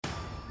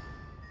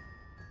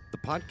The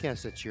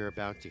podcast that you're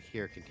about to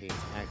hear contains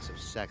acts of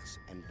sex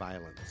and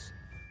violence.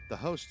 The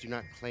hosts do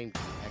not claim to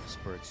be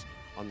experts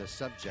on the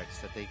subjects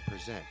that they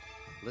present.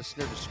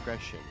 Listener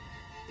discretion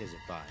is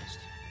advised.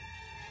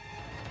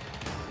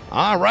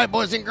 All right,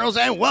 boys and girls,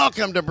 and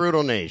welcome to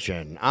Brutal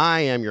Nation. I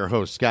am your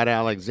host, Scott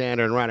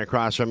Alexander, and right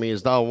across from me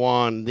is the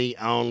one, the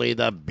only,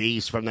 the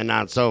beast from the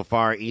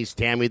not-so-far East,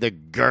 Tammy the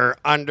Gurr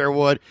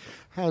Underwood.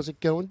 How's it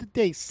going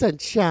today,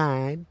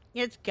 sunshine?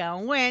 It's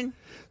going.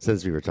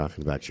 Since we were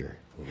talking about your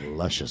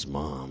luscious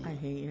mom. I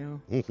hate you.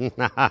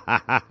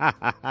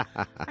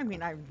 I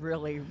mean, I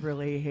really,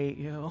 really hate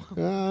you.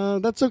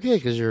 That's okay,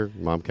 because your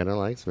mom kind of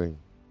likes me.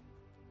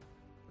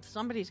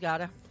 Somebody's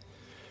gotta.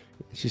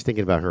 She's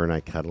thinking about her and I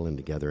cuddling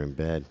together in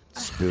bed,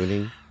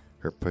 spooning,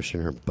 her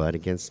pushing her butt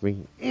against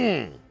me.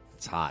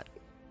 It's hot.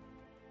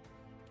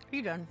 Are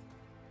you done?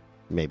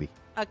 Maybe.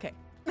 Okay.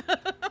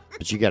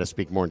 But you got to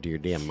speak more into your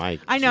damn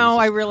mic. I know.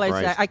 Jesus I realized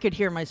Christ. that. I could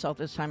hear myself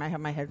this time. I have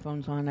my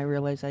headphones on. I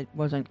realized I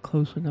wasn't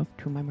close enough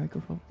to my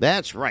microphone.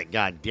 That's right,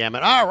 God damn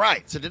it. All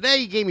right. So today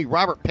you gave me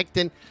Robert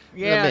Pickton.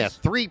 Yes.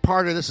 A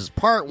three-parter. This is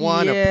part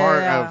one, a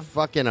part of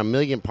fucking a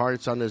million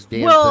parts on this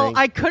damn thing.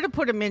 I could have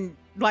put him in,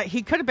 like,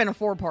 he could have been a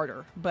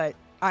 4-parter, but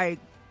I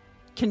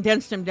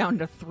condensed him down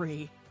to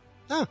 3.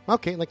 Oh,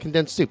 okay. Like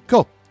condensed soup.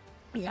 Cool.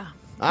 Yeah.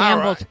 All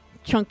Campbell's right.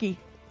 chunky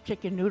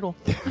chicken noodle.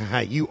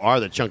 You are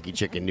the chunky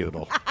chicken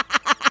noodle.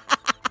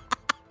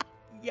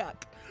 Yuck.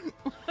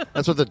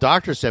 That's what the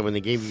doctor said when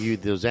they gave you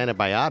those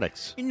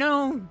antibiotics.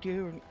 No,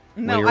 dude.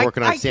 No, When you're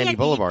working on Sandy can't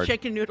Boulevard. eat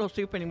chicken noodle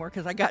soup anymore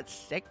because I got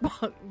sick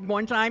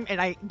one time,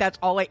 and that's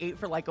all I ate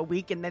for like a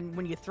week. And then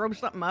when you throw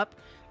something up,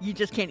 you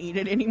just can't eat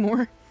it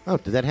anymore. Oh,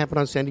 did that happen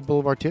on Sandy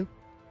Boulevard too?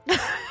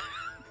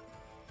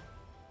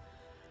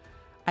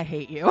 I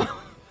hate you.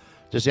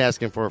 Just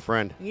asking for a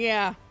friend.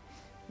 Yeah.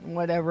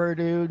 Whatever,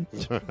 dude.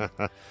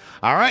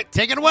 All right,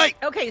 take it away.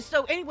 Okay,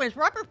 so anyways,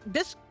 Robert,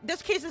 this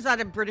case is out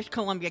of British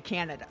Columbia,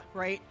 Canada,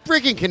 right?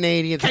 Freaking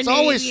Canadians. It's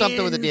always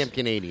something with the damn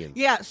Canadians.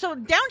 Yeah, so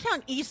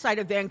downtown east side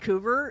of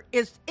Vancouver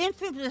is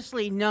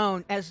infamously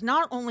known as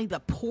not only the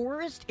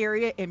poorest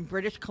area in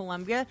British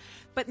Columbia,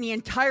 but in the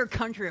entire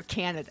country of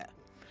Canada.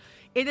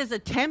 It is a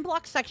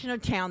 10-block section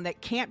of town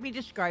that can't be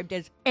described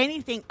as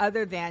anything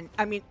other than,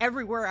 I mean,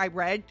 everywhere I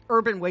read,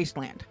 urban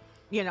wasteland,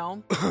 you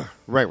know?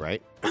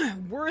 Right.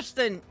 Worse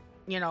than,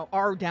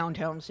 our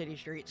downtown city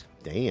streets.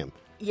 Damn.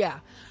 Yeah.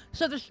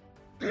 So the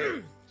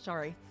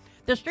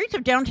streets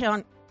of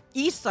downtown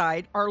east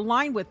side are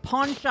lined with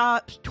pawn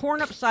shops,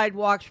 torn up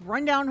sidewalks,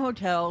 rundown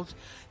hotels.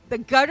 The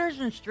gutters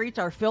and streets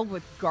are filled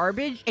with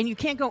garbage, and you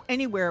can't go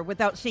anywhere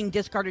without seeing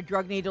discarded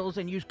drug needles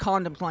and used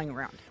condoms lying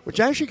around. Which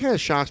actually kind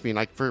of shocks me,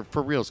 like, for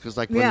reals, because,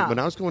 like, when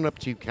I was going up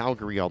to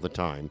Calgary all the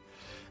time,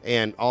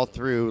 and all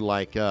through,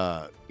 like,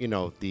 the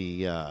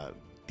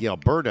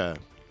Alberta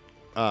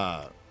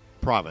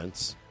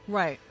province.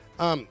 Right.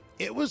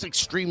 It was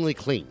extremely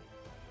clean.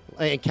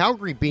 And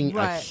Calgary being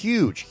a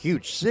huge,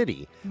 huge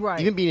city,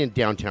 even being in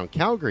downtown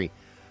Calgary,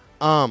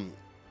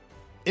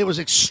 it was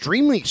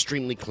extremely,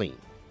 extremely clean.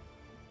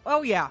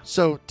 Oh, yeah.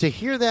 So to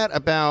hear that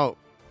about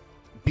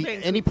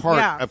any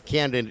part of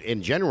Canada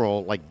in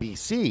general, like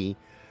BC,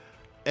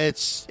 I'm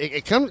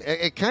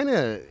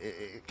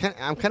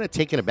kind of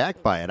taken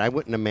aback by it. I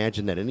wouldn't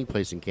imagine that any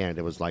place in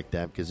Canada was like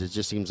that, because it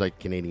just seems like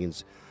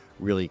Canadians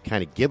really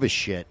kind of give a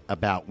shit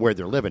about where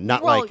they're living.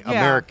 Not like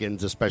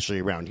Americans, especially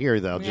around here,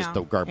 though. Just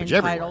throw garbage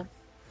everywhere.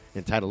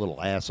 Entitled little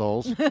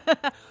assholes.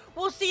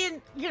 Well, see,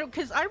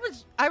 because I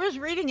was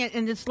reading it,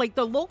 and it's like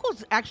the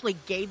locals actually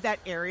gave that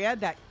area,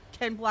 that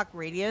 10-block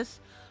radius,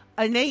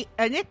 a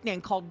nickname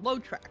called Low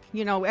Track.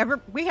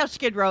 We have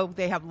Skid Row,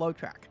 they have Low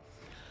Track.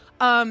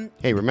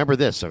 Hey, remember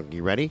this. Are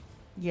you ready?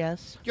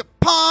 Yes. Your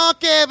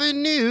Park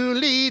Avenue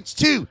leads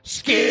to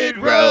Skid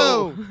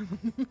Row.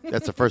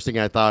 That's the first thing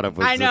I thought of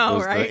was the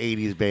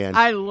 80s band.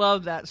 I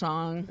love that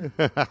song.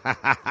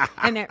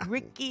 And that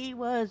Ricky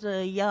was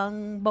a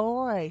young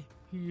boy.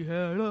 He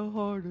had a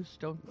heart of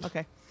stone.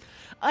 Okay.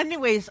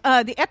 Anyways,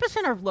 the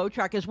epicenter of Low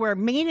Track is where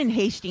Main and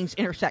Hastings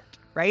intersect,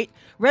 right?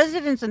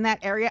 Residents in that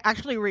area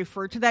actually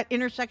refer to that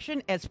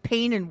intersection as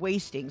Pain and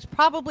Wastings,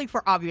 probably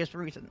for obvious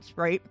reasons,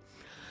 right?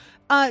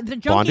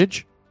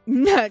 Bondage?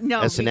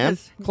 No. S&M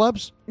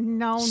clubs?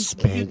 No.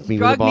 Spank me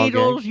drug with a ball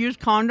needles, gang? use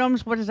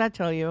condoms. What does that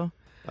tell you?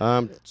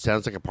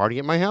 Sounds like a party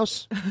at my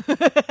house.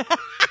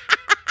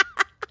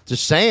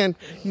 Just saying.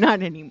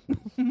 Not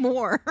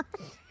anymore.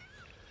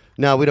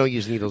 No, we don't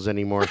use needles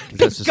anymore.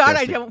 Thank God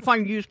I don't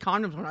find used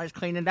condoms when I was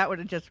cleaning. That would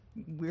have just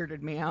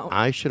weirded me out.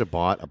 I should have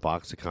bought a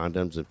box of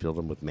condoms and filled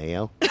them with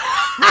mayo.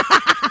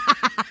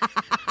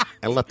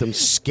 And let them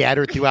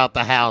scatter throughout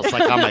the house,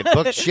 like on my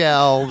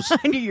bookshelves.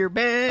 Under your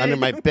bed. Under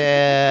my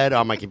bed,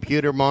 on my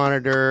computer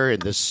monitor,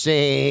 in the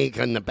sink,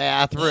 in the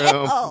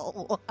bathroom.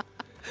 Ew.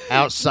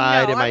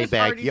 Outside in my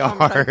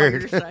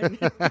backyard.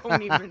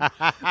 Don't even.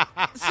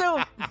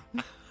 So,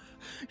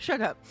 shut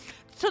up.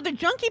 So the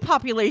junkie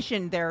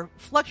population there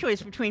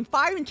fluctuates between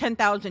 5 and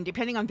 10,000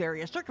 depending on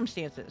various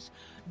circumstances.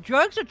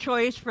 Drugs of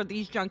choice for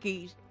these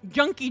Junkie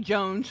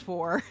Jones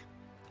are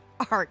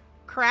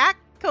crack,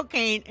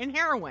 cocaine, and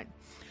heroin.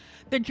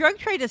 The drug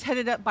trade is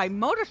headed up by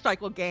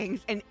motorcycle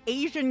gangs and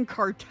Asian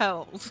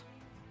cartels.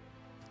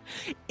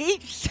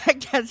 Each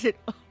sect has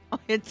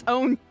its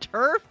own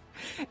turf,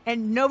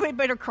 and nobody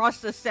better cross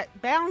the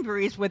set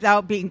boundaries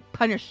without being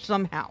punished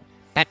somehow.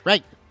 That's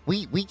right.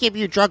 We give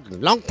you drugs a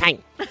long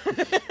time.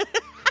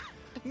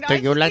 No, Do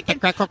you like the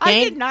crack cocaine?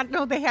 I did not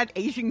know they had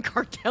Asian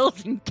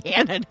cartels in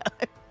Canada.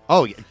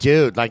 Oh,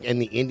 dude, like in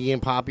the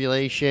Indian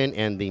population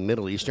and the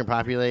Middle Eastern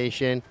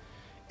population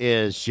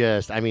is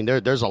just, I mean,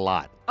 there's a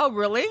lot. Oh,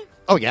 really?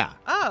 Oh, yeah.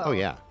 Oh.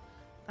 yeah.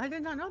 I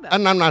did not know that.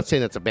 And I'm not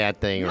saying that's a bad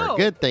thing or No. a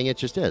good thing. It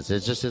just is. It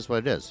just is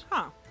what it is.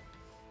 Huh.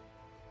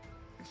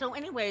 So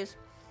anyways,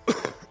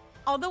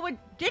 although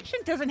addiction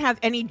doesn't have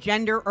any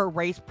gender or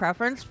race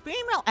preference,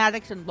 female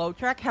addicts in low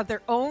track have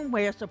their own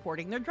way of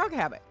supporting their drug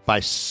habit. By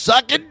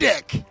sucking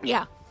dick.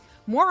 Yeah.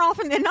 More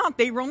often than not,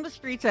 they roam the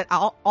streets at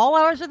all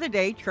hours of the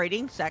day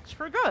trading sex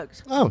for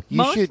drugs. Oh,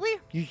 Mostly?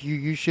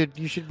 you should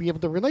be able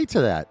to relate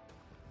to that.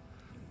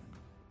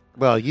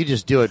 Well, you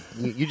just do it.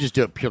 You just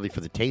do it purely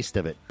for the taste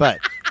of it. But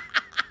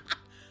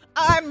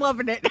I'm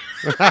loving it.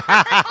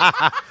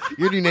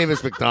 your new name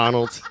is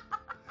McDonald's.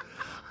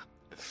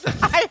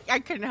 I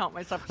couldn't help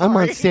myself. I'm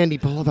on Sorry. Sandy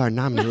Boulevard,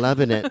 and I'm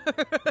loving it.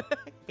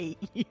 Hate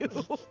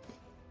you.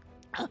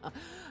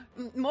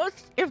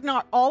 Most, if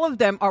not all of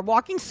them, are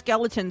walking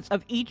skeletons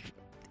of each,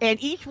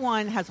 and each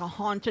one has a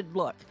haunted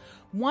look.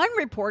 One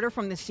reporter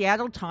from the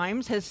Seattle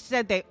Times has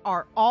said they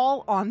are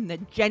all on the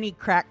Jenny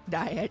Crack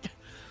diet.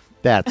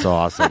 That's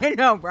awesome. I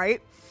know,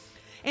 right?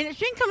 And it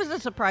shouldn't come as a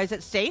surprise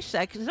that safe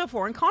sex is a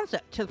foreign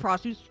concept to the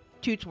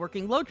prostitutes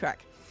working low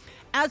track.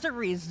 As a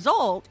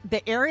result,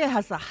 the area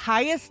has the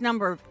highest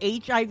number of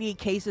HIV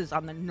cases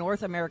on the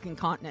North American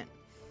continent.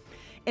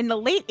 In the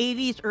late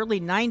 80s,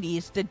 early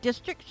 90s, the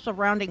districts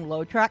surrounding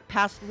low track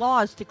passed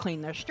laws to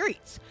clean their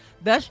streets,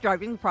 thus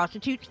driving the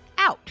prostitutes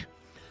out.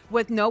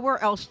 With nowhere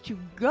else to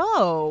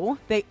go,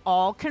 they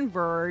all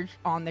converge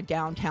on the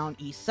downtown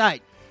east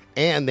side.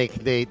 And they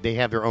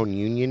have their own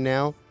union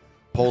now,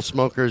 pole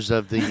smokers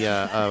of the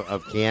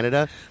of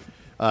Canada.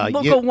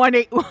 Local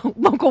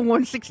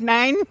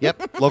 169.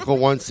 Yep, local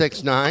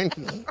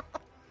 169.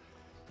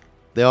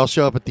 They all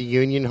show up at the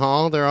Union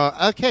Hall. They're all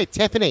okay.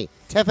 Tiffany.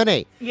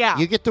 Yeah.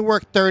 You get to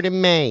work 3rd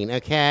and Main.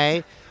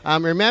 Okay.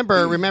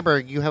 Remember,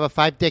 you have a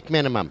 5-dick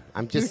minimum.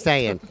 I'm just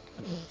saying.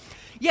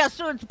 Yeah,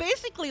 so it's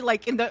basically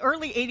like in the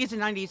early 80s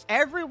and 90s,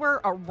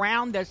 everywhere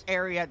around this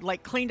area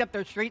like cleaned up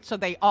their streets, so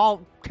they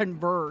all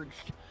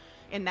converged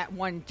in that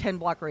one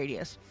 10-block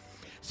radius.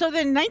 So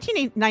then in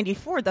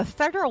 1994, the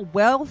federal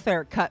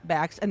welfare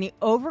cutbacks and the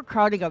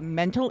overcrowding of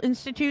mental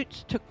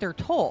institutes took their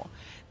toll.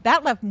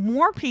 That left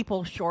more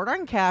people short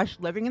on cash,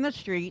 living in the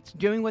streets,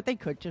 doing what they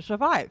could to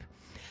survive.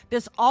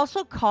 This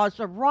also caused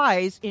a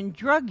rise in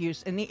drug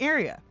use in the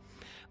area.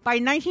 By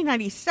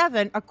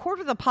 1997, a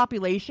quarter of the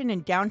population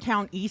in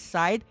downtown East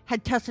Side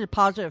had tested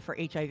positive for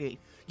HIV.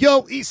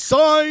 Yo, East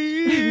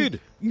Side!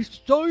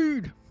 East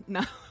Side!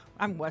 No,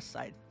 I'm West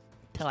Side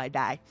till I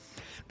die.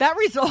 That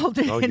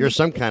resulted in... you're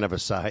some kind of a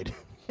side.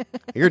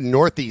 You're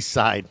Northeast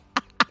Side.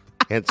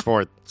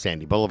 Henceforth,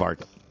 Sandy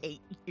Boulevard.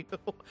 Hate you.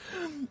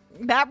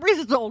 That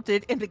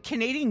resulted in the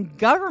Canadian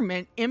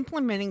government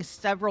implementing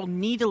several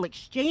needle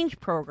exchange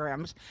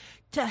programs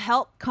to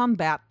help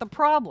combat the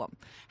problem.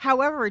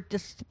 However,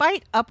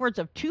 despite upwards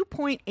of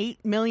 2.8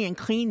 million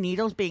clean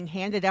needles being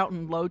handed out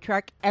in low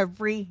track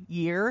every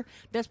year,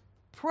 this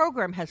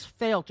program has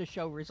failed to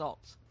show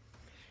results.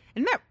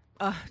 Isn't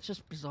that it's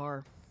just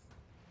bizarre?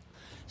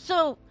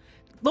 So,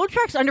 low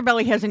track's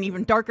underbelly has an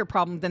even darker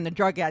problem than the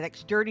drug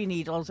addicts, dirty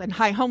needles, and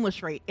high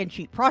homeless rate and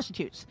cheap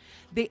prostitutes.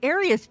 The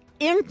area is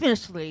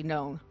infamously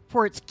known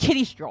for its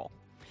kiddie stroll,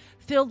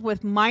 filled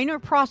with minor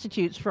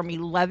prostitutes from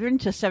 11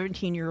 to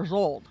 17 years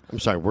old. I'm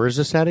sorry, where is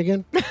this at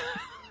again?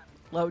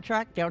 Low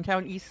track,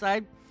 downtown East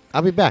Side.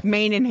 I'll be back.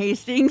 Maine and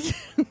Hastings.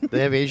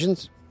 They have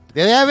Asians?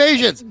 They have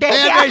Asians! They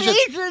have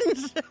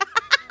Asians!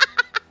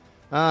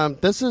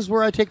 This is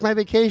where I take my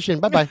vacation.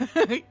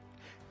 Bye-bye.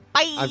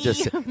 Bye. I'm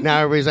just now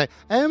everybody's like,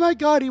 oh my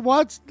God, he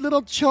wants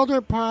little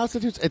children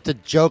prostitutes. It's a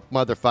joke,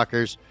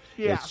 motherfuckers.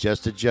 Yeah. It's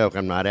just a joke.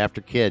 I'm not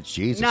after kids.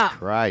 Jesus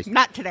Christ.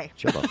 Not today.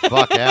 Chill the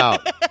fuck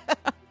out.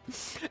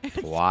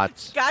 What?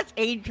 Scott's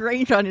age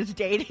range on his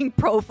dating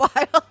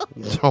profile.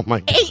 Oh my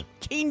God.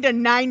 18 to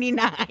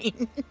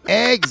 99.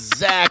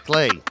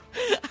 Exactly.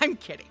 I'm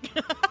kidding.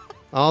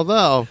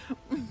 Although,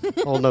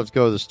 old enough to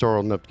go to the store,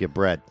 old enough to get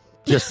bread.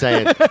 Just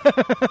saying.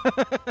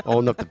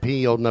 Old enough to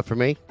pee, old enough for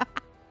me.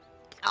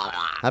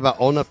 How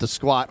about old enough to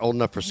squat, old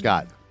enough for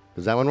Scott?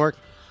 Does that one work?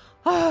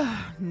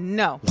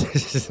 No.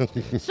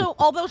 So,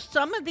 although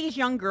some of these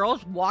young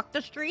girls walk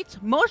the streets,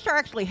 most are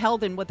actually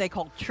held in what they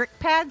call trick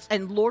pads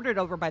and lorded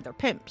over by their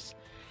pimps.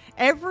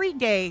 Every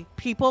day,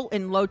 people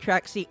in low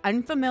track see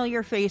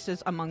unfamiliar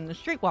faces among the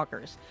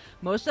streetwalkers.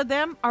 Most of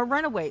them are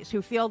runaways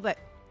who feel that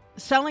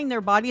selling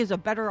their body is a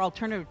better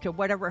alternative to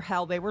whatever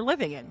hell they were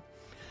living in.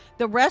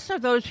 The rest are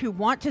those who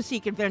want to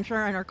seek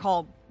adventure and are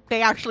called,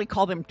 they actually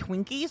call them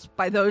Twinkies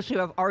by those who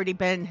have already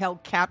been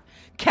held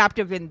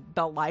captive in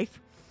the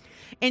life.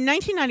 In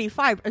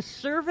 1995, a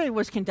survey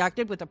was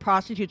conducted with the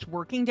prostitutes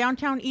working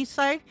downtown East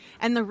Side,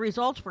 and the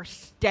results were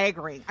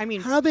staggering. I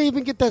mean, how do they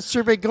even get that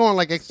survey going?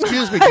 Like,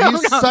 excuse me, do you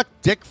suck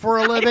dick for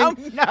a living? I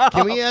don't know.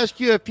 Can we ask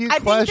you a few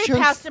questions? I think they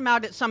passed them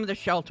out at some of the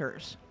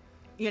shelters.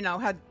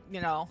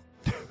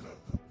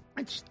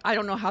 I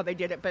don't know how they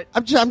did it, but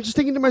I'm just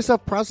thinking to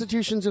myself,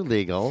 prostitution's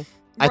illegal.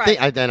 Right.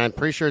 And I'm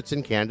pretty sure it's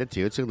in Canada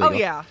too. It's illegal. Oh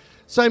yeah.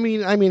 So I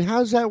mean, how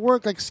does that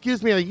work? Like,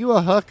 excuse me, are you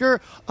a hooker?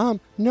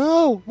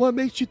 No. What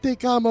makes you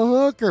think I'm a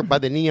hooker? By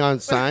the neon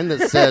sign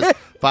that says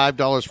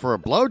 $5 for a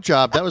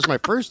blowjob. That was my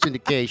first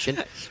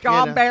indication.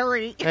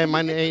 Strawberry.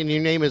 And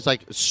your name is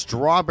like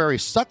Strawberry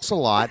Sucks a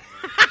Lot.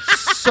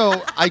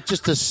 So I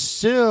just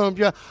assumed.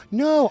 Yeah.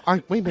 No.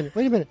 Wait a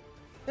minute.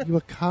 Are you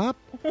a cop?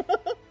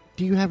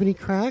 Do you have any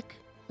crack?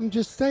 I'm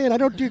just saying, I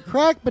don't do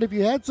crack, but if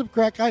you had some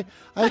crack, I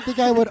think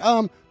I would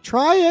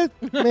try it,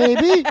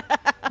 maybe.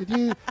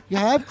 You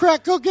have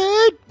crack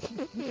cocaine?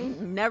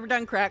 Never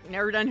done crack,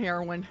 never done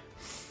heroin.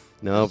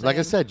 No, like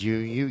I said,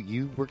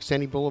 you work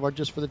Sandy Boulevard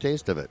just for the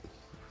taste of it.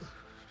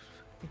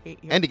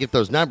 And to get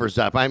those numbers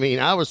up. I mean,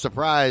 I was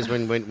surprised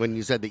when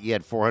you said that you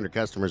had 400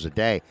 customers a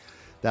day.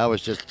 That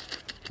was just,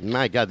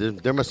 my God,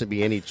 there mustn't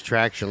be any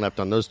traction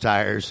left on those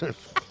tires.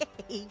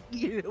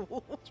 You. I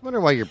was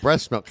wondering why your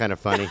breath smelled kind of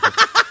funny.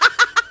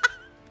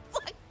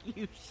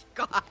 You,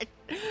 Scott.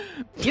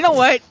 You know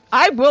what?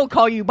 I will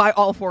call you by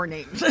all four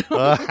names.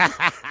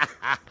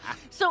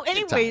 So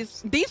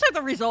anyways, these are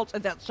the results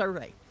of that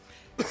survey.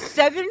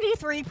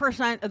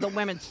 73% of the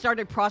women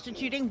started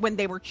prostituting when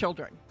they were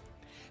children.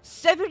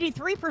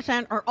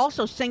 73% are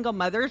also single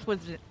mothers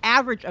with an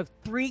average of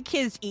 3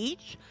 kids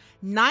each.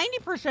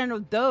 90%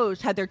 of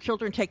those had their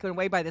children taken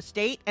away by the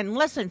state, and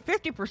less than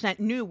 50%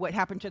 knew what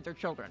happened to their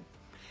children.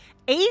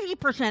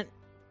 80%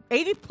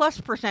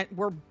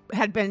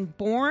 had been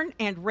born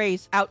and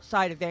raised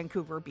outside of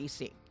Vancouver,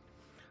 BC,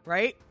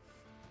 right?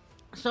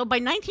 So by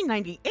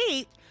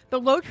 1998, the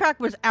low track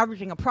was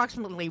averaging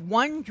approximately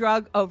 1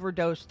 drug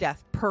overdose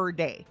death per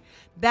day.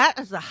 That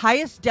is the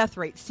highest death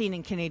rate seen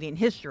in Canadian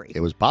history. It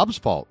was Bob's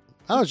fault.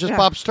 Oh, it's just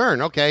Bob's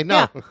turn. Okay,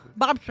 no. Yeah,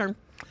 Bob's turn.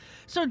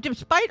 So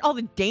despite all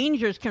the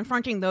dangers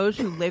confronting those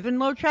who live in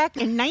low track,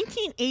 in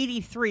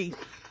 1983,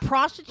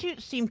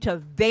 prostitutes seemed to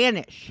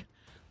vanish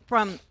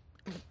from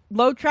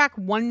low track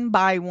one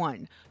by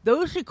one.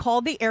 Those who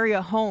called the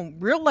area home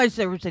realized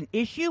there was an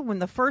issue when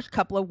the first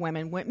couple of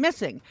women went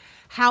missing.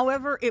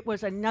 However, it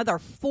was another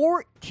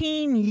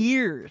 14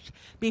 years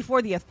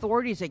before the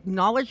authorities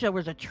acknowledged there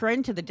was a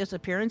trend to the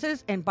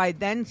disappearances, and by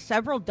then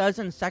several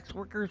dozen sex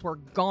workers were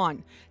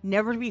gone,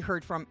 never to be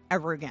heard from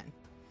ever again.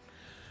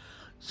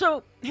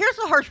 So here's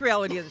the harsh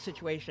reality of the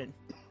situation.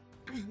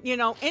 You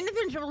know,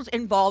 individuals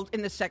involved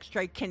in the sex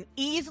trade can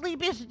easily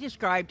be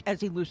described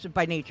as elusive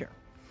by nature.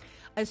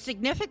 A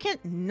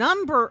significant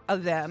number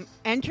of them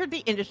entered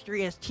the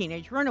industry as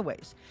teenage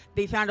runaways.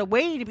 They found a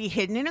way to be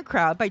hidden in a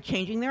crowd by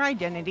changing their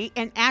identity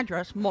and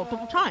address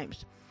multiple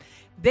times.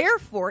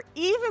 Therefore,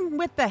 even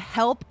with the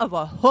help of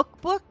a hook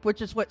book,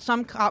 which is what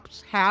some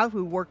cops have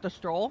who work the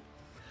stroll,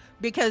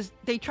 because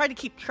they try to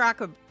keep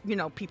track of, you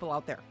know, people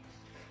out there.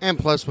 And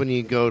plus, when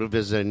you go to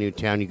visit a new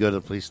town, you go to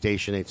the police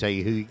station, they tell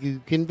you who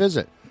you can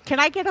visit. Can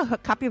I get a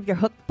copy of your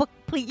hook book,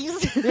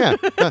 please? Yeah.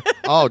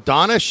 Oh,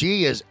 Donna,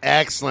 she is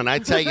excellent. I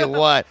tell you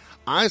what,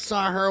 I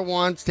saw her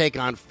once take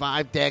on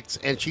 5 dicks,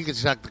 and she could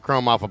suck the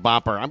chrome off a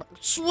bumper. I'm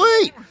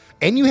sweet.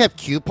 And you have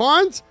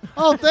coupons?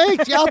 Oh,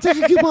 thanks. Yeah, I'll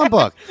take a coupon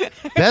book.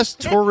 Best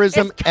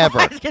tourism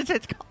ever. Because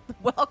it's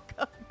called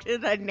Welcome to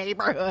the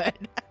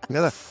Neighborhood.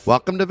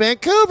 Welcome to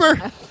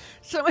Vancouver.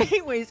 So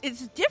anyways,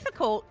 it's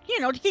difficult, you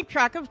know, to keep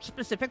track of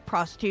specific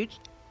prostitutes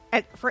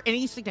for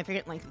any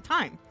significant length of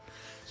time.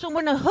 So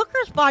when a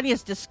hooker's body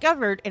is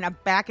discovered in a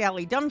back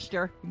alley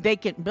dumpster,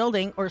 vacant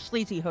building, or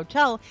sleazy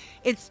hotel,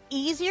 it's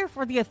easier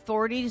for the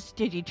authorities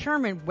to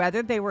determine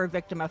whether they were a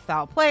victim of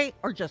foul play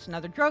or just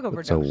another drug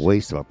overdose. It's a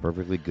waste of a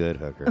perfectly good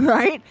hooker.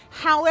 Right?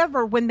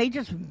 However, when they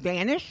just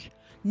vanish,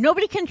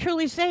 nobody can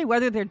truly say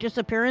whether their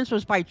disappearance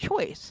was by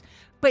choice.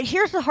 But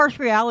here's the harsh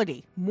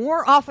reality.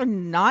 More often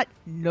than not,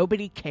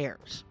 nobody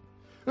cares.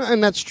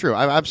 And that's true.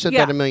 I've said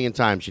that a million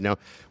times, you know,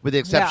 with the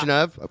exception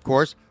of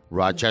course,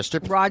 Rochester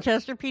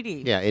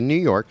PD. Yeah, in New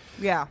York.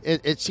 Yeah.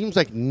 It seems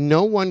like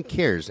no one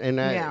cares. And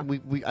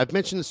I've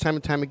mentioned this time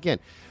and time again.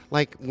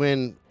 Like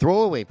when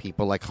throwaway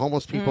people, like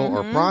homeless people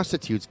or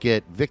prostitutes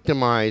get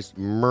victimized,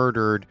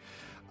 murdered,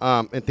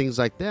 and things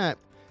like that,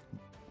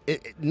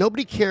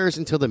 nobody cares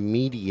until the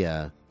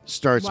media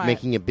starts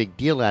making a big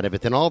deal out of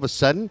it. Then all of a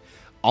sudden,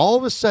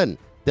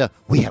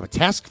 we have a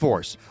task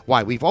force.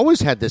 Why? We've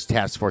always had this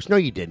task force. No,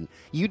 you didn't.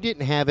 You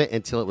didn't have it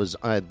until it was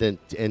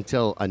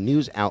until a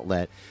news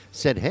outlet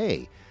said,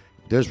 "Hey,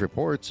 there's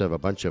reports of a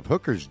bunch of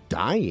hookers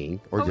dying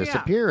or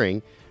disappearing."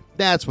 Yeah.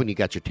 That's when you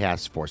got your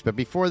task force. But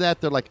before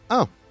that, they're like,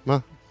 "Oh,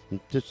 well,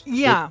 just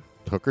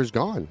hooker's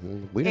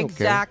gone. We don't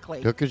care.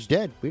 Hooker's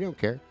dead. We don't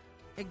care."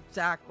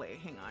 Exactly.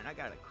 Hang on, I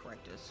gotta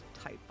correct this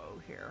typo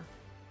here.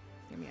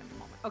 Give me a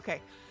moment. Okay.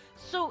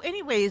 So,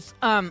 anyways,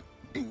 in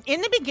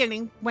the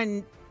beginning,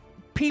 when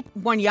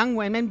young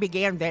women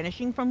began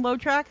vanishing from low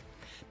track,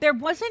 There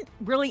wasn't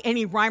really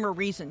any rhyme or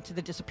reason to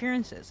the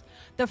disappearances.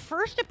 The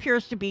first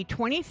appears to be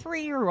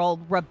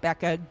 23-year-old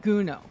Rebecca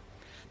Guno.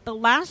 The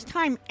last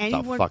time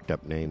anyone... That's a fucked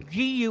up name.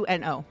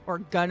 Guno, or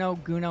Guno,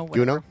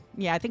 whatever. Guno?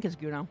 Yeah, I think it's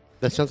Guno.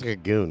 That sounds like a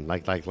goon.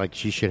 Like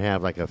she should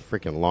have like a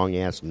freaking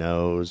long-ass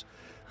nose,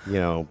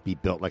 be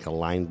built like a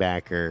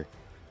linebacker.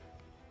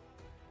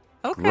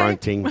 Okay.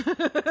 Grunting.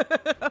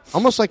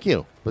 Almost like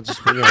you. But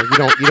just, you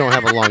don't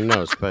have a long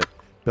nose, but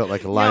built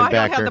like a linebacker. No,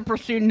 I don't have the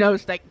pursued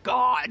nose, thank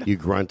God. You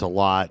grunt a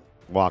lot,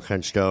 walk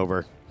hunched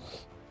over,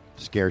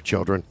 scare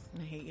children.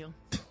 I hate you.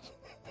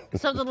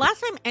 So the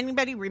last time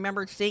anybody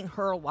remembered seeing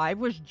her alive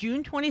was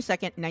June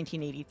 22nd,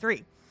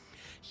 1983.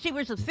 She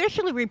was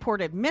officially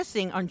reported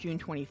missing on June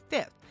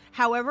 25th.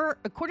 However,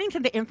 according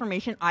to the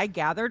information I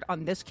gathered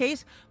on this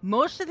case,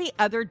 most of the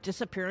other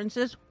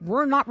disappearances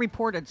were not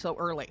reported so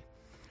early.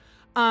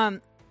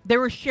 There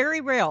was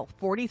Sherry Rail,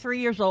 43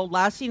 years old,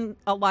 last seen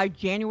alive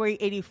January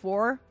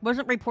 84,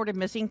 wasn't reported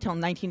missing until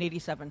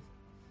 1987.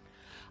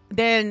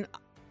 Then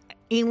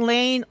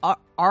Elaine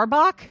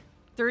Arbach,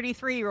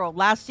 33-year-old,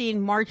 last seen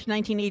March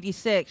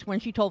 1986, when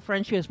she told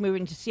friends she was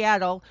moving to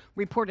Seattle,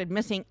 reported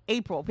missing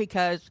April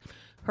because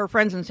her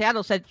friends in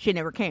Seattle said she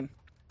never came.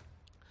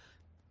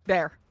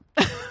 There.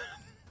 I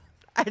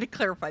had to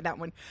clarify that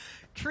one.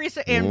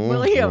 Teresa Ann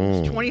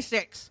Williams,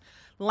 26.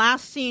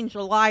 Last seen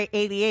July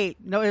 88.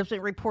 No, it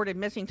wasn't reported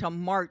missing until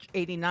March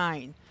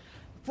 89.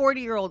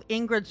 40-year-old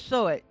Ingrid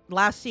Soet.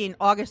 Last seen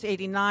August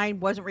 89.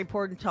 Wasn't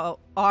reported until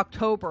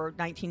October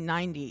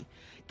 1990.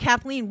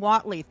 Kathleen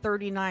Watley,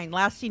 39.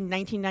 Last seen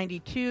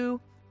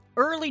 1992.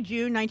 Early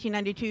June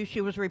 1992.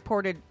 She was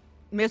reported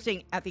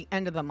missing at the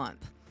end of the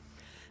month.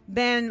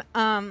 Then,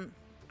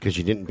 because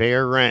you didn't pay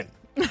her rent.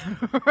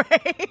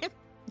 Right?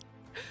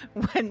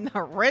 When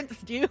the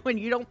rent's due and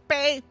you don't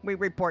pay, we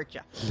report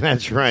you.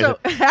 That's right. So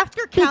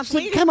after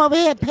Kathleen... Come over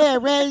here, pay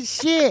rent,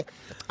 shit.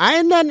 I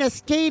ain't nothing to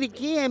skate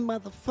again,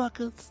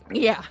 motherfuckers.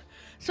 Yeah.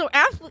 So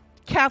after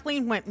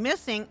Kathleen went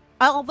missing,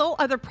 although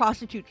other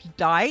prostitutes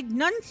died,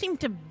 none seemed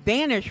to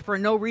vanish for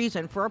no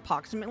reason for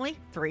approximately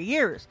 3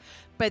 years.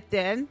 But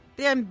then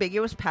the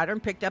ambiguous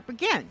pattern picked up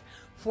again.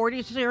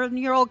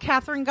 47-year-old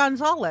Catherine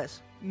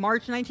Gonzalez,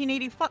 March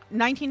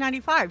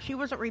 1995. She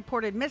wasn't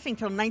reported missing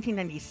until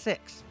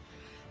 1996.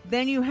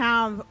 Then you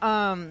have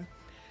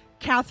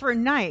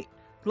Catherine Knight,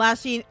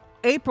 last seen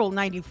April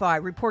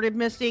 95, reported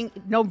missing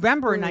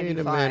November 95. Wait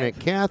a minute.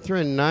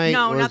 Catherine Knight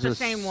was not the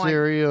same one.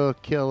 Serial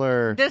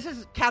killer. This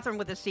is Catherine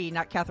with a C,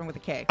 not Catherine with a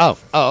K. Oh,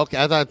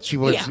 okay. I thought she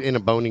was in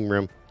a boning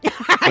room,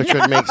 which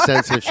would make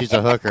sense if she's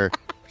a hooker.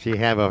 She'd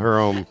have her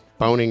own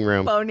boning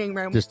room. Boning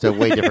room. Just a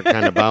way different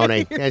kind of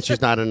boning. And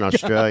she's not in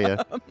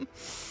Australia.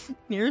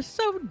 You're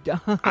so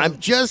dumb. I'm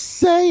just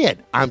saying.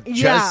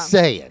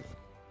 Saying.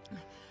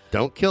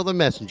 Don't kill the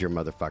messenger,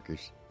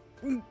 motherfuckers.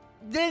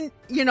 Then,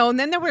 and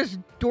then there was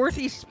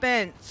Dorothy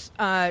Spence.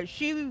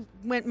 She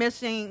went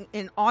missing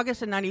in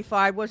August of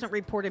 95, wasn't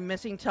reported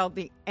missing till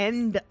the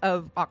end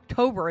of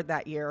October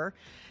that year.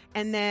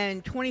 And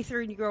then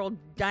 23-year-old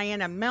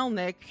Diana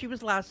Melnick, she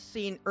was last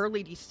seen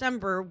early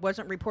December,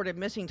 wasn't reported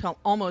missing till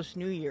almost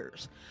New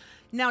Year's.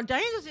 Now,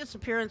 Diana's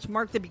disappearance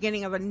marked the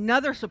beginning of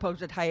another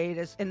supposed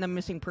hiatus in the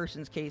missing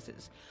persons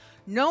cases.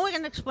 No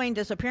unexplained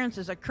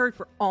disappearances occurred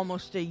for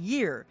almost a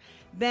year.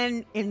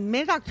 Then, in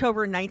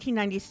mid-October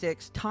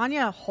 1996,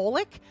 Tanya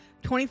Holick,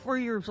 24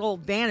 years old,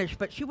 vanished,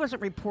 but she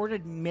wasn't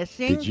reported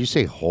missing. Did you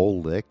say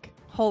Holick?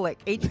 Holick,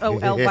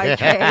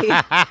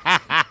 H-O-L-Y-K.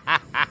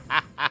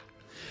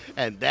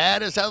 And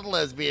that is how the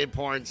lesbian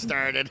porn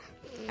started.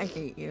 I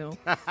hate you.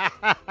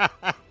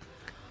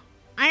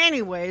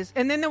 Anyways,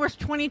 and then there was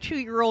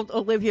 22-year-old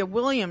Olivia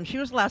Williams. She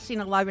was last seen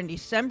alive in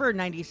December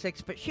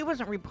 96, but she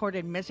wasn't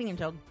reported missing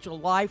until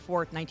July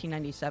 4th,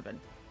 1997.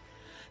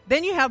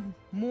 Then you have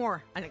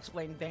more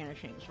unexplained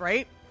vanishings,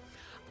 right?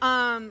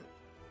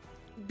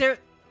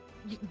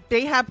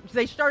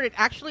 They started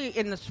actually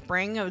in the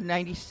spring of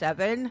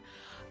 97.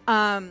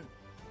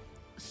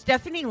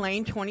 Stephanie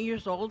Lane, 20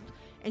 years old,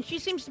 and she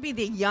seems to be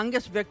the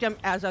youngest victim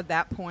as of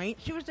that point.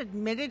 She was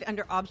admitted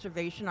under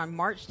observation on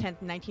March 10th,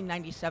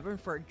 1997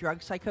 for a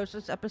drug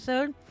psychosis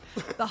episode.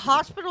 The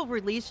hospital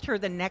released her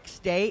the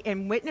next day,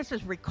 and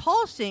witnesses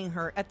recall seeing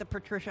her at the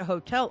Patricia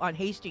Hotel on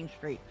Hastings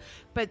Street.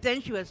 But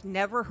then she was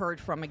never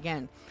heard from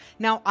again.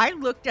 Now, I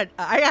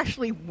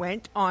actually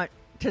went on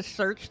to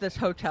search this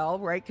hotel,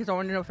 right, because I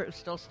wanted to know if it was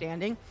still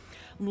standing.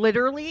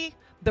 Literally,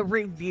 the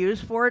reviews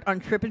for it on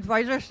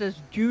TripAdvisor says,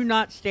 do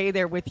not stay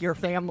there with your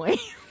family.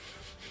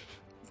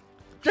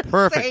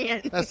 Perfect.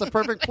 Saying. That's the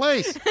perfect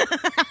place.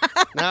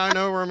 Now I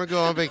know where I'm going to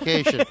go on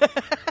vacation.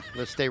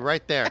 Let's stay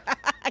right there.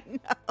 I know.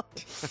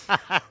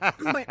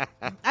 But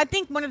I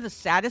think one of the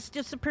saddest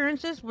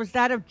disappearances was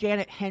that of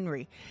Janet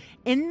Henry.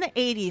 In the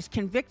 80s,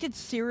 convicted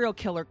serial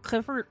killer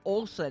Clifford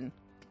Olson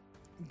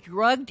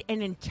drugged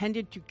and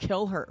intended to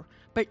kill her,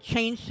 but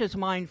changed his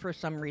mind for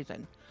some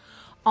reason.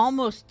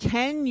 Almost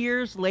 10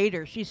 years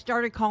later, she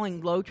started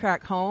calling Low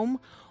Track home,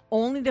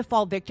 only to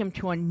fall victim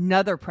to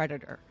another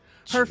predator.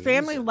 Her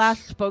family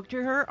last spoke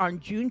to her on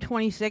June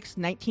 26,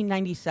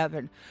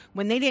 1997.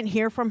 When they didn't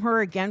hear from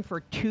her again for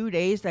 2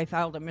 days, they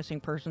filed a missing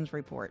persons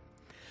report.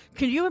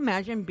 Can you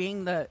imagine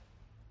being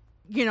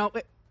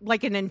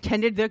like an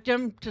intended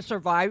victim to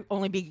survive,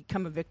 only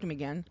become a victim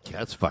again? Yeah,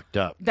 that's fucked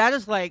up. That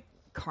is like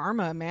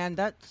karma, man.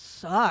 That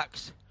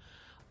sucks.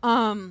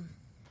 I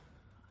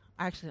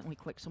accidentally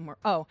clicked somewhere.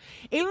 Oh,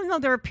 even though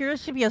there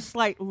appears to be a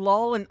slight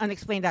lull in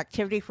unexplained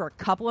activity for a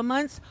couple of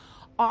months,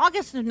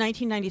 August of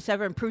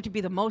 1997 proved to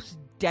be the most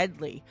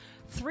deadly.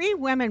 Three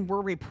women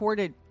were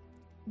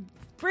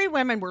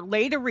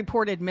later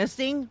reported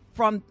missing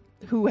from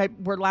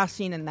were last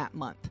seen in that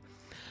month.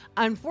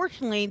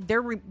 Unfortunately,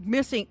 their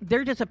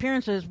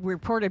disappearances were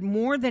reported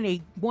more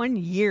than 1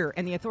 year,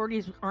 and the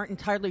authorities aren't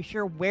entirely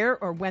sure where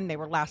or when they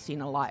were last seen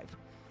alive.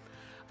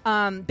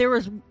 There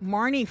was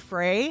Marnie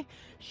Frey.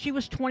 She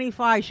was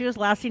 25. She was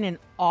last seen in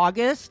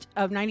August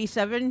of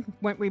 97.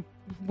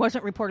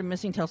 Wasn't reported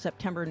missing until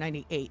September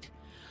 98.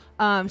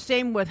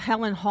 Same with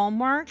Helen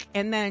Hallmark.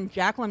 And then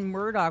Jacqueline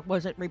Murdoch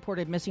wasn't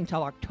reported missing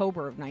until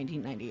October of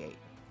 1998.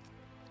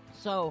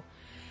 So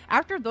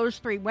after those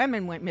three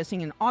women went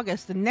missing in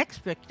August, the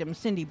next victim,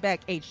 Cindy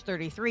Beck, age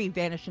 33,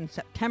 vanished in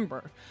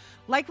September.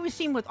 Like we've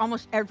seen with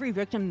almost every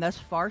victim thus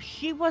far,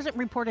 she wasn't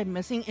reported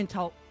missing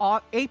until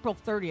April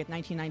 30th,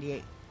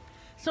 1998.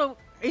 So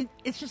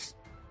it's just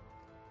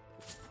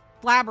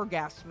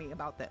flabbergasted me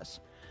about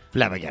this.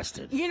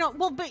 Flabbergasted.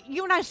 But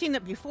you and I have seen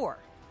it before.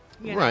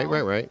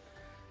 Right.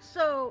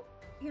 So,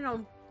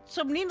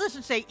 so needless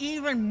to say,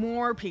 even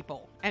more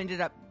people ended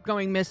up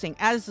going missing.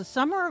 As the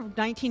summer of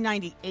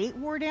 1998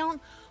 wore down,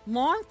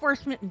 law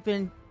enforcement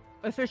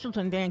officials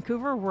in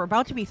Vancouver were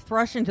about to be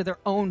thrust into their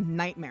own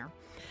nightmare.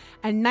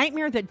 A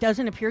nightmare that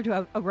doesn't appear to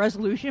have a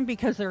resolution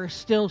because there are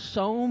still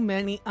so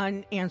many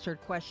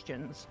unanswered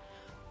questions.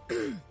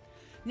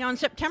 Now, in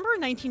September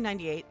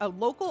 1998, a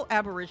local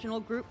Aboriginal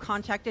group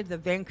contacted the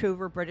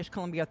Vancouver, British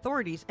Columbia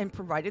authorities and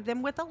provided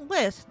them with a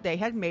list they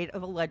had made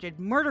of alleged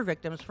murder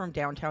victims from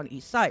downtown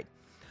East Side.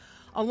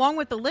 Along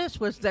with the list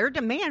was their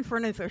demand for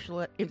an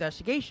official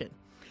investigation.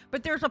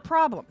 But there's a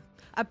problem.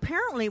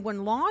 Apparently,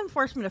 when law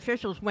enforcement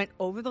officials went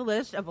over the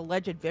list of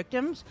alleged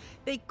victims,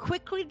 they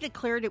quickly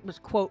declared it was,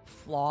 quote,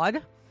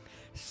 flawed.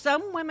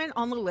 Some women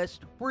on the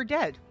list were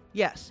dead.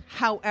 Yes.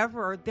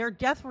 However, their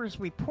death was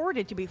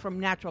reported to be from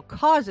natural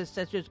causes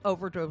such as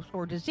overdose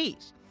or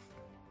disease.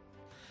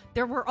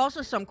 There were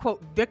also some,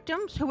 quote,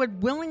 victims who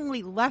had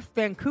willingly left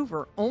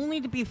Vancouver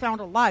only to be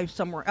found alive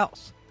somewhere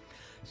else.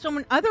 So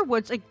in other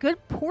words, a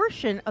good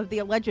portion of the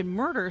alleged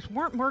murders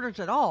weren't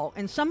murders at all,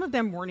 and some of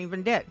them weren't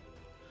even dead.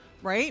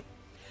 Right?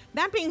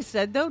 That being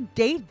said, though,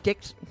 Dave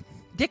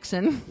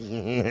Dixon...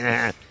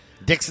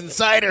 Dixon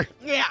Cider.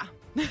 Yeah.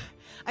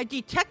 A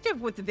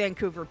detective with the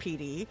Vancouver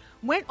PD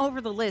went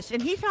over the list,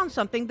 and he found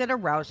something that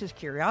aroused his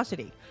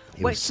curiosity.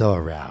 He was so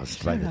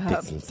aroused by the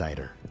Dixon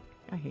Cider.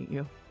 I hate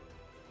you.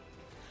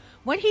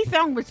 What he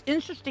found was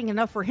interesting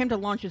enough for him to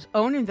launch his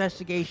own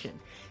investigation.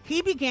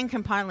 He began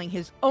compiling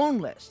his own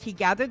list. He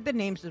gathered the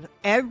names of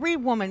every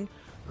woman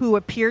who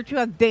appeared to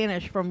have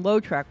vanished from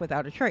Low Track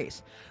without a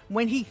trace.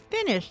 When he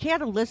finished, he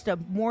had a list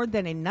of more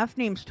than enough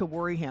names to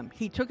worry him.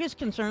 He took his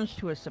concerns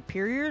to his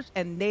superiors,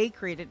 and they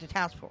created a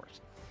task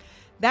force.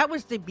 That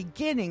was the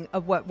beginning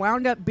of what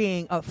wound up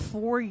being a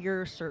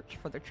 4-year search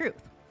for the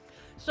truth.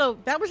 So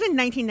that was in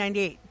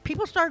 1998.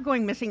 People started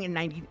going missing in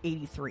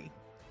 1983.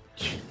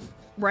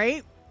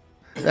 Right?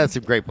 That's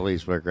some great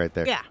police work right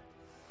there. Yeah.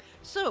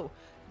 So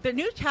the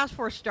new task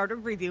force started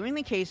reviewing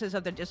the cases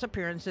of the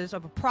disappearances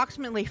of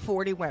approximately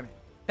 40 women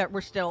that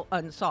were still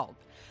unsolved.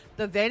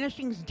 The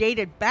vanishings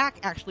dated back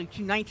actually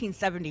to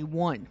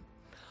 1971.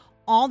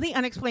 All the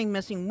unexplained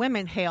missing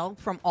women hailed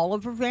from all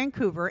over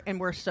Vancouver and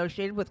were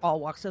associated with all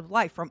walks of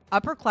life, from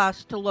upper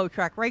class to low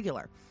track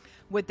regular.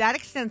 With that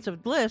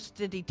extensive list,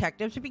 the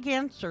detectives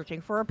began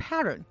searching for a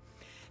pattern.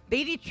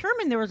 They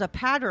determined there was a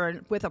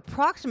pattern with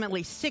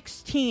approximately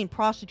 16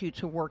 prostitutes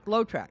who worked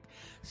low track,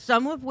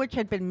 some of which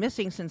had been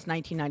missing since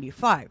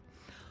 1995.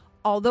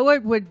 Although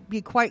it would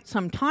be quite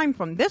some time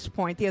from this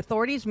point, the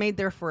authorities made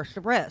their first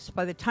arrest.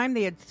 By the time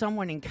they had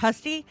someone in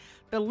custody,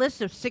 the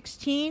list of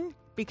 16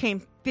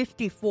 became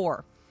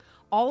 54.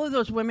 All of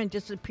those women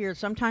disappeared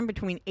sometime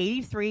between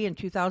 1983 and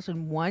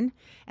 2001,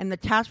 and the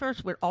task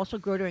force would also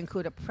grow to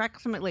include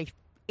approximately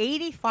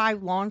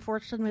 85 law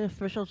enforcement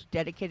officials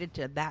dedicated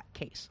to that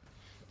case.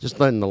 Just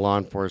letting the law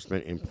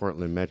enforcement in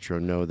Portland Metro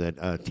know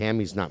that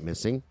Tammy's not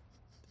missing.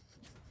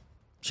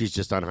 She's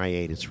just on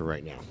hiatus for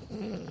right now.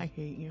 I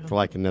hate you. For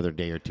like another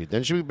day or two.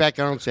 Then she'll be back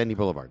out on Sandy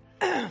Boulevard.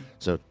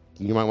 So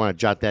you might want to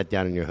jot that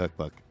down in your hook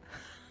book.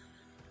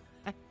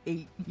 I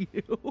hate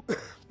you.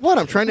 What?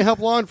 I'm trying to help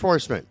law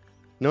enforcement.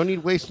 No need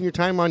wasting your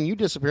time on you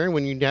disappearing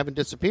when you haven't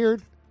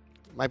disappeared.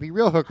 Might be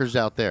real hookers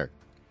out there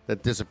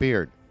that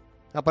disappeared.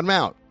 Helping them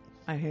out.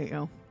 I hate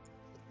you.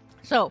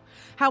 So,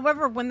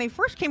 however, when they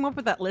first came up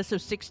with that list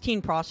of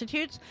 16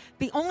 prostitutes,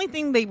 the only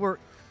thing the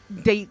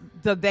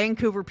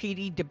Vancouver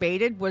PD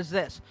debated was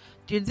this.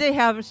 Did they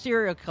have a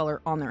serial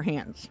killer on their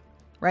hands?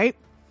 Right?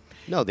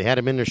 No, they had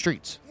him in their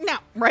streets. No,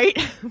 right?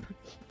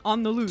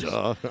 On the loose.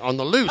 On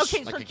the loose.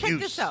 Okay, like so a check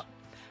goose. this out.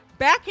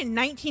 Back in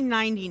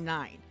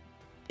 1999,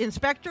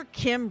 Inspector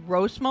Kim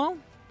Rosmo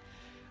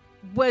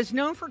was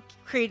known for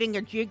creating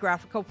a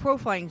geographical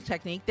profiling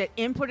technique that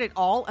inputted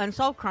all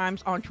unsolved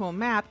crimes onto a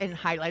map and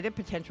highlighted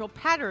potential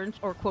patterns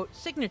or, quote,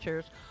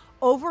 signatures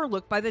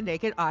overlooked by the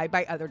naked eye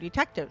by other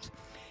detectives.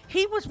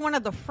 He was one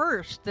of the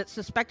first that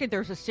suspected there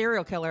was a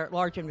serial killer at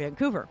large in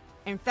Vancouver.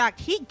 In fact,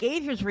 he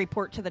gave his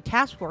report to the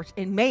task force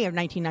in May of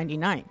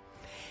 1999.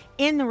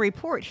 In the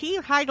report, he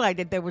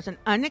highlighted there was an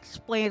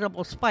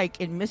unexplainable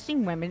spike in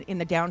missing women in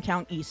the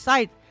downtown east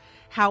side.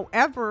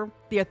 However,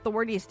 the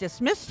authorities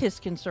dismissed his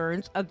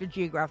concerns of the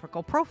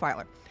geographical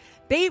profiler.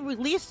 They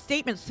released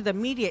statements to the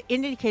media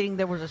indicating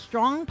there was a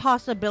strong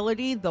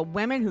possibility the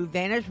women who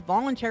vanished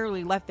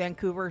voluntarily left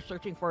Vancouver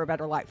searching for a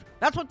better life.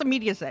 That's what the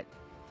media said.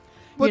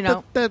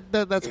 Well,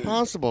 that's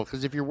possible,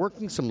 because if you're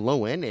working some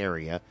low-end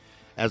area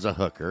as a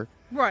hooker...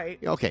 Right.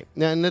 Okay.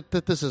 Now, and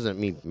this isn't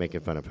me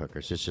making fun of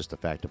hookers. It's just a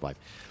fact of life.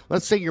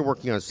 Let's say you're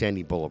working on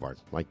Sandy Boulevard,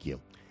 like you.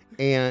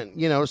 And,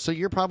 so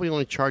you're probably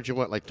only charging,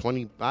 like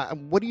 20...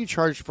 what do you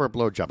charge for a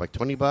blowjob? Like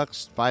 $20,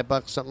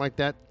 $5, something like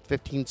that?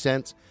 15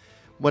 cents?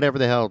 Whatever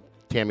the hell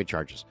Tammy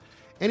charges.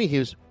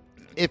 Anywho's,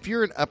 if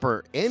you're an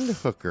upper-end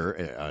hooker,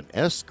 an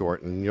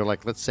escort, and you're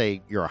like, let's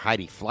say you're a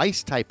Heidi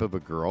Fleiss type of a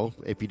girl.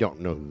 If you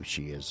don't know who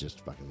she is, just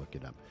fucking look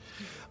it up.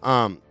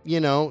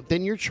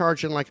 Then you're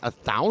charging like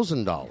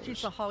 $1,000.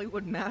 She's the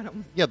Hollywood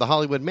madam. Yeah, the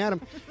Hollywood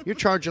madam. You're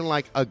charging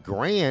like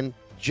 $1,000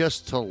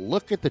 just to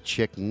look at the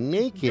chick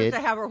naked. Just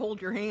to have her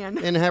hold your hand.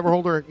 And have her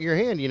hold your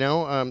hand,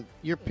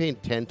 You're paying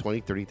 $10,000,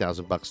 $20,000,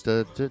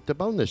 $30,000 to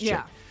bone this chick.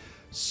 Yeah.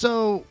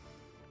 So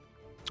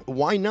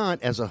why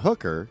not, as a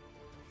hooker,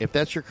 if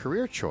that's your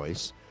career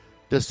choice,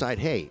 decide,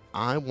 hey,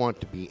 I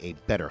want to be a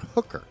better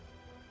hooker.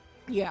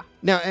 Yeah.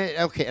 Now,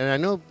 okay, and I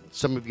know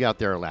some of you out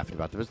there are laughing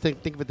about this, but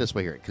think of it this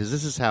way here, because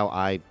this is how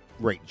I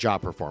rate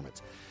job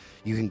performance.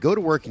 You can go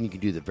to work and you can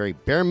do the very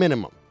bare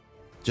minimum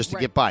just to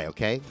get by,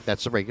 okay?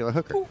 That's a regular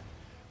hooker. Ooh.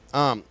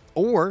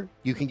 Or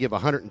you can give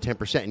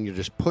 110% and you're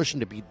just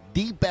pushing to be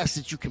the best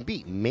that you can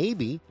be.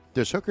 Maybe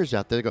there's hookers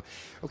out there that go,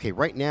 okay,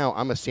 right now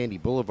I'm a Sandy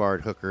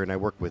Boulevard hooker and I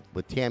work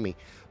with Tammy,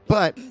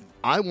 but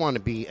I want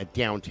to be a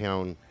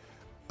downtown,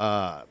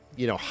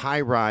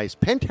 high-rise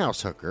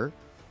penthouse hooker.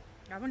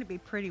 I want to be a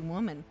pretty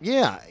woman.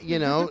 Yeah,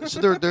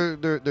 so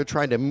they're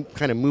trying to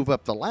kind of move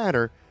up the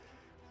ladder.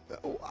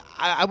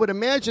 I would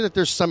imagine that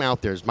there's some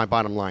out there, is my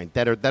bottom line,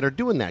 that are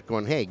doing that,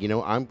 going, hey,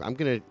 I'm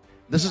gonna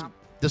this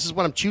is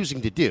what I'm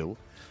choosing to do.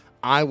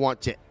 I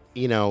want to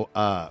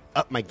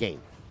up my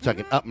game so I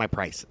can up my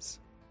prices.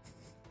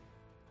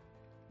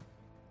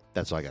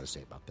 That's all I got to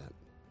say about that.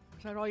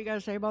 Is that all you got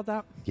to say about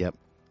that? Yep.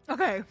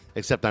 Okay.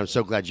 Except I'm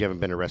so glad you haven't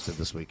been arrested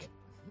this week.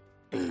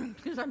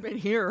 Because I've been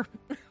here.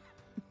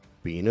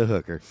 Being a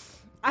hooker.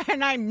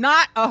 And I'm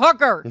not a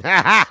hooker.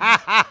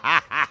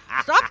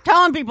 Stop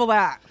telling people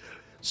that.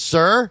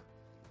 Sir?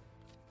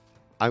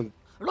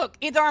 Look,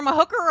 either I'm a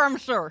hooker or I'm a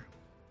sir.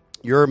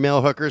 You're a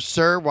male hooker,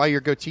 sir. While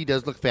your goatee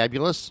does look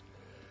fabulous,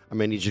 I'm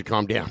going to need you to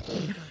calm down.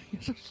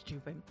 You're so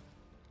stupid.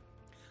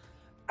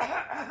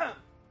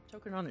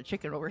 Choking on the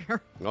chicken over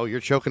here. Oh, you're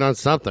choking on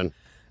something.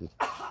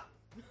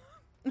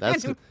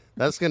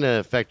 That's going to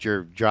affect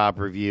your job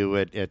review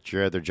at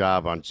your other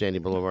job on Sandy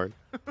Boulevard.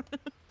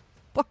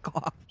 Fuck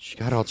off. She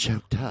got all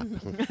choked up.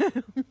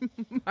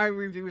 My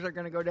reviews are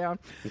going to go down.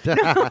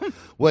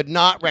 Would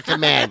not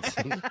recommend.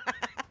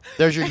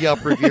 There's your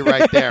Yelp review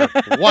right there.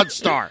 1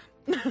 star.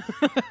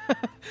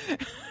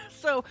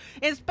 So,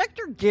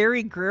 Inspector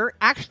Gary Greer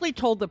actually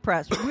told the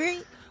press,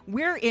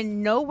 we're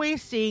in no way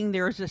seeing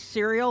there's a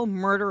serial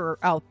murderer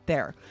out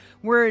there.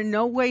 We're in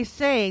no way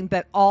saying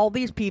that all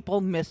these people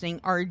missing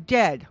are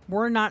dead.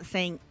 We're not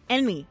saying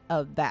any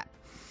of that.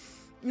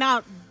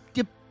 Now,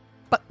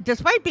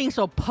 despite being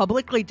so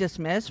publicly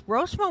dismissed,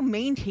 Rosmo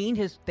maintained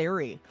his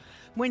theory.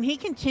 When he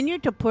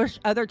continued to push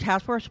other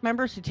task force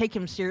members to take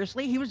him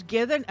seriously, he was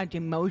given a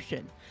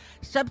demotion.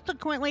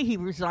 Subsequently, he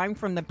resigned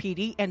from the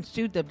PD and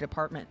sued the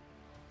department.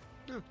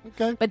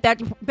 Okay. But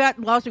that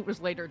lawsuit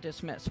was later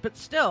dismissed. But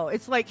still,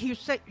 it's like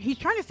he's trying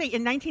to say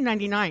in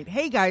 1999,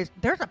 hey guys,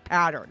 there's a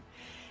pattern.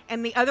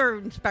 And the other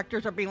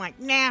inspectors are being like,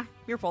 nah,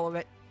 you're full of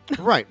it.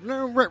 Right.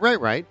 No,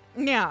 right.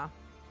 Yeah.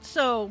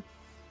 So,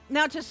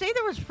 now to say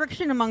there was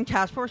friction among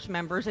task force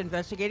members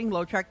investigating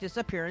Lotrac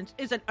disappearance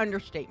is an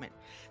understatement.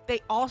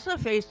 They also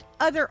faced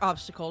other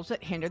obstacles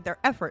that hindered their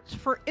efforts.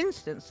 For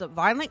instance, the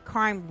Violent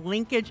Crime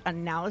Linkage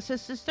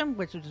Analysis System,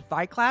 which is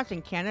VICLAS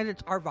in Canada,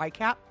 it's our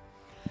VICAP,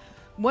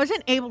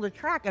 wasn't able to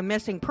track a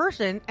missing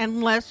person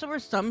unless there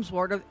was some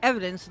sort of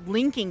evidence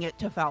linking it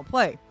to foul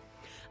play.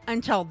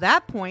 Until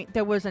that point,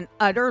 there was an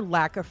utter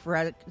lack of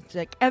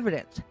forensic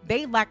evidence.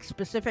 They lacked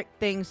specific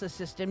things the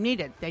system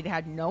needed. They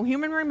had no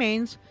human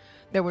remains,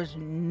 there was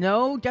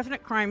no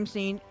definite crime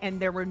scene, and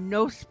there were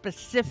no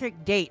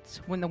specific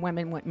dates when the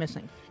women went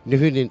missing. You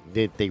know who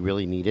they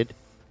really needed?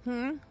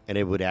 And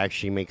it would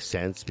actually make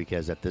sense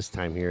because at this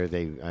time here,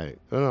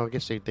 I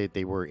guess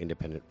they were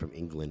independent from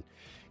England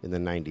in the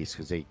 90s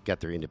because they got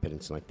their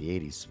independence in like the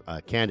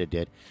 80s. Canada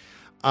did.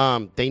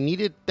 They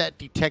needed that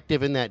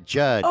detective and that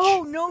judge.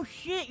 Oh, no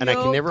shit. And I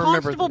can never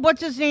remember. Constable,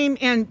 what's his name?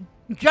 And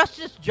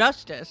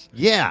Justice.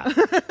 Yeah.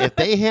 If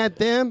they had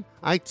them,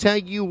 I tell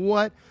you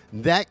what,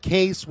 that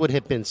case would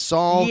have been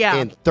solved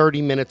in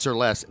 30 minutes or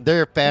less.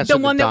 They're faster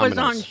than the one that was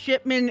dominoes. on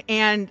Shipman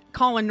and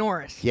Colin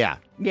Norris. Yeah.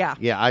 Yeah.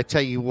 Yeah, I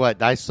tell you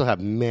what, I still have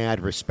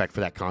mad respect for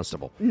that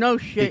constable. No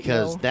shit,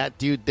 Because that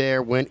dude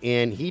there went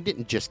in, he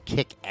didn't just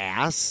kick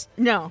ass.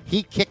 No.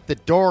 He kicked the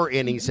door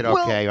in and he said,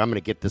 okay, I'm going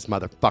to get this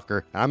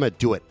motherfucker. I'm going to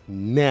do it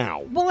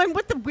now. Well, and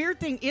what the weird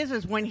thing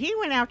is when he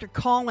went after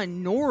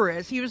Colin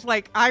Norris, he was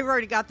like, I've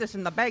already got this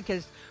in the bag.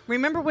 Because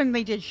remember when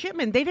they did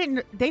Shipman, they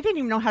didn't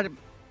even know how to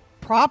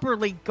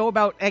properly go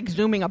about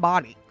exhuming a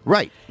body.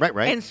 Right.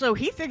 And so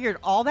he figured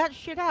all that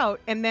shit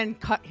out, and then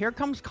here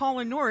comes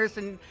Colin Norris,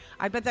 and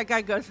I bet that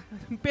guy goes,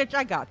 bitch,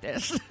 I got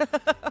this.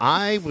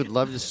 I would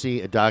love to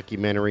see a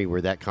documentary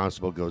where that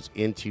constable goes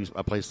into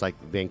a place like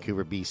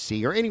Vancouver,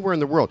 BC, or anywhere in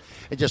the world.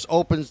 It just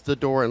opens the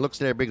door and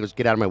looks at everybody and goes,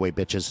 get out of my way,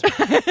 bitches.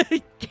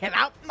 Get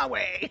out my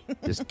way.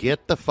 Just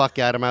get the fuck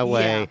out of my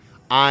way. Yeah.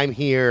 I'm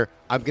here.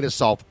 I'm going to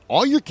solve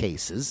all your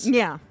cases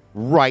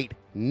right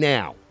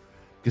now.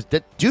 Because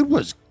that dude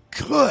was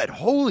good.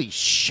 Holy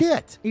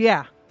shit.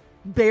 Yeah.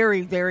 Very,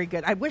 very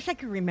good. I wish I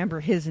could remember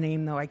his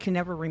name, though. I can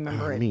never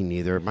remember it. Me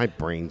neither. My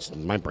brain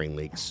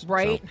leaks.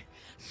 Right?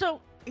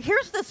 So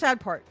here's the sad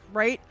part,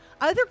 right?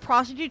 Other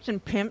prostitutes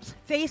and pimps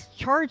faced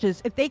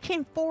charges if they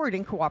came forward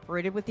and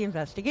cooperated with the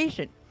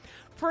investigation.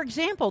 For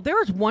example, there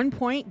was one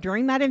point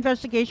during that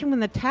investigation when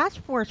the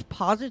task force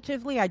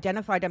positively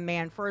identified a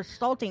man for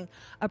assaulting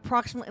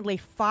approximately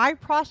 5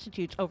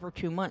 prostitutes over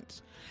 2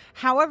 months.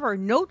 However,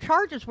 no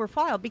charges were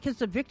filed because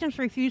the victims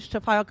refused to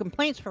file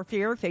complaints for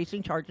fear of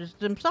facing charges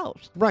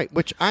themselves. Right,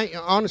 which I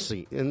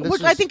honestly... and this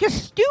which is, I think is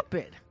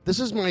stupid. This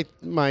is my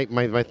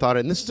thought,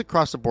 and this is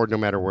across the board no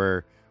matter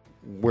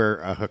where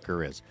a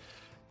hooker is.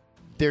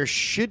 There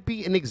should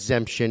be an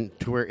exemption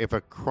to where if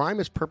a crime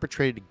is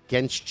perpetrated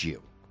against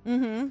you,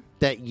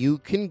 that you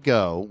can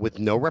go with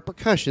no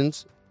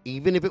repercussions,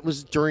 even if it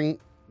was during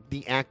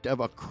the act of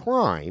a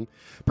crime,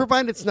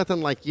 provided it's nothing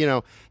like,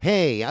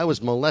 hey, I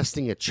was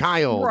molesting a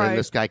child and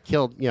this guy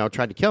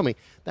tried to kill me.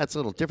 That's a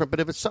little different. But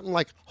if it's something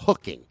like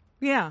hooking,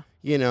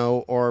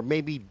 or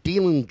maybe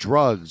dealing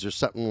drugs or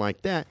something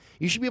like that,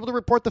 you should be able to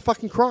report the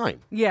fucking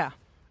crime. Yeah.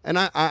 And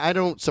I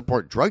don't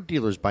support drug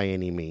dealers by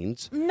any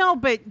means. No,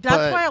 but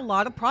that's why a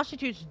lot of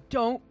prostitutes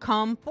don't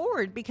come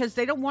forward because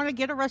they don't want to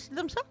get arrested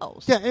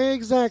themselves. Yeah,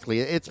 exactly.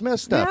 It's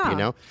messed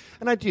up,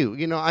 And I do.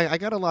 I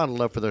got a lot of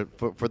love for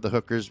the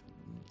hookers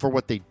for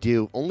what they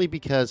do, only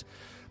because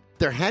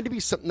there had to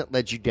be something that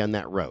led you down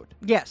that road.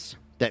 Yes.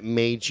 That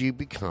made you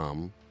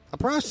become a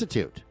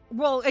prostitute.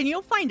 Well, and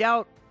you'll find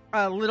out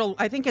a little,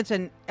 I think it's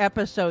in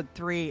episode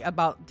 3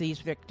 about these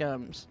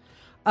victims.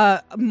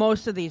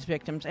 Most of these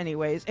victims,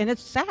 anyways, and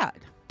it's sad.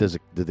 Did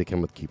they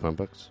come with coupon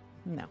books?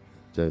 No.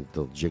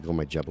 They'll jiggle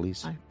my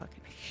jubblies? I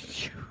fucking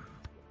hate you.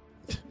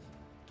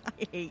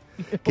 I hate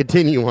you.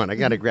 Continue on. I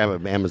got to grab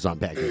an Amazon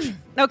package.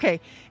 Okay.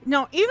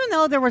 Now, even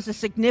though there was a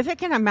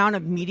significant amount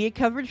of media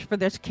coverage for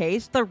this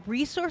case, the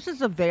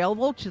resources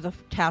available to the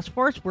task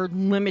force were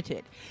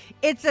limited.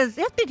 It's as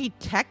if the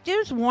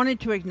detectives wanted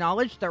to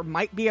acknowledge there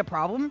might be a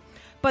problem,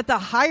 but the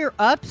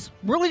higher-ups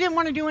really didn't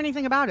want to do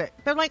anything about it.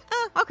 They're like,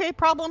 okay,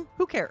 problem,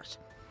 who cares?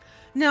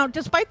 Now,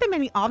 despite the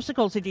many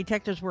obstacles the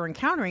detectives were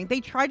encountering, they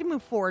tried to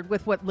move forward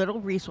with what little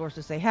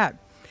resources they had.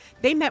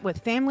 They met with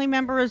family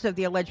members of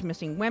the alleged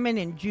missing women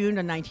in June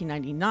of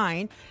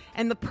 1999,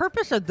 and the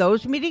purpose of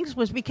those meetings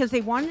was because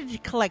they wanted to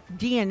collect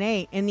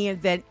DNA in the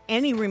event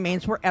any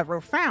remains were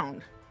ever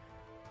found.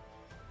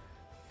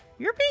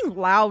 You're being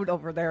loud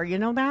over there, you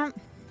know that?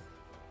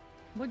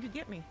 What'd you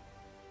get me?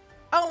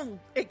 Oh,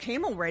 it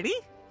came already?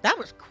 That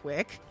was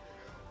quick.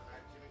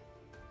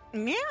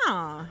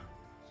 Yeah.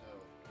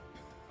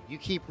 You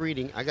keep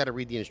reading. I got to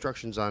read the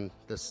instructions on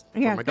this for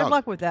Yeah, my dog. good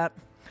luck with that.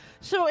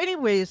 So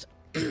anyways,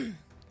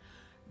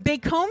 they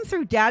combed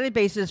through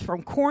databases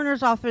from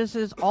coroner's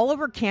offices all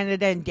over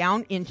Canada and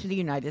down into the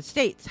United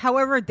States.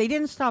 However, they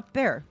didn't stop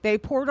there. They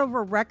poured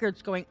over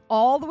records going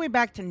all the way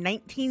back to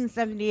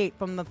 1978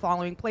 from the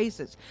following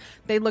places.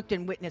 They looked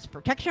in witness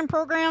protection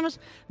programs,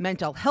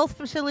 mental health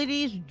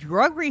facilities,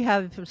 drug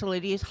rehab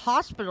facilities,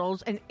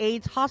 hospitals, and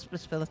AIDS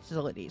hospice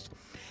facilities.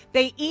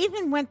 They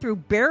even went through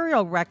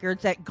burial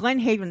records at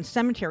Glenhaven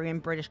Cemetery in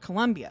British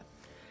Columbia.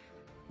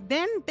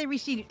 Then they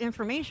received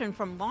information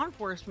from law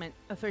enforcement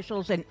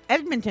officials in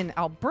Edmonton,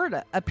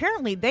 Alberta.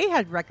 Apparently, they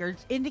had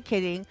records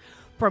indicating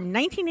from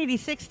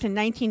 1986 to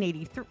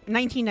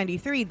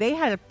 1993, they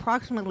had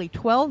approximately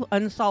 12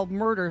 unsolved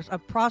murders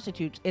of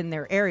prostitutes in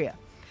their area.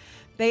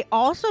 They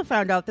also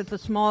found out that the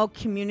small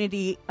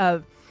community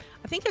of,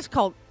 I think it's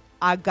called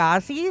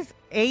Agassiz,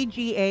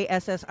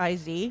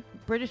 Agassiz,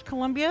 British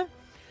Columbia,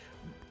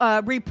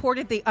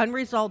 reported the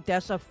unresolved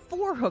deaths of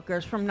 4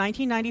 hookers from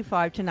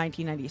 1995 to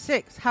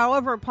 1996.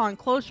 However, upon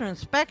closer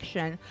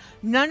inspection,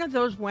 none of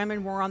those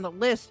women were on the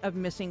list of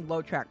missing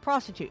low-track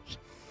prostitutes.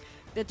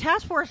 The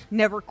task force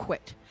never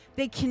quit.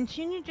 They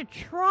continued to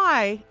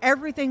try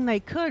everything they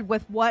could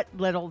with what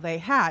little they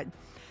had.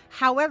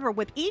 However,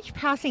 with each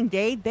passing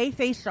day, they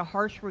faced a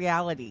harsh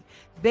reality.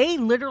 They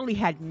literally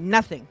had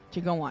nothing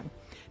to go on.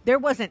 There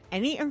wasn't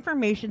any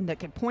information that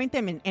could point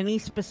them in any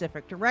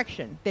specific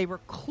direction. They were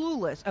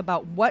clueless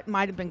about what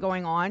might have been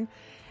going on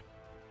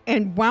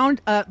and wound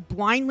up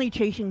blindly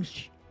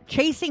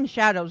chasing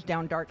shadows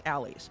down dark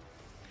alleys.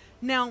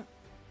 Now,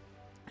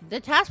 the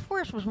task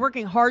force was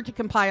working hard to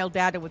compile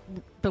data with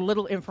the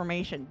little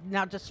information.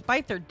 Now,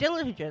 despite their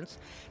diligence,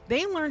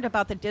 they learned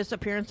about the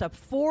disappearance of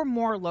 4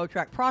 more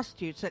low-track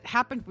prostitutes that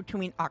happened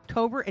between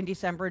October and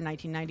December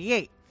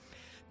 1998.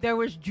 There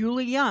was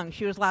Julie Young.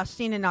 She was last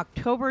seen in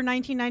October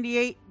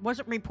 1998,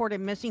 wasn't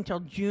reported missing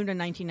until June of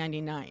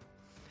 1999.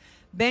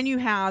 Then you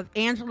have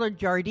Angela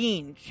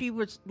Jardine. She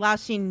was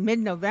last seen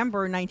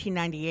mid-November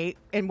 1998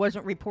 and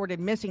wasn't reported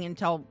missing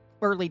until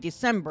early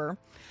December.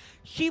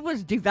 She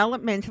was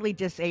developmentally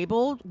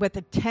disabled with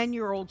a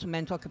 10-year-old's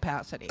mental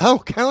capacity. Oh,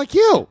 kind of like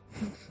you.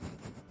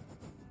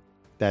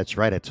 That's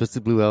right. At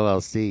Twisted Blue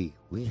LLC,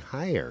 we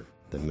hire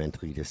the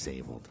mentally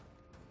disabled.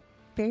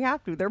 They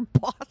have to. Their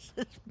boss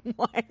is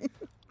one.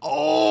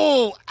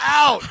 Oh,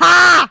 ouch.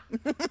 Ha!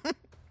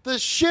 The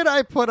shit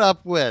I put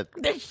up with.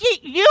 The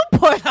shit you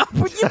put up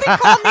with. You've been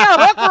calling me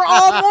a hooker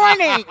all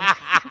morning.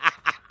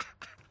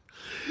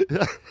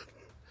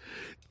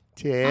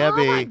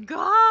 Tammy. Oh, my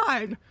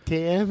God.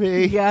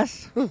 Tammy.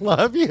 Yes.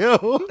 Love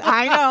you.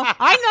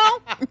 I know.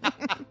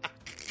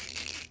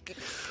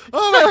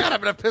 Oh, my God.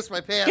 I'm going to piss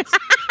my pants.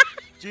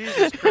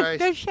 Jesus Christ.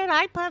 The shit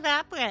I put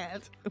up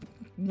with.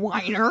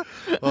 Whiner.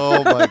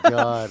 Oh, my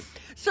God.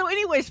 So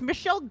anyways,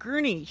 Michelle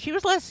Gurney, she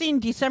was last seen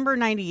December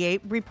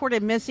 98,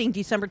 reported missing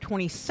December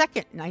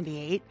 22nd,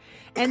 98.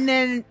 And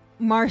then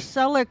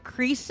Marcella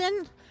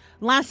Creason,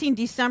 last seen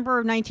December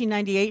of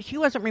 1998. She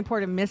wasn't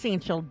reported missing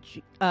until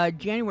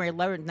January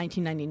 11th,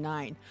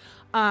 1999.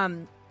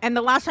 And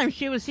the last time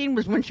she was seen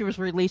was when she was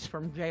released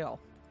from jail.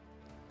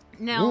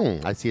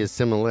 Now, I see a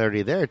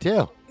similarity there,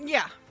 too.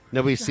 Yeah.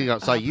 Nobody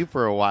saw you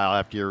for a while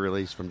after you were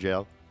released from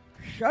jail.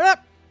 Shut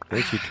up.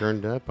 Then she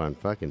turned up on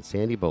fucking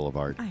Sandy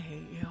Boulevard. I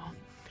hate you.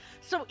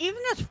 So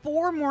even as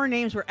 4 more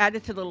names were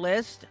added to the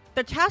list,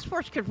 the task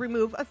force could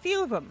remove a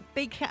few of them.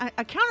 They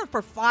accounted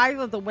for 5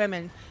 of the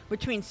women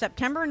between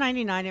September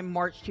 99 and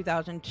March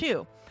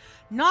 2002.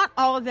 Not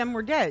all of them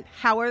were dead.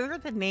 However,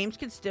 the names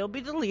could still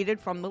be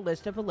deleted from the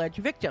list of alleged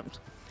victims.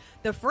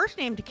 The first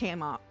name to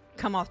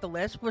come off the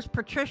list was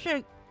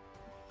Patricia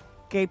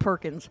Gay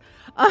Perkins.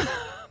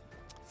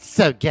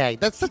 So gay.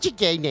 That's such a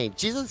gay name.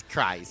 Jesus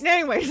Christ.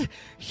 Anyways,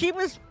 she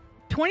was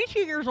 22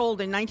 years old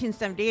in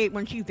 1978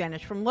 when she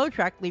vanished from Low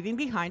Track, leaving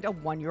behind a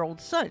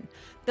 1-year-old son.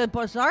 The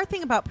bizarre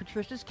thing about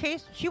Patricia's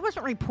case, she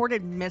wasn't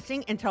reported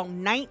missing until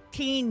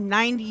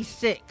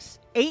 1996,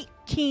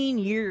 18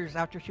 years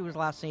after she was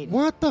last seen.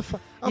 What the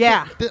fuck? Okay,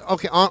 yeah.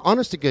 Okay,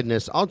 honest to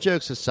goodness, all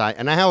jokes aside,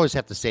 and I always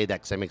have to say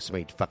that because I make so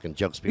many fucking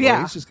jokes. People,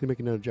 yeah. He's just going to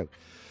make another joke.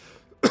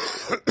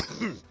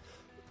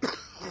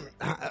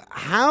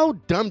 How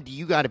dumb do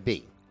you got to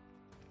be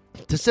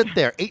to sit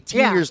there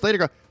 18 years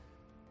later and go,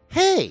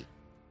 hey,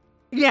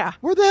 yeah,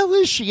 where the hell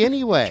is she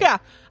anyway? Yeah,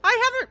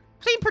 I haven't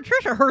seen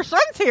Patricia. Her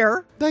son's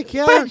here, like,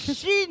 yeah, but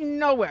she's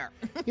nowhere.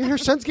 Her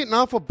son's getting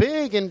awful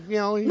big, and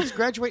he's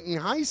graduating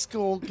high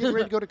school, getting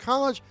ready to go to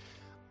college.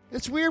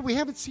 It's weird. We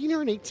haven't seen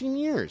her in 18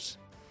 years.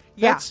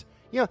 Yeah. That's,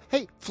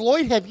 hey,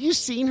 Floyd, have you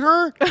seen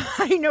her?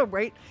 I know,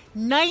 right?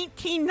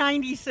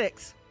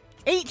 1996.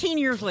 18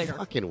 years later.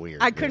 Fucking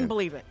weird. I couldn't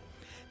believe it.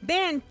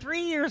 Then,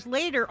 3 years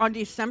later, on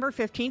December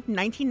 15th,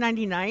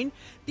 1999,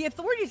 the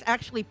authorities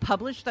actually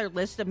published their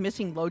list of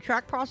missing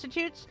low-track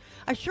prostitutes.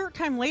 A short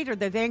time later,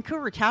 the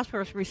Vancouver task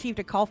force received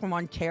a call from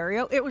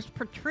Ontario. It was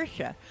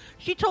Patricia.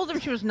 She told them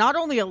she was not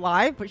only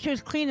alive, but she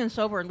was clean and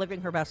sober and living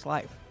her best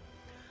life.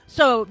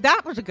 So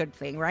that was a good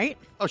thing, right?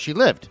 Oh, she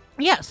lived?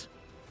 Yes.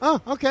 Oh,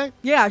 okay.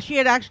 Yeah, she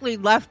had actually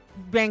left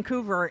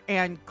Vancouver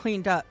and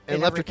cleaned up. And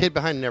left her kid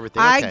behind and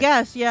everything. Okay. I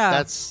guess, yeah.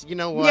 That's, you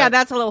know what? Yeah,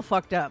 that's a little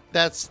fucked up.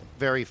 That's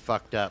very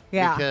fucked up.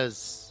 Yeah.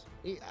 Because,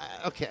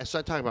 okay, so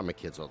I talk about my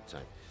kids all the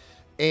time.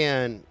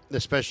 And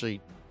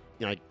especially,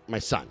 my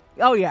son.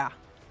 Oh, yeah.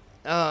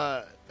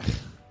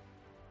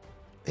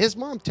 His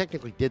mom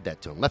technically did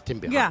that to him, left him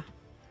behind. Yeah.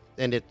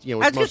 And it, I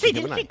was going to say,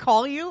 didn't she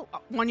call you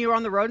when you were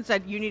on the road and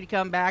said, you need to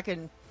come back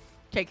and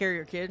take care of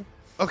your kid?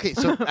 Okay,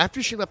 so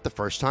after she left the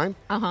first time,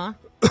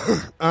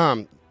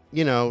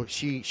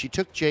 she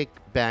took Jake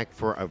back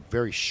for a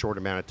very short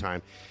amount of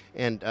time,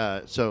 and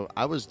so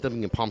I was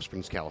living in Palm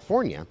Springs,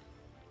 California,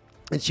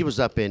 and she was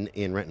up in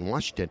Renton,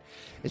 Washington,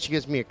 and she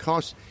gives me a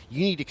call. You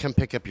need to come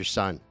pick up your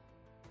son.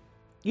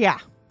 Yeah.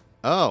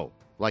 Oh,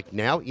 like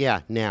now?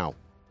 Yeah, now.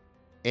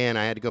 And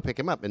I had to go pick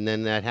him up, and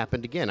then that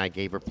happened again. I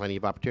gave her plenty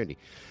of opportunity,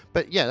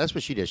 but yeah, that's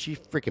what she did. She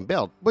freaking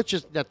bailed,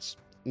 that's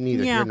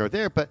neither here nor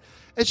there, but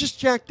it's just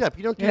jacked up.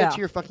 You don't do that to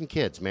your fucking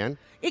kids, man.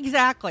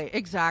 Exactly.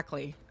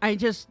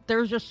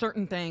 There's just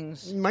certain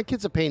things. My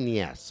kid's a pain in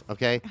the ass,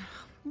 okay?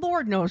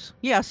 Lord knows,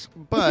 yes.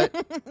 But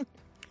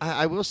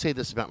I will say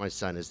this about my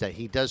son, is that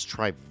he does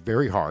try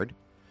very hard.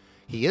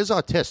 He is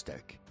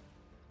autistic.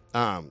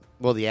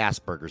 Well, the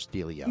Asperger's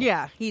dealio.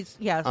 Yeah, he's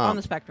on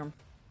the spectrum.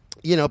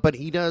 You know, but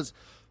he does.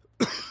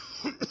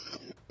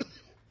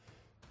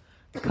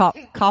 Cough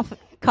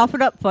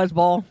it up,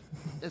 fuzzball.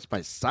 It's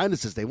my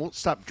sinuses. They won't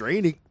stop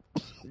draining.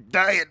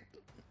 Dying.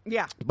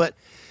 Yeah. But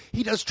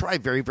he does try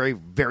very, very,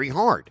 very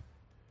hard.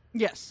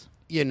 Yes.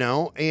 You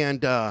know,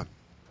 and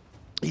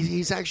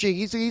he's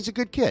a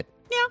good kid.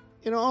 Yeah.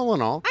 You know, all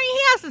in all. I mean,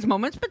 he has his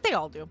moments, but they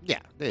all do. Yeah,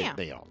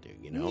 they all do,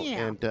 you know.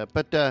 Yeah.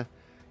 And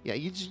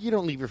you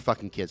don't leave your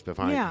fucking kids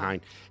behind. Yeah.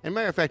 And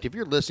matter of fact, if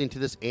you're listening to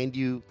this and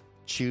you're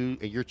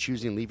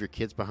choosing to leave your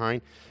kids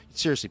behind,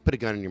 seriously, put a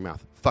gun in your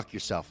mouth. Fuck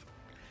yourself.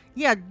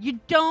 Yeah, you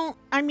don't.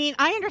 I mean,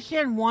 I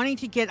understand wanting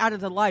to get out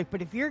of the life,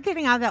 but if you're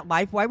getting out of that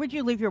life, why would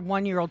you leave your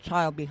 1-year-old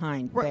child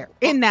behind there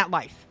in that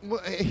life? Well,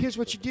 here's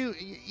what you do.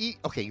 You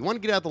want to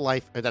get out of the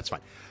life, that's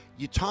fine.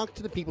 You talk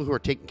to the people who are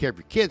taking care of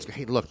your kids.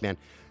 Hey, look, man,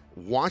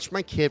 watch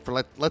my kid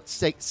for, let's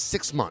say,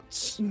 6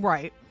 months.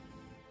 Right.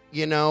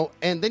 You know,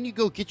 and then you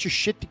go get your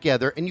shit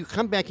together, and you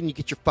come back and you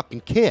get your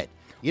fucking kid.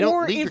 You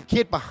don't leave your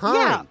kid behind.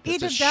 Yeah,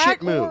 it's a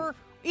shit move.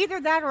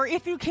 Either that or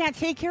if you can't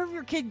take care of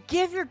your kid,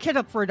 give your kid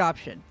up for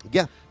adoption.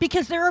 Yeah.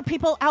 Because there are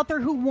people out there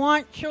who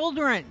want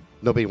children.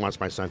 Nobody wants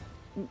my son.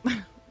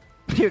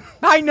 Dude,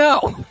 I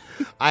know.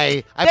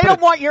 They don't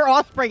want your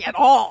offspring at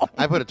all.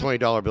 I put a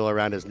 $20 bill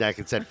around his neck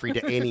and said free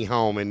to any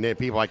home, and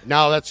people were like,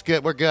 no, that's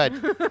good. We're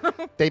good.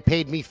 They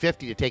paid me $50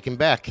 to take him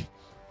back.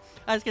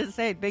 I was going to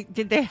say,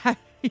 did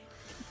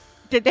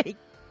they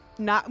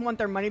not want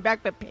their money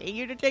back but pay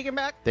you to take him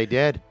back? They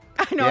did.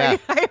 I know. Yeah.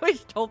 I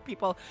always told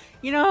people,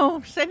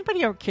 does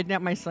anybody ever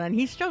kidnap my son?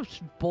 He's so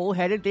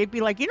bullheaded. They'd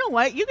be like, you know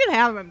what? You can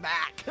have him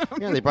back.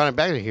 Yeah, they brought him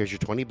back. Here's your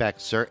 20 back,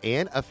 sir,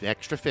 and an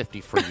extra 50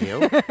 for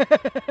you.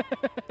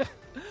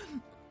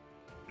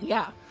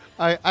 Yeah.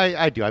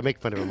 I do. I make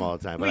fun of him all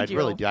the time, but I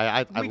really do.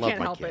 I love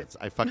my kids.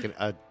 It. I fucking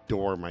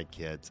adore my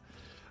kids.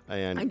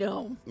 And I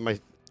know.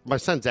 My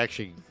son's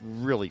actually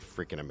really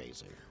freaking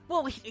amazing.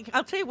 Well,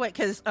 I'll tell you what,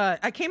 because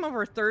I came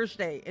over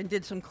Thursday and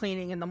did some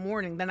cleaning in the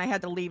morning. Then I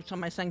had to leave so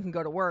my son can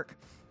go to work.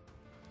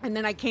 And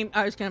then I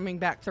was coming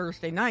back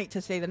Thursday night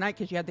to stay the night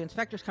because you had the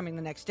inspectors coming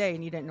the next day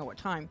and you didn't know what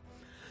time.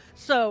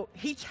 So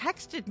he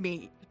texted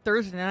me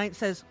Thursday night and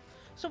says,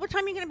 so what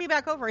time are you going to be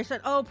back over? I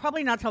said, oh,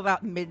 probably not till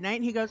about midnight.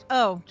 And he goes,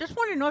 oh, just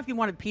wanted to know if you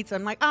wanted pizza.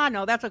 I'm like,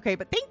 no, that's okay,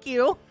 but thank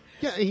you.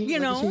 Yeah,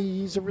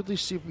 he's a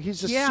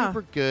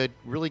super good,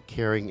 really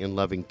caring and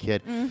loving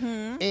kid.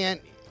 Mm-hmm. And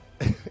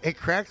it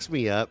cracks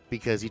me up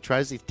because he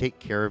tries to take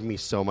care of me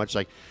so much.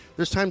 Like,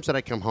 there's times that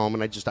I come home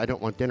and I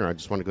don't want dinner. I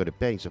just want to go to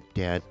bed. He's like,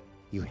 Dad,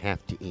 you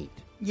have to eat.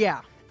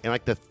 Yeah. And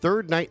like the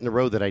third night in a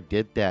row that I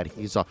did that,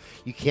 he's all,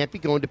 you can't be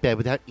going to bed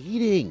without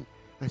eating.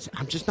 I said,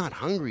 I'm just not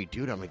hungry,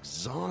 dude. I'm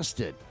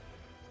exhausted.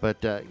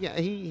 But,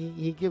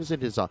 he gives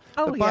it his all.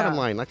 Oh, the bottom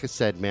line, like I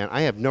said, man,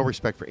 I have no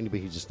respect for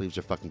anybody who just leaves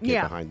their fucking kid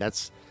behind.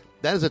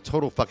 That is a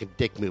total fucking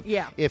dick move.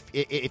 Yeah. If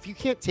you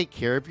can't take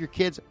care of your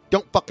kids,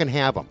 don't fucking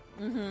have them.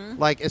 Mm-hmm.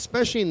 Like,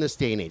 especially in this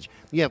day and age.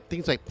 You have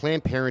things like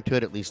Planned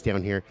Parenthood, at least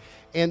down here,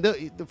 and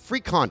the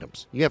free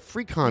condoms. You have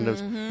free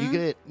condoms. Mm-hmm. You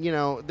get,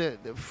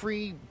 the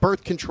free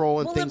birth control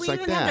and things like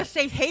that. We even have a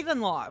safe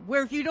haven law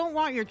where if you don't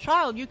want your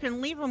child, you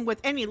can leave them with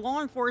any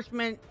law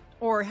enforcement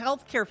or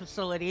healthcare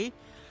facility.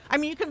 I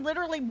mean, you can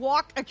literally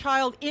walk a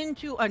child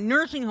into a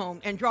nursing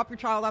home and drop your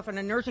child off in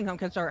a nursing home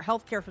because they're a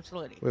healthcare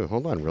facility. Wait,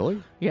 hold on,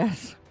 really?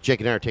 Yes. Jake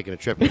and I are taking a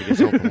trip when he gets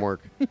home from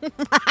work.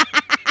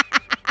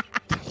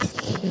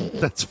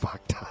 That's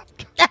fucked up.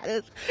 That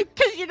is,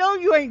 because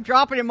you ain't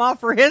dropping him off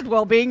for his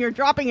well-being. You're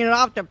dropping it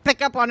off to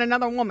pick up on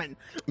another woman.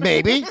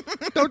 Maybe.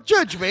 Don't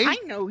judge me. I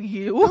know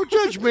you. Don't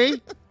judge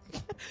me.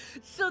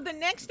 So the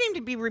next name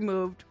to be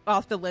removed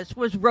off the list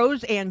was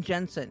Rose Ann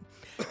Jensen.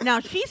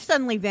 Now, she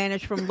suddenly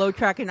vanished from Low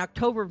Track in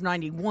October of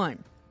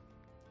 91.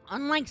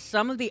 Unlike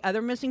some of the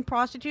other missing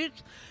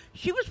prostitutes,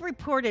 she was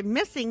reported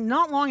missing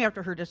not long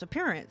after her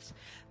disappearance.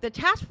 The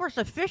task force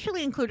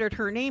officially included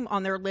her name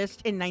on their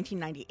list in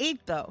 1998,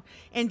 though.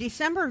 In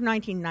December of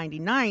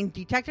 1999,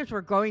 detectives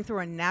were going through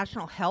a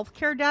national health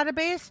care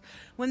database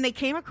when they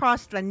came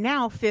across the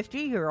now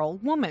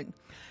 50-year-old woman.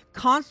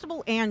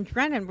 Constable Ann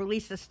Drennan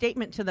released a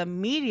statement to the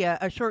media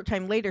a short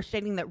time later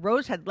stating that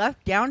Rose had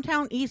left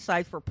downtown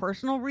Eastside for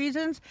personal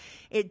reasons.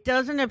 It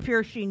doesn't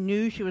appear she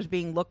knew she was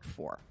being looked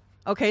for.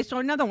 Okay, so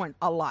another one,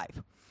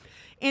 alive.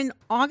 In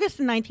August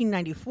of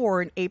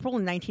 1994 and April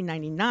of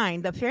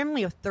 1999, the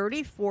family of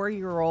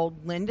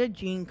 34-year-old Linda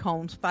Jean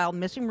Combs filed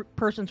missing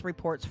persons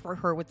reports for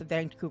her with the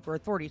Vancouver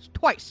authorities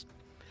twice.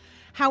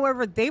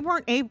 However, they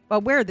weren't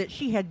aware that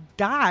she had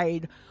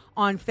died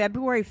on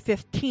February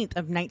 15th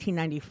of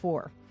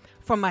 1994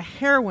 from a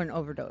heroin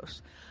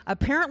overdose.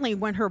 Apparently,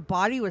 when her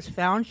body was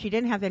found, she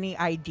didn't have any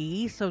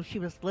ID, so she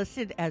was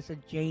listed as a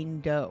Jane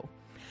Doe.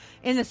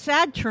 In a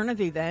sad turn of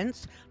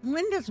events,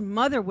 Linda's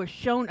mother was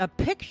shown a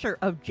picture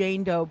of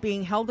Jane Doe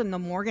being held in the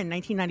morgue in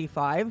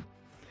 1995.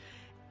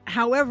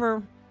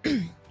 However,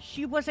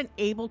 she wasn't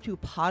able to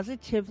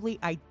positively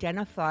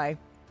identify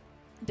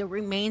the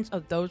remains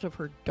of those of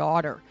her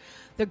daughter.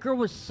 The girl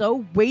was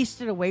so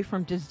wasted away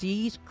from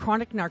disease,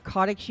 chronic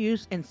narcotics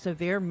use, and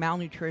severe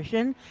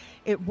malnutrition.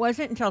 It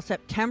wasn't until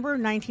September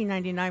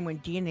 1999 when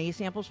DNA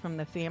samples from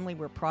the family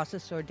were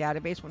processed to a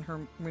database when her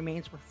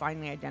remains were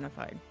finally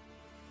identified.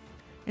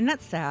 Isn't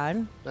that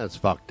sad? That's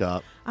fucked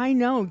up. I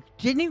know.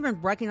 Didn't even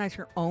recognize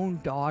her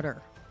own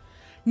daughter.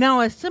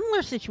 Now, a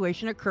similar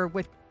situation occurred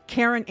with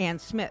Karen Ann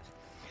Smith.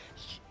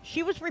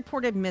 She was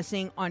reported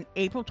missing on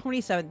April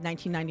 27,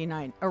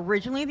 1999.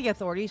 Originally, the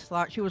authorities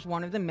thought she was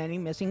one of the many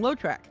missing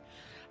Lotrac.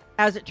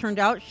 As it turned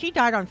out, she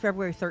died on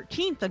February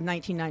 13th of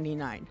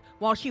 1999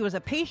 while she was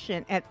a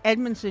patient at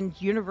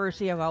Edmonton's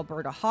University of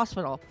Alberta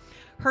Hospital.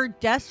 Her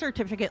death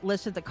certificate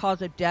listed the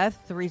cause of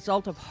death, the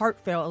result of heart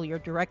failure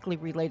directly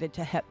related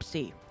to Hep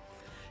C.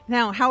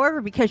 Now,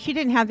 however, because she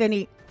didn't have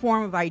any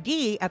form of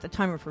ID at the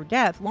time of her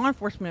death, law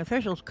enforcement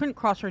officials couldn't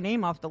cross her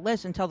name off the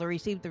list until they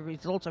received the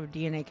results of a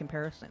DNA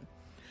comparison.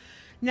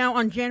 Now,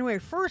 on January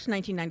 1st,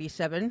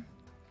 1997,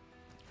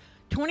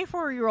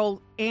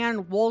 24-year-old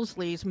Ann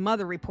Wolseley's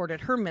mother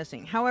reported her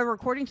missing. However,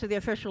 according to the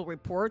official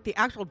report, the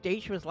actual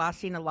date she was last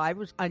seen alive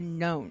was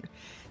unknown.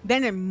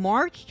 Then in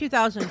March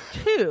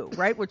 2002,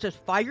 right, which is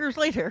 5 years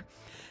later,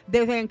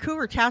 the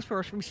Vancouver task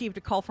force received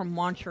a call from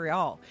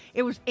Montreal.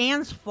 It was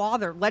Ann's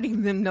father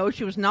letting them know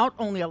she was not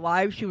only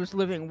alive, she was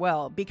living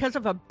well. Because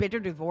of a bitter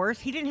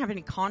divorce, he didn't have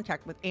any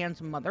contact with Ann's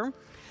mother.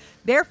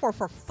 Therefore,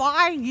 for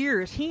 5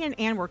 years, he and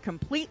Ann were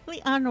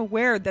completely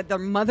unaware that their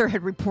mother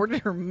had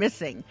reported her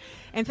missing.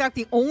 In fact,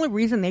 the only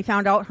reason they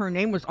found out her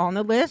name was on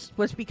the list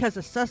was because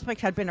the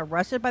suspect had been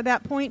arrested by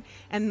that point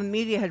and the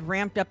media had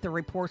ramped up the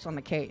reports on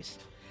the case.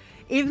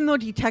 Even though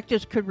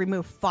detectives could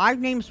remove 5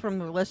 names from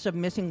the list of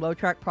missing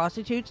Lotrac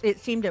prostitutes, it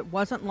seemed it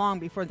wasn't long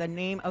before the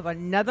name of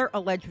another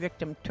alleged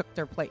victim took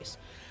their place.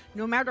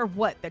 No matter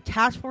what, the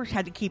task force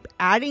had to keep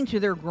adding to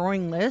their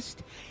growing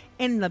list.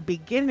 In the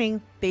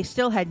beginning, they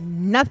still had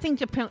nothing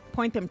to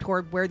point them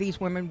toward where these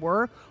women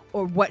were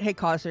or what had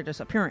caused their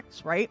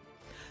disappearance, right?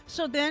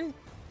 So then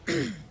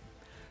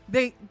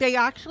they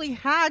actually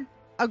had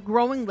a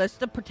growing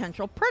list of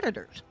potential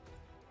predators.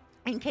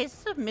 In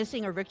cases of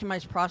missing or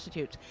victimized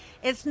prostitutes,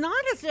 it's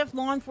not as if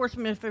law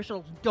enforcement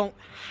officials don't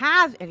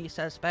have any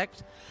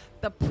suspects.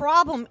 The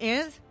problem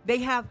is they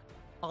have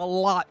a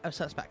lot of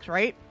suspects,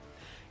 right?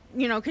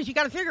 You know, because you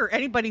got to figure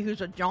anybody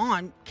who's a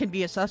John can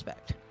be a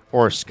suspect.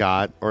 Or a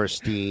Scott, or a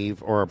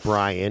Steve, or a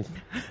Brian.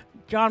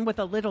 John with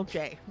a little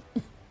J.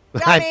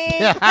 Wait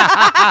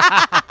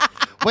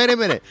a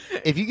minute.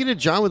 If you get a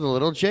John with a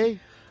little J,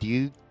 do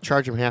you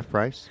charge him half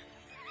price?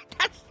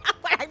 That's not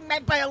what I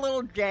meant by a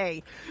little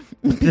J.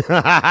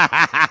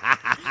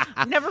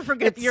 Never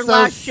forget It's your so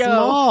last show.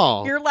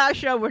 small. Your last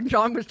show when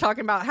John was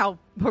talking about how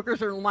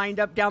hookers are lined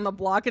up down the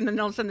block, and then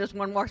all of a sudden this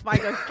one walks by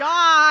and goes,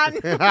 "John,"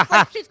 it's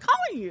like she's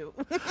calling you.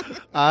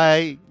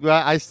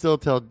 I still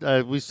tell.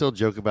 We still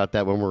joke about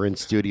that when we're in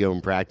studio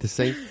and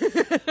practicing,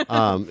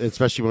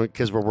 especially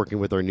because we're working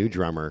with our new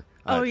drummer,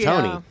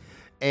 Tony.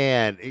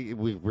 And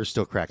we're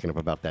still cracking up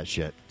about that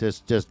shit.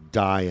 Just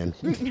dying.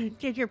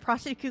 Did your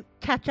prostitute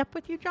catch up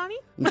with you, Johnny?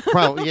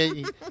 Probably.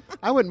 Yeah,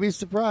 I wouldn't be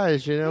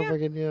surprised, you know.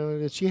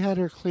 Yeah. She had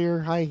her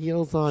clear high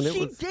heels on.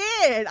 She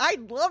did. I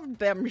loved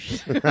them.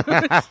 Those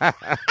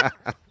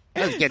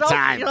good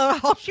times. You know,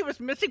 all she was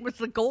missing was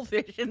the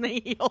goldfish in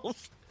the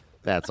heels.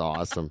 That's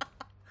awesome.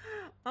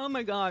 Oh,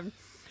 my God.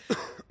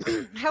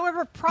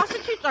 However,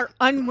 prostitutes are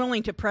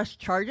unwilling to press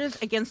charges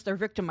against their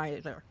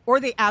victimizer,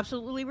 or they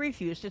absolutely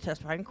refuse to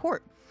testify in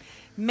court.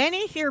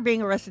 Many fear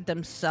being arrested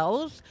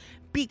themselves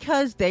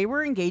because they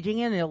were engaging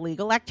in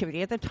illegal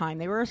activity at the time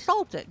they were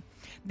assaulted.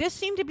 This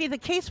seemed to be the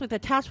case with the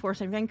task force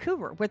in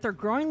Vancouver. With their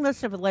growing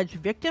list of alleged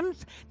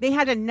victims, they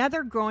had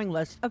another growing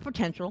list of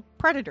potential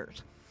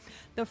predators.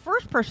 The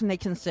first person they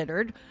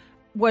considered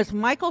was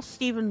Michael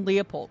Stephen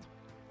Leopold.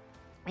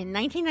 In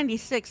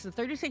 1996, the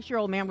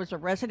 36-year-old man was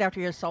arrested after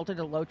he assaulted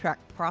a Lotrac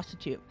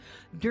prostitute.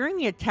 During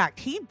the attack,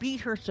 he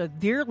beat her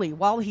severely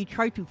while he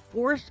tried to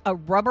force a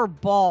rubber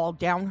ball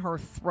down her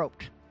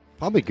throat.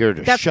 Probably get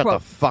her to shut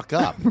the fuck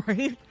up.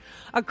 Right?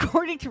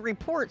 According to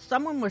reports,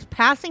 someone was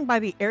passing by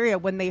the area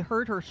when they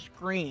heard her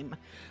scream.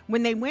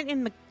 When they went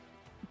in the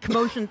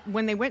direction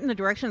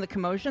of the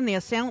commotion, the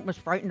assailant was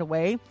frightened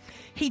away.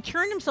 He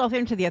turned himself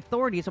in to the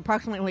authorities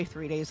approximately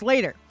 3 days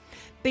later.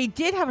 They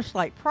did have a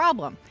slight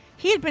problem.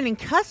 He had been in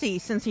custody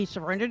since he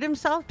surrendered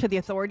himself to the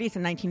authorities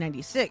in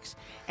 1996,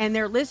 and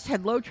their list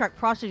had Lotrac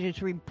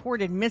prostitutes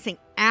reported missing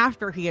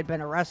after he had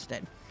been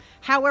arrested.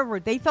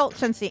 However, they felt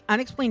since the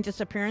unexplained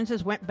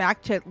disappearances went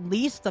back to at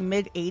least the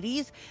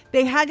mid-'80s,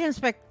 they had to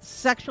inspect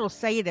sexual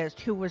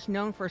sadist who was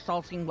known for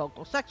assaulting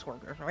local sex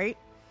workers, right?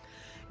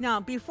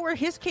 Now, before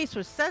his case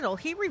was settled,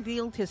 he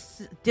revealed his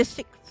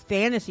sadistic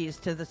fantasies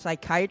to the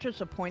psychiatrist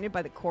appointed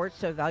by the courts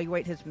to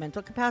evaluate his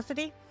mental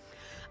capacity.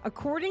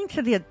 According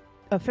to the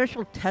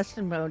official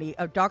testimony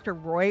of Dr.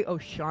 Roy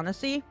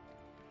O'Shaughnessy,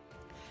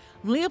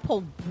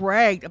 Leopold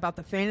bragged about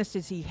the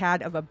fantasies he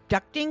had of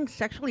abducting,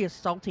 sexually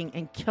assaulting,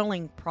 and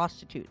killing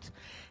prostitutes.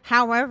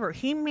 However,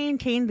 he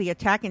maintained the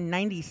attack in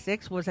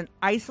 96 was an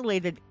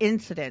isolated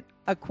incident,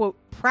 a, quote,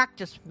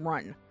 practice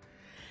run.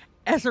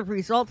 As a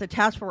result, the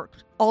task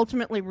force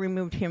ultimately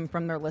removed him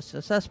from their list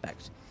of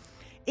suspects.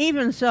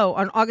 Even so,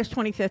 on August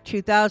 25,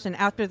 2000,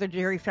 after the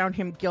jury found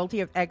him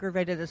guilty of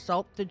aggravated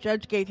assault, the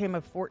judge gave him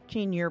a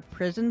 14-year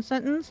prison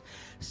sentence,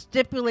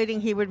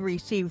 stipulating he would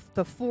receive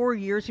the 4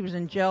 years he was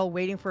in jail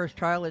waiting for his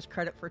trial as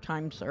credit for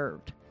time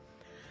served.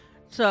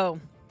 So,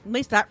 at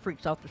least that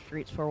freaks out the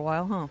streets for a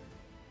while, huh?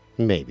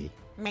 Maybe.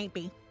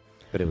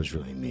 But it was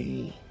really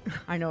me.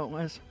 I know it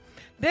was.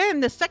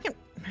 Then the second,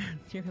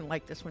 you're going to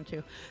like this one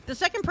too. The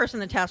second person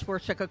the task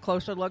force took a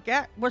closer look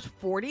at was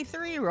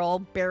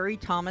 43-year-old Barry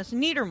Thomas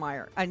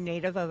Niedermeyer, a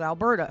native of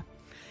Alberta.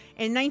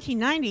 In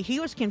 1990, he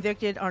was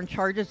convicted on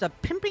charges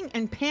of pimping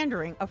and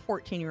pandering a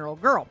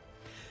 14-year-old girl.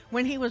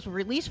 When he was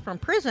released from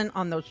prison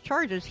on those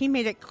charges, he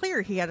made it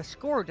clear he had a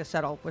score to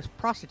settle with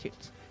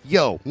prostitutes.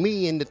 Yo,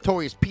 me and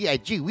Notorious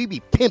P.I.G., we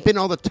be pimping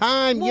all the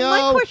time,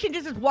 well, my question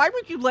is why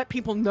would you let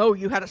people know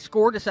you had a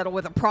score to settle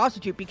with a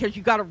prostitute because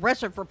you got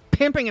arrested for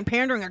pimping and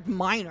pandering a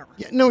minor?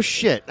 Yeah, no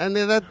shit. I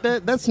mean,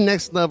 that's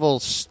next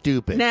level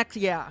stupid.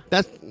 Yeah.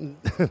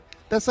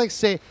 That's like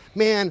saying,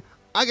 man,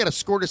 I got a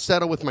score to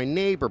settle with my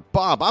neighbor,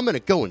 Bob. I'm going to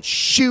go and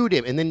shoot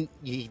him. And then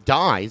he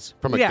dies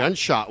from a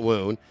gunshot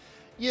wound.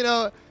 You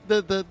know,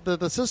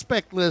 the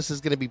suspect list is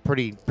going to be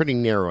pretty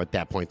narrow at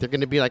that point. They're going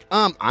to be like,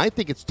 I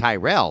think it's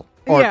Tyrell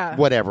or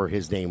whatever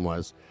his name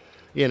was.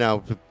 You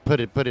know,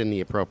 put in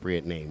the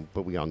appropriate name,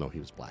 but we all know he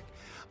was black.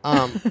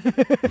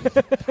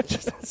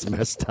 That's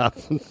messed up.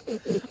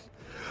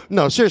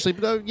 No, seriously,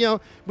 but, you know,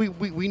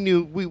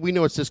 we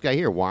know it's this guy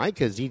here. Why?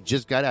 Because he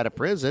just got out of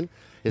prison.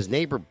 His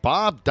neighbor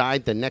Bob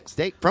died the next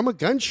day from a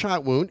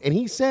gunshot wound, and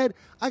he said,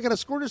 I got a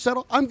score to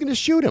settle. I'm going to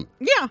shoot him.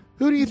 Yeah.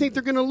 Who do you think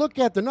they're going to look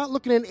at? They're not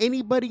looking at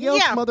anybody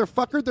else,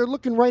 motherfucker. They're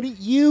looking right at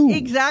you.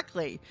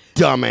 Exactly.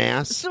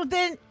 Dumbass. So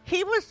then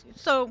he was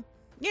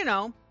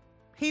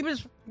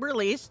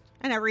released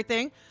and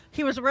everything.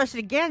 He was arrested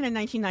again in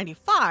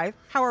 1995.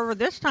 However,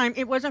 this time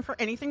it wasn't for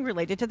anything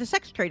related to the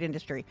sex trade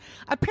industry.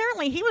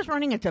 Apparently, he was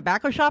running a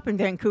tobacco shop in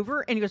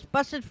Vancouver, and he was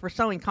busted for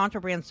selling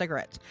contraband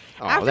cigarettes.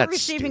 After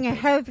receiving a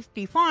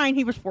hefty fine,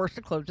 he was forced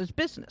to close his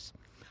business.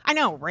 I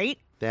know, right?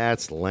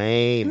 That's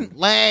lame.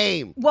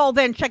 Lame. Well,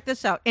 then check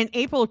this out. In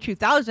April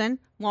 2000,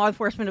 law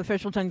enforcement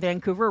officials in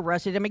Vancouver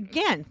arrested him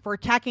again for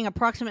attacking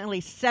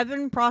approximately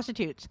 7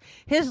 prostitutes.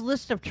 His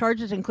list of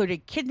charges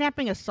included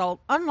kidnapping,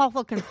 assault,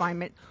 unlawful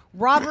confinement,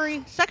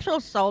 robbery, sexual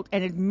assault,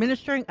 and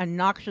administering a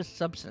noxious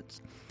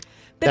substance.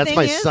 That's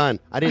my son.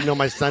 I didn't know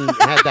my son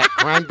had that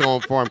crime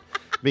going for him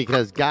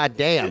because,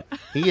 goddamn,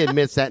 he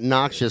admits that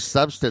noxious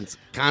substance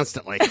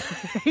constantly.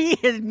 He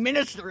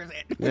administers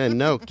it. Yeah,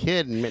 no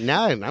kid.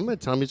 Now I'm going to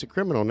tell him he's a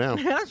criminal now.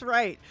 That's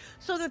right.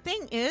 So the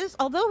thing is,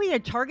 although he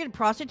had targeted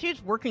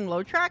prostitutes working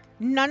low track,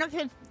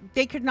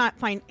 they could not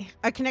find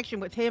a connection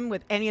with him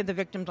with any of the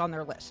victims on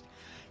their list.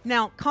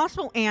 Now,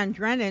 Constable Ann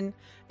Drennan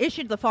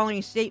issued the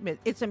following statement.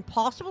 It's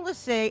impossible to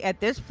say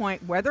at this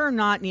point whether or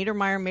not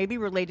Niedermeyer may be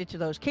related to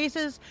those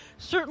cases.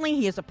 Certainly,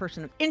 he is a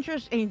person of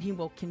interest, and he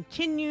will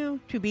continue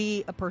to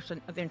be a person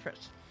of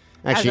interest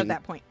as of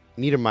that point.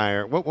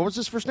 Niedermeyer, what was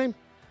his first name?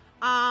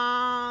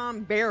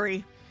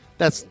 Barry.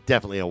 That's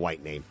definitely a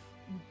white name.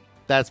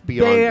 That's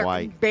beyond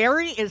white.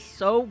 Barry is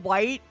so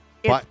white,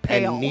 it's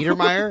pale. And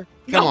Niedermeyer?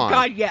 Come on. Oh,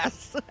 God,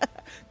 yes.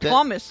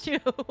 Thomas, too.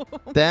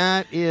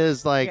 That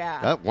is like,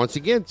 once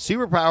again,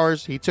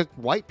 superpowers. He took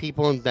white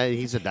people and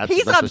he said,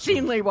 he's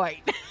obscenely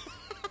white.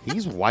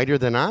 He's whiter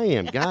than I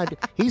am. God,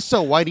 he's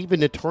so white, even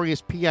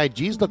Notorious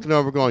P.I.G.'s looking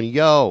over going,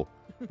 yo,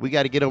 we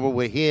got to get over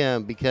with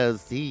him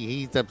because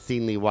he's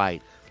obscenely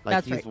white.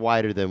 Like, he's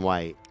whiter than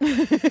white.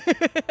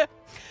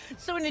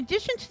 So in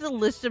addition to the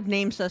list of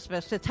named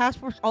suspects, the task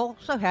force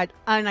also had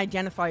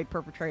unidentified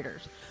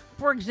perpetrators.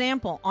 For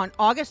example, on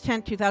August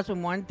 10,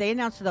 2001, they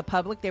announced to the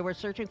public they were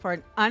searching for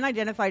an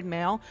unidentified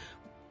male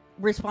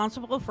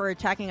responsible for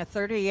attacking a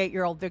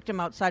 38-year-old victim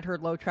outside her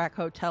low-track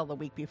hotel the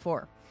week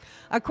before.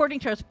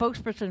 According to a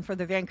spokesperson for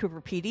the Vancouver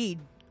PD,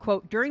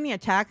 quote, during the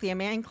attack, the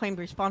man claimed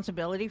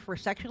responsibility for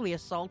sexually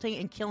assaulting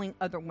and killing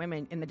other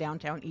women in the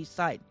downtown east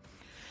side.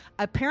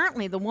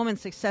 Apparently, the woman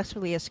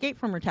successfully escaped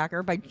from her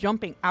attacker by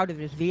jumping out of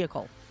his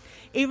vehicle.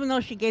 Even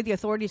though she gave the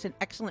authorities an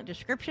excellent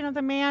description of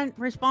the man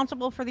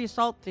responsible for the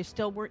assault, they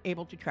still weren't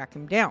able to track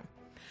him down.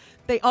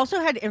 They also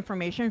had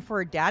information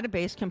for a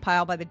database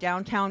compiled by the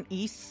Downtown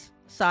East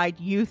Side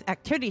Youth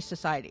Activity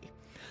Society.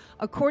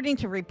 According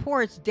to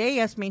reports,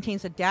 DAS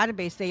maintains a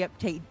database they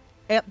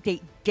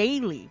update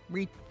daily,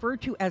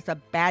 referred to as a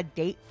bad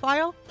date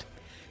file.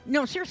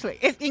 No, seriously,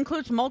 it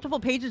includes multiple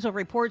pages of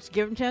reports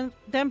given to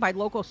them by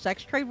local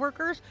sex trade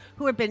workers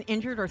who have been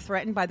injured or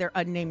threatened by their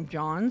unnamed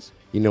Johns.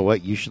 You know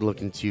what? You should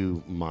look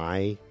into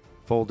my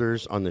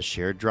folders on the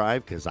shared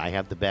drive because I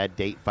have the bad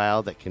date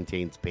file that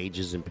contains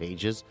pages and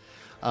pages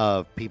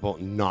of people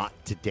not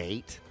to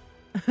date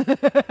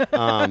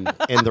and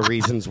the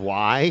reasons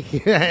why.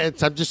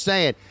 I'm just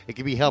saying, it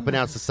could be helping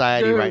out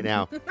society right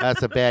now.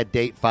 That's a bad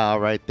date file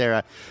right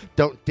there.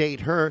 Don't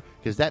date her,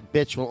 because that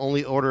bitch will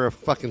only order a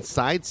fucking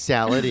side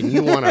salad, and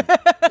you want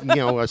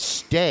a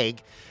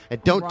steak.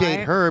 And don't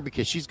date her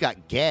because she's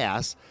got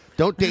gas.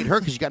 Don't date her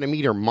because you got to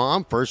meet her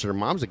mom first, and her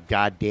mom's a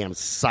goddamn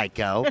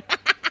psycho.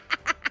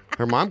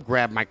 Her mom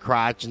grabbed my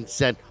crotch and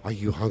said, "Are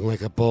you hung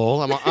like a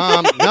bull?" I'm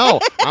like, no,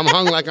 I'm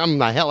hung like I'm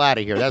the hell out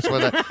of here. That's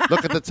what.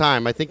 Look at the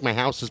time. I think my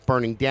house is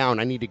burning down.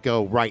 I need to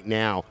go right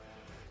now.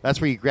 That's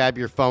where you grab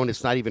your phone.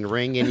 It's not even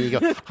ringing. And you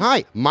go,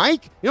 "Hi,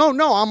 Mike." No,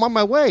 I'm on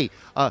my way.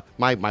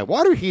 My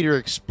water heater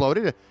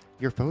exploded.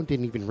 Your phone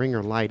didn't even ring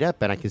or light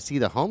up, and I can see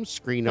the home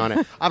screen on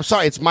it. I'm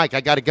sorry, it's Mike.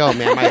 I got to go,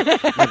 man.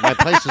 My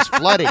place is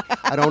flooding.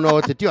 I don't know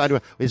what to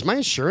do. Is my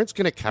insurance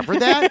going to cover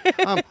that?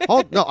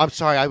 No, I'm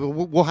sorry.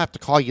 We'll have to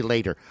call you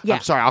later. Yeah.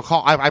 I'm sorry. I'll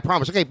call. I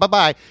promise. Okay,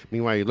 bye-bye.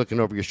 Meanwhile, you're looking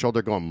over your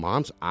shoulder going,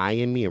 Mom's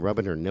eyeing me and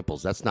rubbing her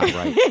nipples. That's not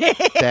right.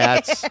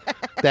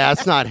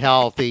 That's not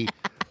healthy.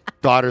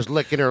 Daughter's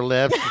licking her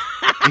lips.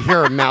 You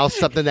hear her mouth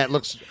something that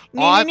looks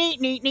odd.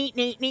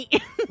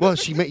 Neat. Well,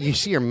 you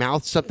see her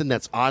mouth something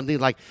that's oddly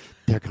like,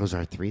 there goes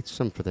our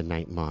threesome for the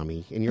night,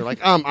 Mommy. And you're like,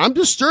 I'm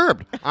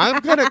disturbed.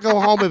 I'm going to go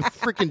home and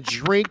freaking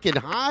drink and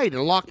hide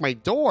and lock my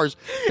doors.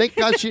 Thank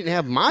God she didn't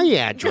have my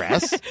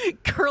address.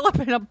 Curl up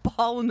in a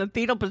ball in the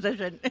fetal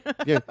position.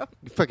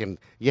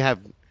 You have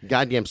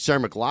goddamn Sarah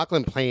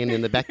McLachlan playing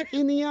in the back,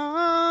 in the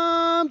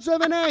arms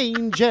of an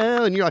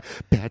angel. And you're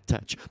like, bad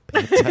touch,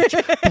 bad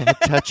touch, bad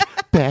touch,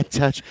 bad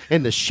touch.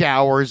 And the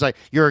showers, like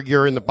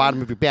you're in the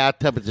bottom of your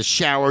bathtub, and the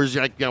showers,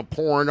 you're like,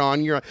 pouring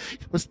on. You're like,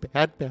 it was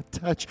bad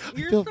touch. I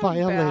feel so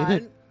violated.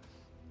 Bad.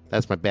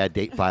 That's my bad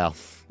date file.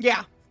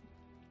 Yeah.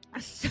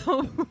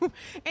 So,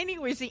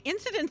 anyways, the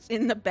incidents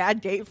in the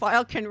bad date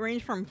file can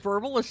range from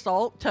verbal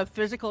assault to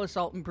physical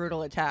assault and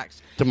brutal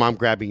attacks. To mom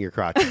grabbing your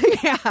crotch.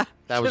 Yeah.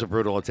 That was a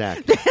brutal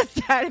attack. This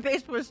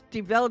database was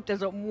developed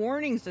as a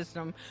warning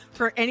system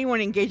for anyone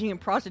engaging in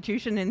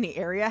prostitution in the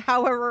area.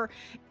 However,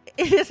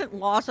 it isn't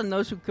lost on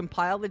those who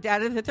compile the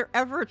data that their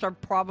efforts are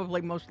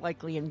probably most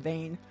likely in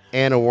vain.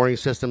 And a warning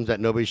system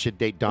that nobody should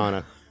date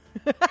Donna.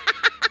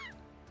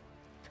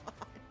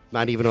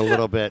 Not even a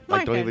little bit.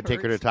 Like, don't even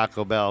take her to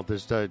Taco Bell.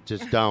 Just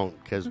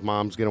don't, because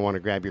Mom's going to want to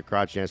grab your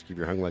crotch and ask you if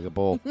you're hung like a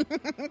bull. You're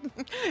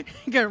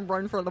going to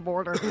run for the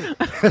border.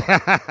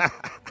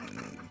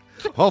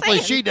 Hopefully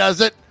she does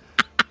it.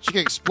 She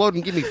can explode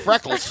and give me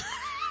freckles.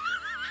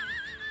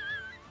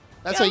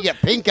 That's how you get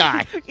pink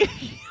eye.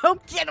 Yo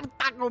quiero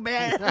Taco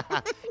Bell.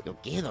 Yo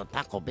quiero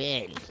Taco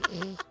Bell.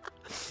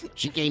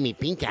 She gave me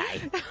pink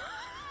eye.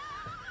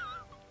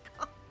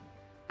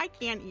 I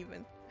can't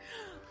even.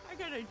 I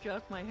got to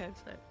adjust my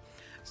headset.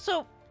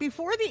 So,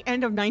 before the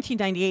end of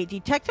 1998,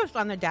 detectives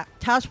on the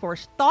task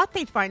force thought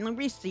they'd finally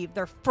received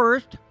their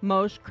first,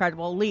 most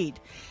credible lead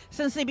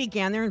since they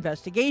began their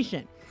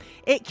investigation.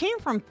 It came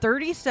from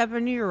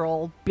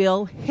 37-year-old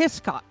Bill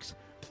Hiscox.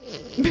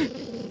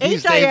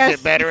 These days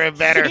get better and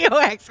better.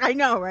 C-O-X, I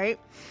know, right?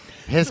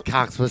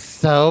 Hiscox was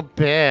so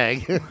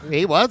big.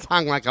 He was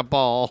hung like a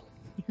bull.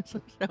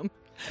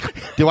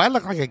 Do I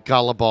look like a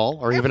gullah bull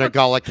or even a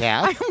gullah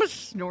calf? I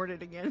almost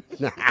snorted again.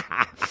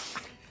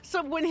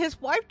 So when his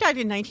wife died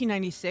in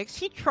 1996,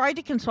 he tried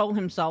to console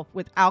himself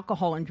with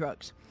alcohol and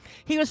drugs.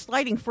 He was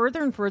sliding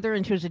further and further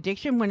into his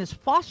addiction when his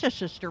foster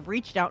sister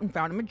reached out and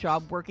found him a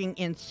job working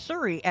in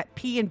Surrey at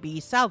P&B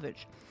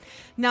Salvage.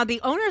 Now,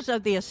 the owners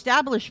of the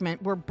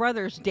establishment were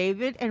brothers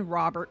David and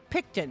Robert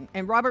Pickton,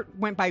 and Robert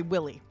went by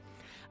Willie.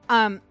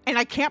 And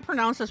I can't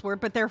pronounce this word,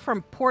 but they're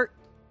from Port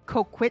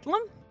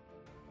Coquitlam.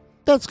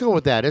 Let's go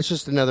with that. It's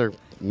just another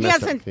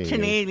messed up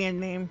Canadian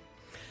name.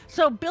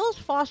 So Bill's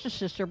foster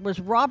sister was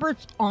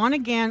Robert's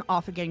on-again,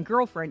 off-again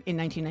girlfriend in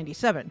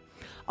 1997.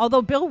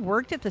 Although Bill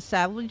worked at the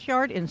salvage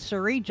yard in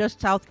Surrey, just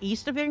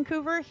southeast of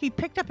Vancouver, he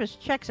picked up his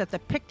checks at the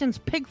Pickton's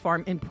Pig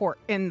Farm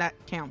in that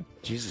town.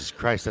 Jesus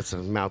Christ, that's a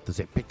mouth to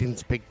say.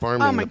 Pickton's Pig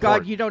Farm. Oh my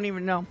God, you don't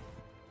even know.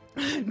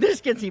 This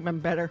gets even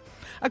better.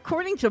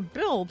 According to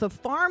Bill, the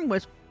farm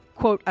was,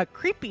 quote, a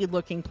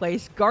creepy-looking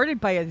place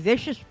guarded by a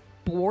vicious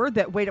boar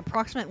that weighed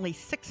approximately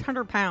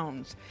 600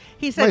 pounds.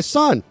 He said, my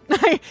son.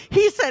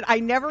 He said, I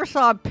never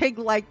saw a pig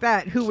like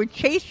that who would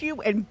chase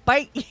you and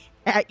bite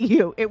at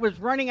you. It was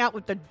running out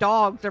with the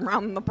dogs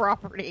around the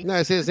property. No,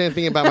 I say the same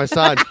thing about my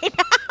son.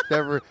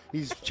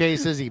 He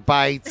chases, he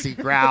bites, he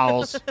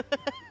growls.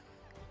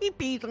 He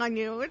pees on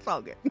you. It's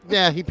all good.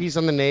 Yeah, he pees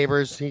on the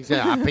neighbors. He said,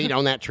 I peed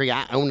on that tree.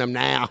 I own them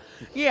now.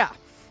 Yeah.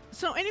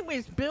 So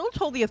anyways, Bill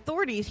told the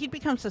authorities he'd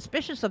become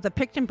suspicious of the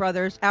Pickton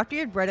brothers after he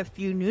had read a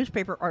few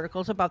newspaper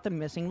articles about the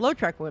missing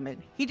low-track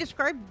women. He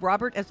described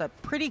Robert as a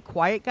pretty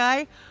quiet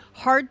guy,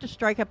 hard to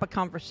strike up a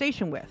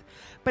conversation with.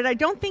 But I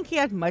don't think he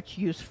had much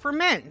use for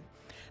men.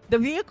 The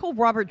vehicle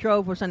Robert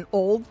drove was an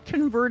old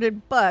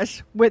converted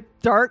bus with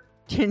dark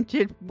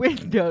tinted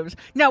windows.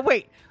 Now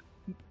wait,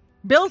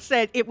 Bill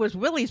said it was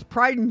Willie's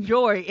pride and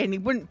joy and he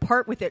wouldn't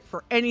part with it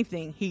for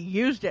anything. He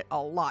used it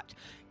a lot.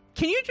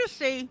 Can you just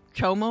say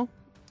Chomo?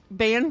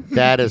 Van?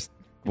 That is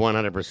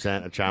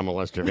 100% a child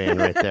molester van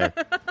right there.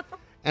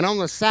 And on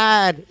the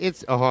side,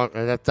 it's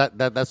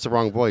that's the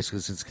wrong voice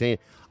because it's Canadian.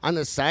 On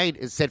the side,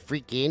 it said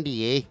free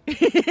candy, eh?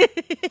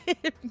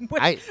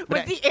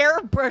 with the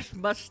airbrush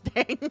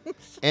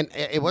Mustangs. And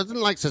it wasn't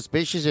like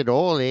suspicious at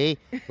all, eh?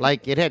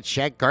 Like it had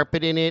shag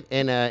carpet in it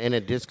and a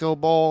disco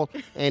ball,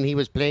 and he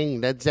was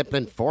playing Led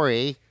Zeppelin 4,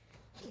 eh?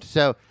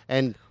 So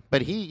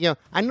but he,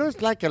 I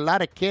noticed like a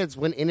lot of kids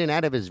went in and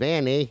out of his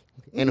van, eh?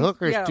 And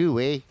hookers too,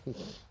 eh?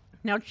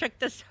 Now check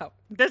this out.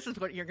 This is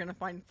what you're going to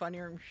find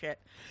funnier and shit.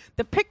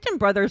 The Pickton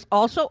brothers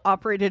also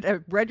operated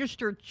a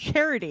registered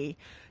charity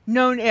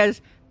known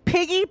as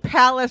Piggy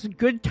Palace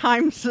Good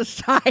Time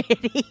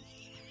Society.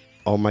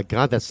 Oh my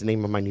God, that's the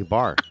name of my new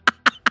bar.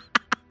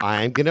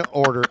 I'm going to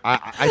order.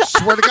 I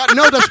swear to God.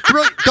 No, that's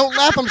brilliant. Don't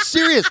laugh. I'm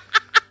serious.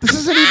 This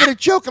isn't even a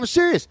joke. I'm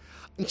serious.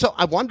 And so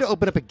I wanted to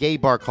open up a gay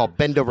bar called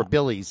Bend Over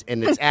Billy's,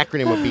 and its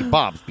acronym would be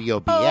BOBS,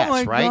 B-O-B-S, oh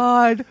my right?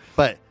 God.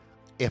 But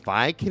if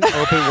I can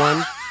open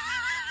one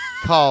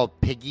called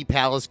Piggy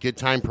Palace Good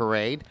Time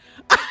Parade,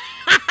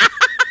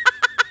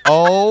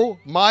 oh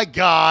my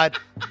God,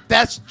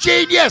 that's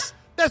genius!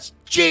 That's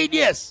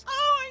genius!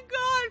 Oh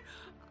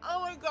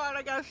my God,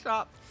 I gotta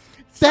stop.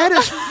 That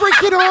is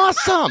freaking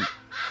awesome!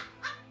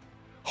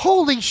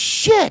 Holy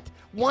shit!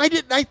 Why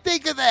didn't I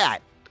think of that?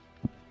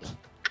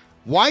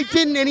 Why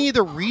didn't any of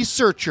the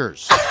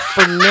researchers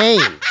for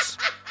names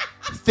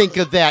think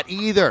of that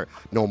either?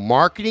 No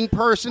marketing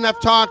person I've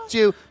talked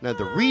to, no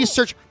the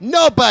research,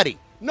 nobody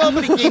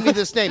gave me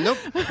this name.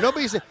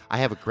 Nobody said, I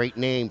have a great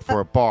name for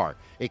a bar.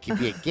 It could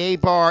be a gay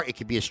bar. It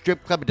could be a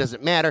strip club. It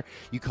doesn't matter.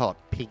 You call it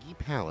Piggy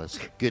Palace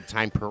Good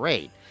Time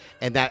Parade.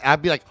 And that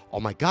I'd be like, oh,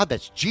 my God,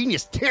 that's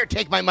genius. Here,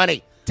 take my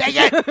money. Take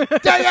it.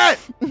 Take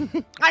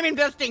it. I'm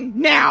investing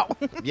now.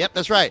 Yep,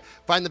 that's right.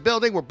 Find the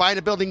building. We're buying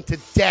a building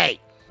today.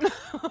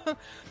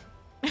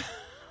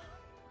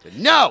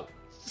 No.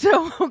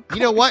 So you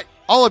know what?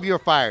 All of you are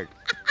fired.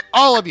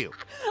 All of you.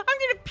 I'm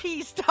going to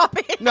pee. Stop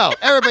it. No,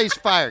 everybody's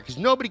fired because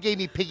nobody gave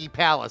me Piggy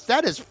Palace.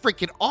 That is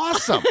freaking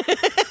awesome.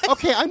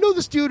 Okay, I know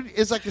this dude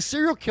is like a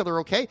serial killer,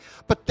 okay?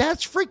 But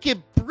that's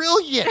freaking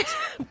brilliant.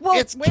 Well,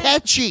 it's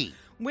catchy.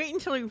 Wait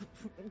until you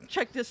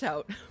check this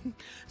out.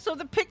 So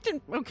the Pickton,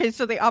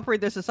 so they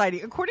operate this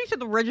society. According to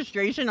the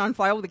registration on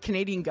file with the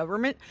Canadian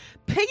government,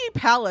 Piggy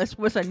Palace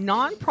was a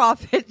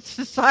non-profit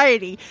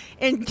society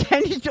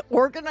intended to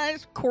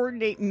organize,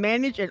 coordinate,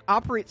 manage, and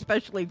operate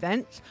special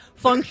events,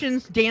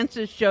 functions,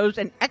 dances, shows,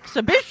 and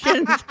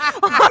exhibitions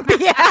on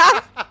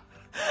behalf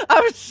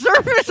of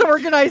service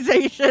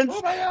organizations,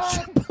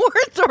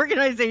 sports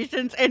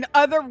organizations, and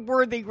other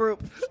worthy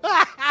groups.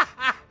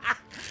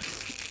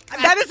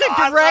 That is a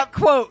direct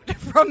quote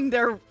from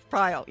their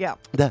file. Yeah.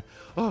 Good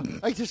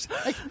Lord,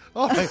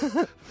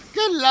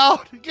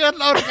 I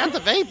got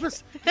the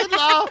vapors. Good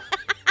Lord.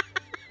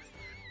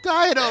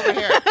 Dying over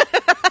here.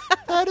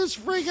 That is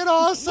freaking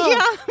awesome.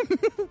 Yeah.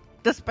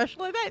 The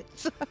special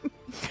events.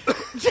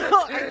 So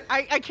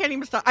I can't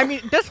even stop. I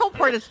mean, this whole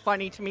part is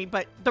funny to me,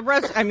 but the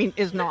rest,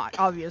 is not,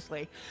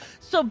 obviously.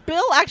 So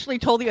Bill actually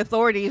told the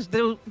authorities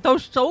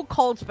those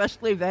so-called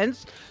special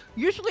events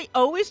usually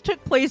always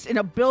took place in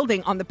a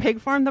building on the pig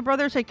farm the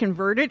brothers had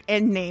converted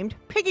and named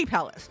Piggy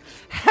Palace.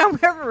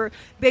 However,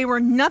 they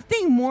were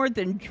nothing more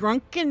than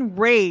drunken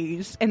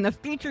raves, and the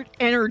featured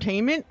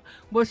entertainment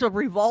was a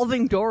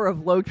revolving door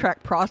of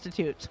low-track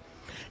prostitutes.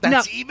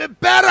 That's even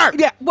better!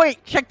 Yeah,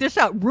 wait, check this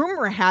out.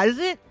 Rumor has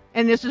it,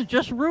 and this is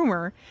just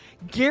rumor,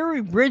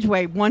 Gary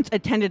Ridgway once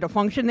attended a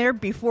function there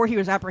before he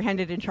was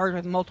apprehended and charged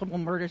with multiple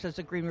murders as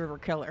a Green River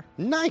Killer.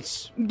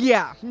 Nice.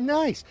 Yeah.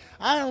 Nice.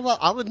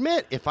 I'll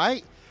admit,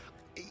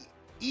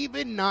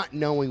 even not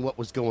knowing what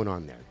was going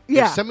on there.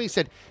 Yeah. If somebody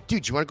said,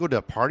 dude, you want to go to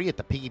a party at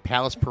the Piggy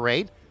Palace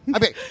Parade? I'd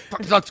be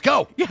like, let's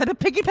go. Yeah, the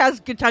Piggy Palace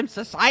Good Time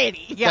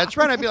Society. Yeah. That's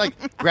right. I'd be like,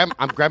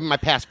 I'm grabbing my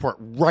passport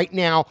right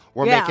now.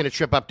 We're making a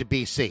trip up to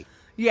BC.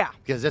 Yeah.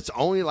 Because it's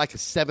only like a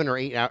 7 or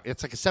 8 hour,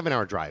 it's like a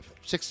 7-hour drive,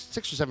 6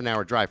 or 7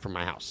 hour drive from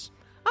my house.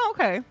 Oh,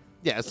 okay.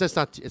 Yeah, it's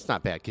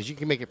not bad because you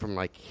can make it from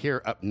like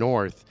here up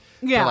north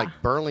to like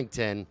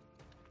Burlington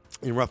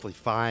in roughly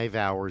 5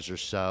 hours or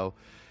so.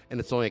 And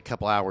it's only a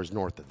couple hours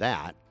north of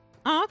that.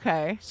 Oh,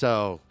 okay.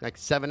 So, like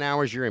 7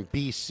 hours, you're in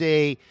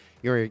BC.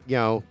 You're,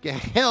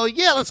 hell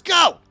yeah, let's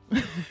go.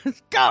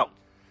 Let's go.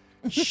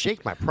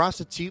 Shake my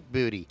prostitute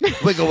booty.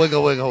 Wiggle,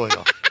 wiggle, wiggle,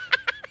 wiggle.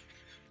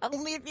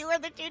 Only if you wear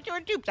the tutu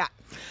or tube top.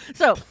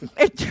 So,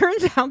 it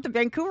turns out the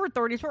Vancouver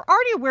authorities were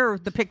already aware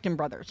of the Pickton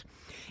brothers.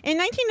 In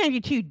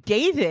 1992,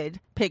 David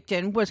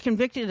Pickton was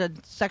convicted of a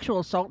sexual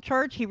assault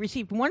charge. He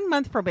received 1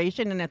 month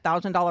probation and a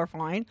 $1,000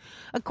 fine.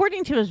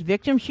 According to his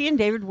victim, she and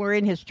David were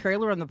in his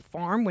trailer on the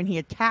farm when he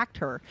attacked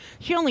her.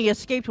 She only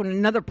escaped when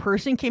another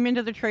person came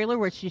into the trailer,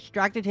 which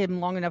distracted him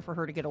long enough for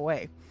her to get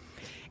away.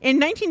 In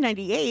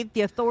 1998,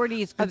 the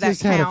authorities of that town... I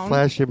just had a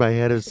flash in my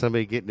head of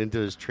somebody getting into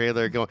his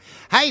trailer going,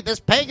 hey, this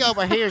pig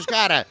over here's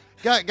got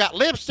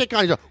lipstick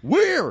on. He's like,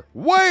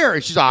 where?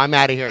 And she's like, I'm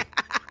out of here.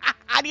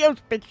 Adios,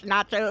 bitch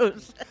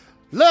nachos.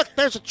 Look,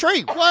 there's a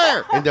tree.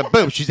 Where? And then,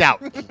 boom, she's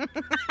out.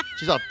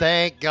 She's like,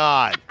 thank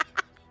God.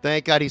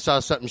 Thank God he saw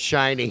something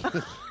shiny.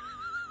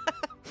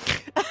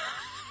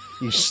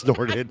 You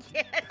snorted.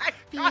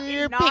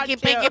 You're piggy.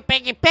 I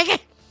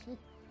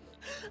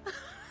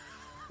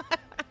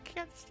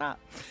can't stop.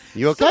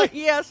 You okay? So,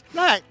 yes.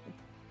 Not.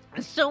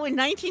 So in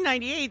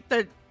 1998,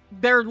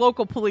 their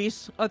local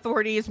police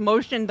authorities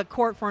motioned the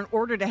court for an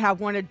order to have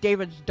one of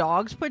David's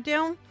dogs put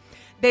down.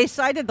 They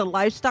cited the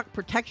Livestock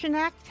Protection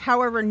Act.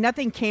 However,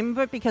 nothing came of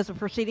it because the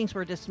proceedings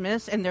were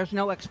dismissed, and there's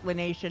no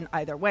explanation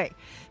either way.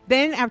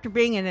 Then, after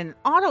being in an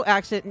auto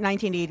accident in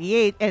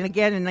 1988 and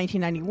again in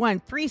 1991,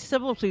 3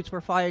 civil suits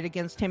were filed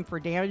against him for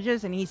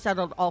damages, and he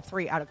settled all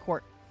 3 out of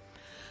court.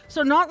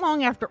 So not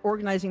long after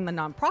organizing the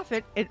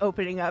nonprofit and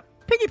opening up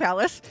Piggy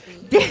Palace,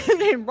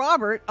 Dan and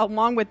Robert,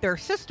 along with their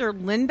sister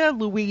Linda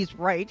Louise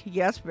Wright,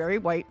 yes, very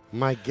white,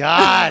 my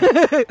God,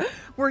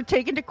 were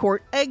taken to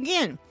court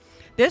again.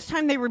 This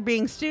time they were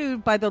being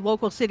sued by the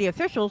local city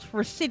officials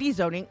for city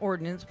zoning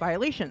ordinance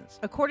violations.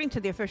 According to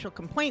the official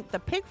complaint, the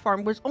pig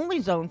farm was only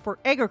zoned for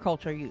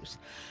agriculture use.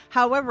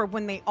 However,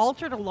 when they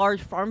altered a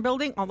large farm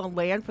building on the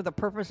land for the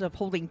purpose of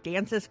holding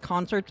dances,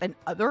 concerts, and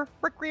other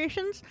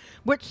recreations,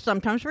 which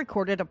sometimes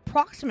recorded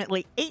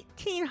approximately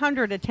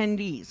 1,800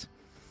 attendees.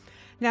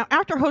 Now,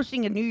 after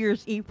hosting a New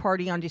Year's Eve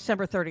party on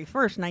December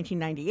 31st,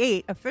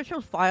 1998,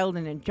 officials filed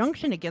an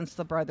injunction against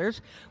the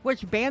brothers,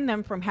 which banned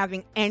them from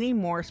having any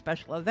more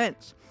special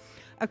events.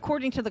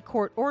 According to the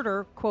court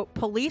order, quote,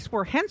 police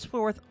were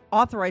henceforth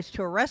authorized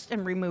to arrest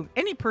and remove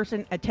any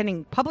person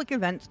attending public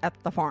events at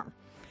the farm.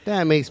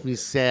 That makes me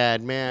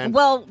sad, man.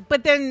 Well,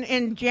 but then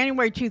in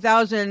January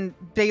 2000,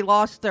 they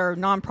lost their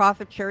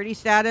nonprofit charity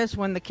status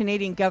when the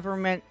Canadian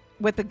government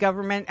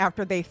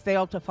after they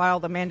failed to file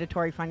the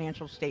mandatory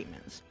financial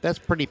statements. That's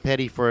pretty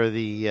petty for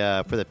the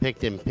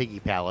Pickton Piggy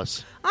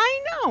Palace.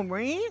 I know,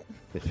 right?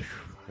 It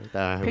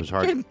was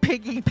hard. Pickton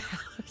Piggy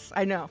Palace.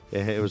 I know.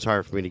 It was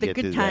hard for me to get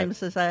through that. The Good Times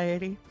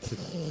Society.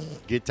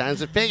 Good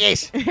times with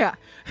piggies. Yeah.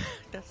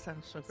 That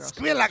sounds so gross.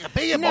 Squeal like a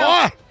piggy,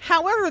 Now, boy.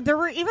 However, there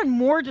were even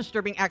more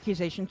disturbing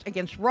accusations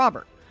against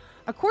Robert.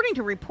 According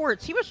to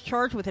reports, he was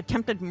charged with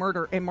attempted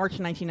murder in March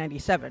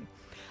 1997.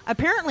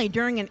 Apparently,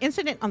 during an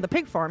incident on the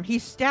pig farm, he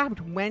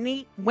stabbed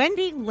Wendy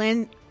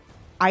Lynn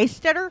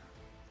Eistetter.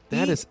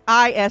 That is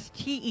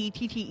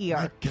Istetter.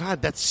 My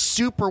God, that's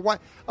super white.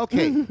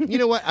 Okay, you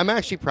know what? I'm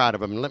actually proud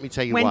of him, and let me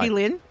tell you Wendy why.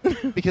 Lynn?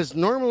 Because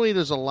normally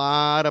there's a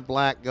lot of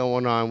black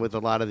going on with a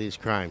lot of these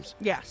crimes.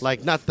 Yes.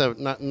 Like not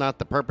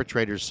the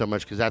perpetrators so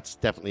much, because that's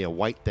definitely a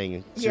white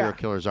thing. Serial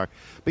killers are,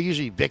 but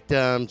usually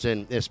victims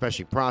and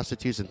especially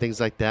prostitutes and things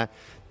like that.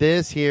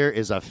 This here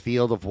is a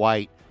field of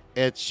white.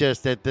 It's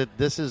just that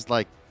this is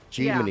like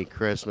Jiminy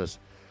Christmas.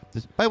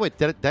 By the way,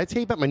 did I tell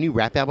you about my new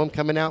rap album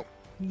coming out?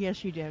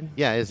 Yes, you did.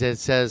 Yeah, it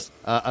says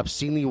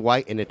obscenely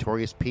white and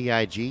notorious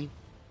P.I.G.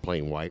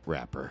 Plain white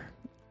rapper.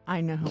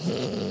 I know.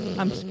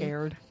 I'm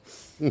scared.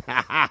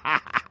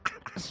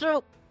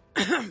 So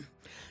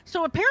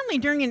apparently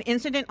during an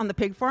incident on the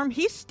pig farm,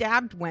 he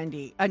stabbed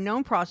Wendy, a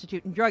known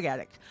prostitute and drug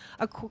addict,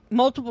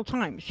 multiple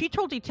times. She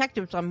told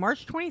detectives on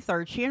March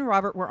 23rd she and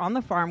Robert were on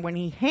the farm when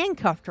he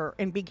handcuffed her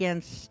and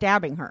began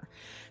stabbing her.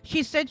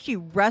 She said she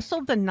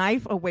wrestled the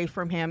knife away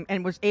from him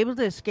and was able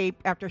to escape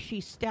after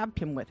she stabbed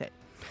him with it.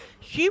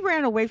 She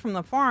ran away from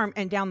the farm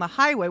and down the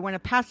highway when a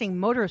passing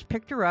motorist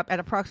picked her up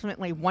at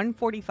approximately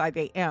 1:45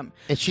 a.m.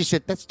 And she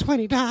said, "That's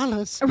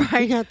 $20.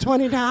 Right. You got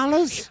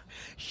 $20?"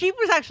 She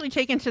was actually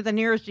taken to the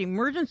nearest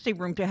emergency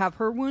room to have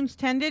her wounds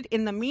tended.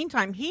 In the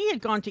meantime, he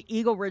had gone to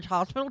Eagle Ridge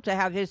Hospital to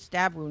have his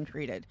stab wound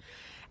treated.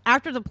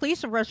 After the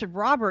police arrested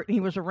Robert and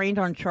he was arraigned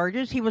on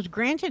charges, he was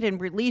granted and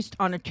released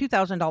on a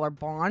 $2,000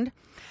 bond.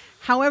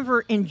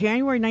 However, in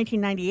January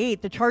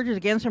 1998, the charges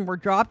against him were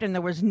dropped and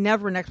there was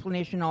never an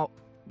explanation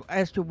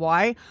as to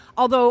why,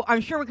 although I'm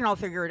sure we can all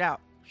figure it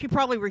out. She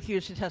probably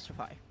refused to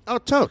testify. Oh,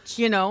 totes.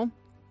 You know?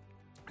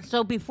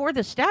 So before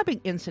the stabbing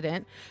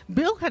incident,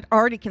 Bill had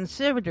already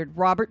considered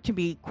Robert to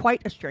be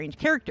quite a strange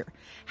character.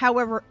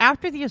 However,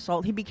 after the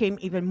assault, he became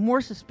even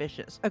more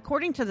suspicious.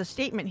 According to the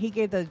statement he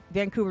gave the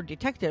Vancouver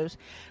detectives,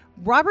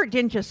 Robert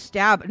didn't just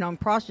stab a known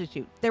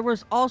prostitute. There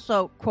was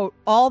also, quote,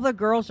 all the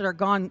girls that are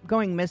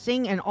going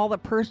missing and all the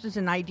purses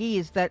and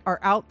IDs that are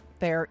out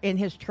there in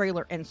his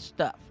trailer and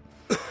stuff.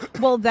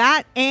 Well,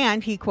 that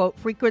and he, quote,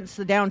 frequents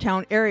the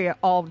downtown area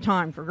all the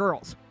time for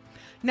girls.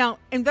 Now,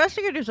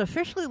 investigators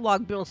officially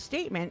logged Bill's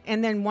statement,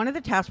 and then one of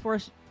the task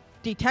force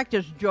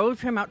detectives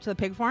drove him out to the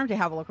pig farm to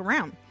have a look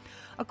around.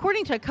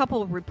 According to a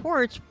couple of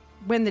reports,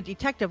 when the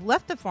detective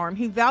left the farm,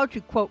 he vowed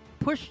to, quote,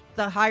 push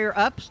the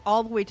higher-ups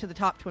all the way to the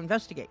top to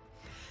investigate.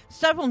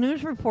 Several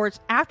news reports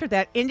after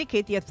that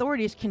indicate the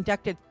authorities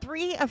conducted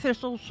 3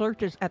 official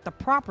searches at the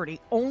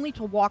property, only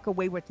to walk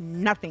away with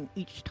nothing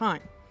each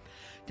time.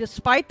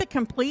 Despite the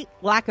complete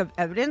lack of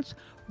evidence,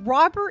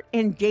 Robert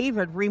and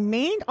David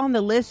remained on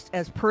the list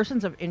as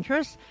persons of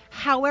interest.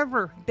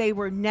 However, they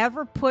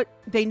never put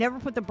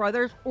the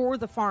brothers or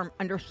the farm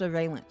under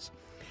surveillance.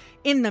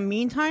 In the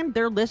meantime,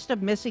 their list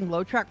of missing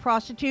low-track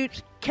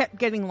prostitutes kept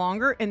getting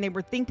longer, and they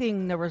were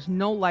thinking there was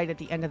no light at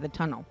the end of the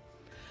tunnel.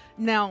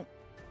 Now,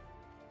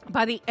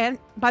 by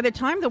the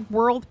time the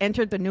world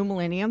entered the new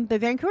millennium, the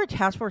Vancouver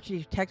Task Force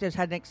detectives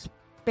had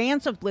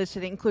expansive list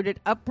that included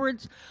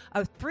upwards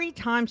of 3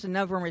 times the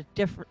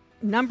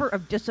number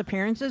of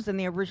disappearances than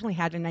they originally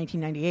had in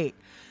 1998.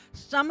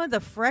 Some of the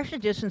fresh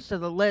additions to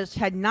the list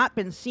had not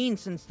been seen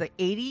since the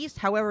 80s.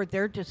 However,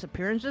 their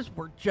disappearances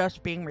were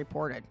just being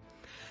reported.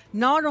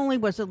 Not only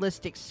was the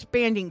list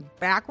expanding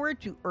backward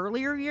to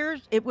earlier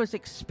years, it was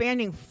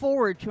expanding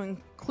forward to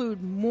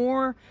include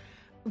more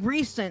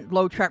recent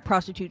low-track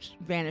prostitutes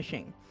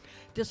vanishing.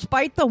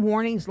 Despite the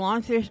warnings law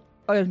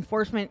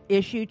enforcement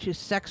issued to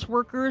sex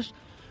workers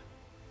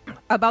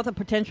about the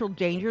potential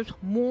dangers,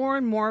 more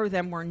and more of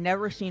them were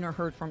never seen or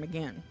heard from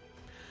again.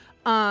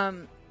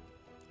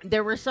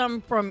 There were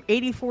some from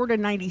 84 to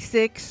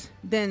 96,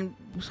 then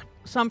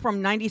some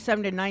from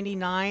 97 to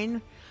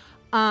 99.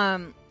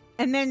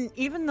 And then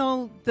even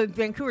though the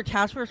Vancouver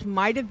Task Force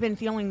might have been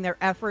feeling their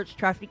efforts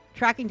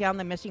tracking down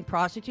the missing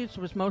prostitutes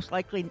was most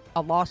likely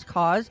a lost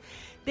cause,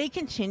 they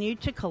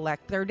continued to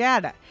collect their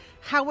data.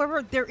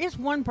 However, there is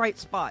one bright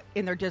spot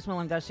in their dismal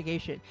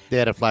investigation. They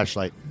had a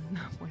flashlight.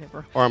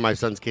 Whatever. Or in my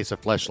son's case, a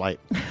fleshlight.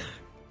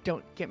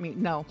 Don't get me.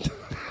 No.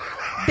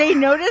 They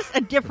noticed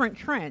a different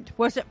trend.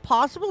 Was it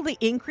possible the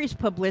increased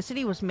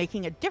publicity was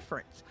making a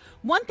difference?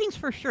 One thing's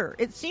for sure.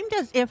 It seemed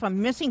as if a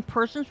missing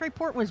persons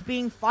report was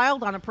being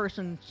filed on a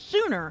person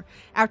sooner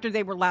after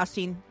they were last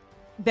seen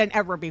than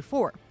ever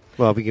before.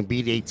 Well, if we can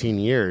beat 18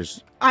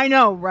 years. I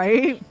know,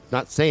 right?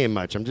 Not saying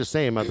much. I'm just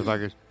saying,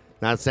 motherfuckers.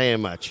 Not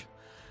saying much.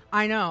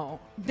 I know.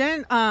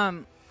 Then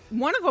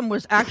one of them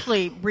was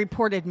actually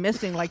reported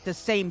missing like the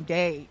same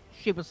day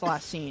she was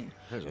last seen.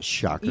 That's a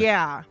shocker.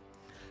 Yeah.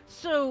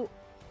 So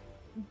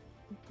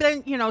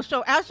then,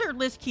 so as their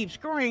list keeps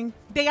growing,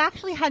 they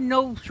actually had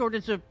no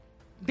shortage of,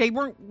 they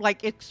weren't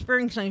like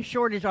experiencing a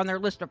shortage on their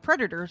list of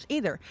predators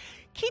either.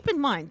 Keep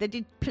in mind that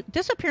the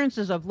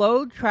disappearances of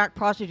low-track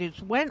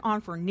prostitutes went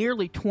on for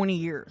nearly 20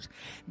 years.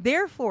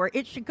 Therefore,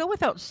 it should go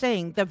without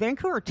saying the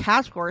Vancouver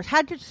Task Force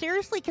had to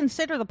seriously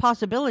consider the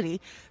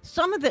possibility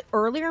some of the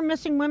earlier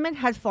missing women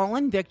had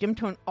fallen victim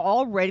to an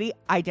already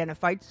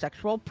identified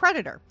sexual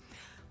predator.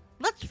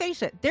 Let's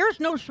face it, there's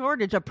no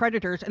shortage of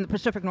predators in the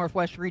Pacific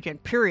Northwest region,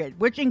 period,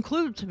 which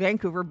includes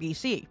Vancouver,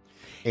 BC.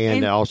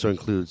 And it also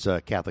includes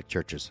Catholic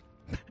churches.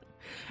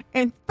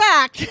 In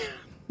fact...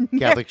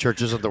 Catholic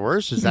churches are the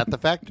worst? Is that the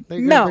fact?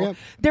 No.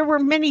 There were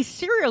many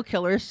serial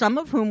killers, some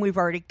of whom we've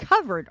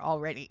covered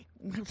already,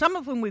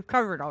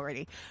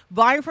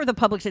 vying for the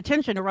public's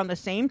attention around the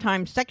same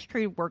time sex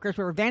trade workers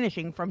were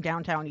vanishing from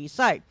downtown East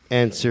Side.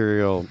 And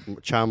serial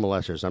child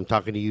molesters. I'm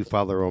talking to you,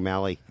 Father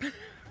O'Malley.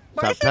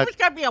 Why is it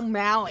got to be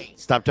O'Malley?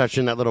 Stop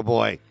touching that little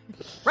boy.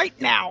 Right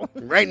now.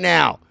 Right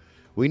now.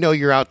 We know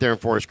you're out there in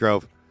Forest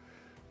Grove.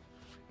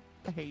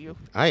 I hate you.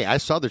 I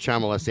saw the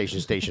child molestation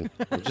station.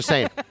 I'm just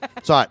saying.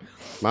 Saw it.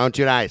 My own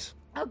 2 eyes.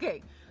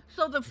 Okay.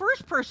 So the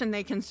first person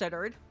they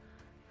considered,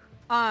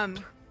 the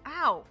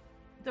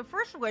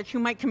first of which who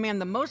might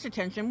command the most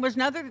attention was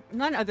none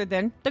other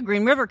than the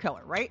Green River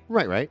Killer, right?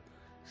 Right.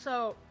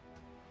 So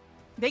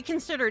they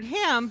considered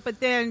him, but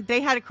then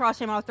they had to cross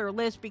him off their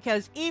list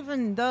because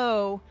even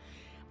though,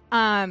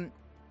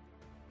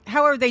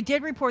 however, they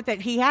did report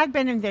that he had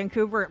been in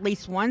Vancouver at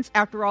least once.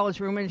 After all, it's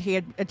rumored he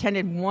had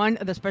attended one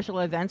of the special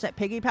events at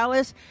Piggy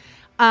Palace.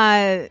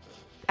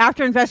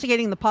 After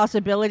investigating the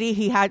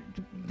possibility,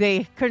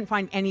 they couldn't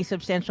find any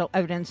substantial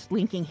evidence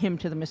linking him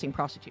to the missing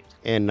prostitutes.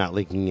 And not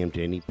linking him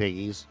to any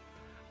piggies.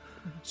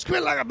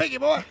 Squeal like a piggy,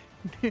 boy.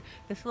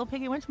 This little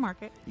piggy went to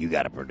market. You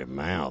got a pretty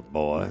mouth,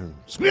 boy.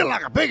 Squeal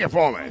like a piggy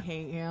for me. I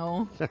hate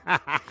you.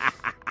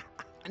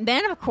 And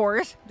then, of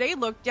course, they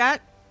looked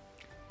at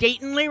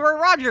Dayton Leroy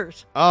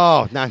Rogers.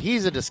 Oh, now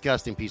he's a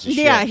disgusting piece of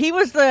shit. Yeah, he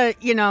was the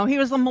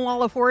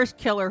Malala Forest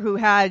killer who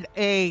had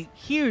a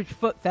huge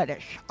foot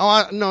fetish.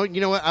 Oh, no,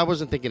 you know what? I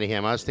wasn't thinking of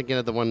him. I was thinking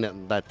of the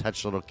one that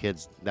touched little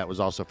kids that was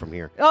also from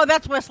here. Oh,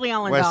 that's Wesley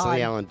Allen Dodd.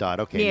 Wesley Allen Dodd.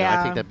 Okay, yeah.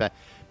 No, I take that back.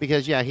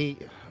 Because, yeah, he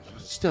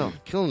still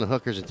killing the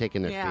hookers and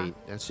taking their feet.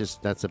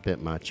 That's a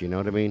bit much. You know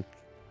what I mean?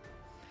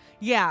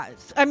 Yeah.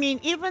 I mean,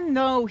 even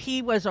though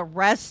he was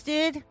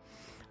arrested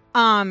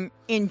in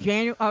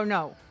January. Oh,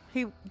 no.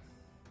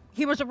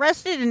 He was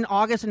arrested in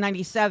August of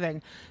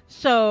 97,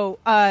 so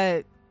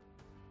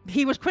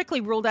he was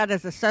quickly ruled out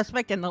as a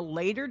suspect in the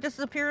later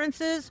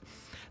disappearances,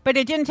 but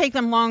it didn't take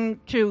them long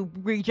to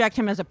reject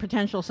him as a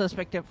potential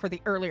suspect for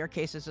the earlier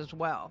cases as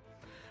well.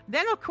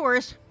 Then, of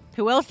course,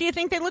 who else do you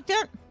think they looked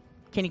at?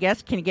 Can you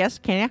guess? Can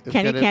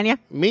you?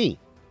 Me.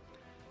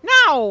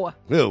 No!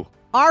 Who?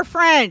 Our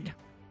friend.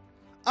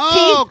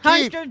 Oh,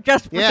 Keith Hunter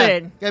Jesperson.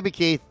 Yeah, gotta be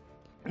Keith.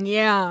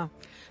 Yeah.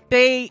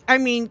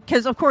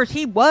 Because, of course,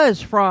 he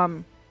is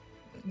from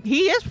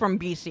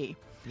BC.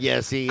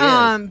 Yes, he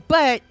is.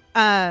 But,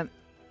 oh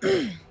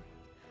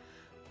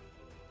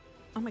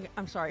my God,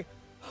 I'm sorry.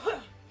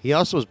 He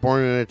also was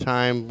born in a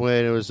time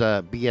when it was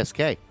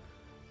BSK.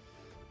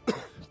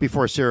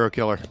 Before serial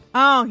killer.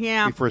 Oh,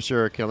 yeah. Before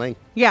serial killing.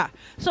 Yeah.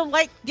 So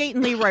like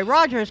Dayton Leroy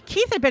Rogers,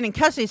 Keith had been in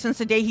custody since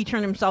the day he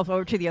turned himself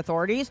over to the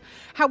authorities.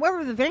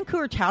 However, the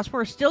Vancouver Task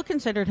Force still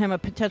considered him a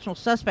potential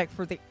suspect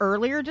for the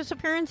earlier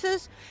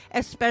disappearances,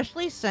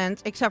 especially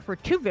since, except for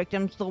 2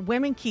 victims, the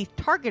women Keith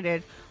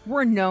targeted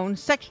were known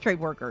sex trade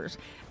workers.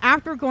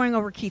 After going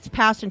over Keith's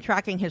past and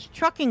tracking his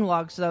trucking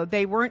logs, though,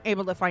 they weren't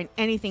able to find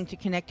anything to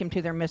connect him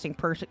to their missing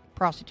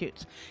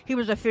prostitutes. He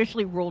was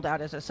officially ruled out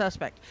as a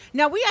suspect.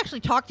 Now, we actually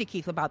talked to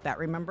Keith about that,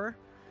 remember?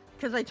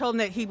 Because I told him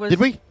that he was... Did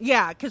we?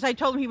 Yeah, because I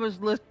told him he was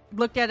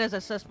looked at as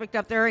a suspect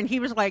up there, and he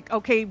was like,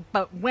 okay,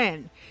 but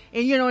when?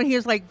 And, and he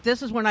was like,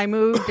 this is when I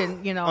moved,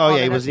 and, Oh,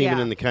 yeah, he wasn't even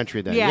in the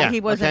country then. Yeah, he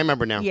wasn't. Okay, I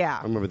remember now. Yeah.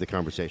 I remember the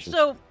conversation.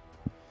 So...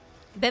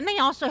 Then they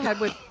also had,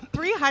 with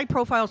 3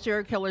 high-profile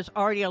serial killers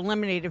already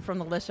eliminated from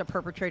the list of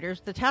perpetrators,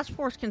 the task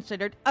force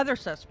considered other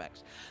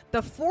suspects.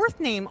 The 4th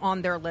name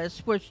on their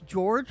list was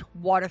George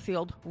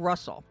Waterfield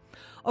Russell.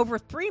 Over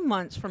 3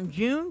 months, from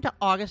June to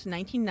August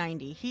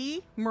 1990,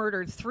 he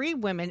murdered 3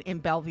 women in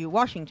Bellevue,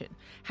 Washington.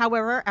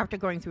 However, after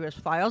going through his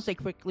files, they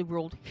quickly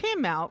ruled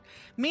him out,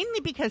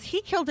 mainly because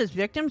he killed his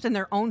victims in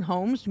their own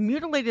homes,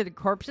 mutilated the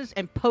corpses,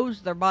 and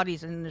posed their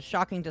bodies in a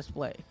shocking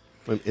display.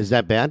 Is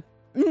that bad?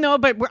 No,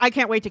 but I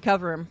can't wait to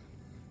cover him.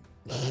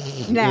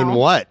 Now. In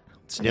what?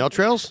 Snail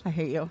trails? I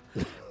hate you.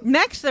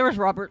 Next, there was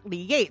Robert Lee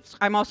Yates.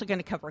 I'm also going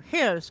to cover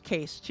his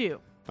case, too.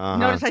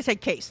 Notice I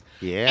said case.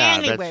 Yeah,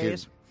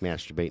 anyways.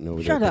 Masturbating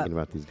over Shut there up. thinking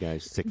about these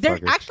guys. Sick They're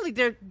fuckers.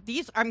 actually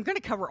these. I'm going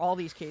to cover all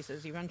these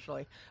cases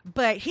eventually,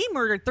 but he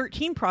murdered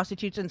 13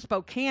 prostitutes in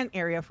Spokane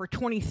area for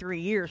 23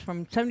 years,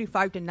 from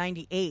 75 to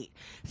 98.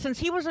 Since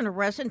he wasn't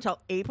arrested until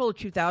April of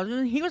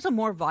 2000, he was a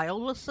more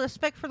viable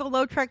suspect for the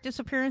low track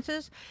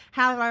disappearances.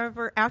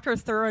 However, after a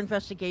thorough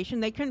investigation,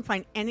 they couldn't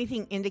find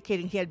anything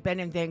indicating he had been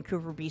in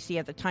Vancouver, BC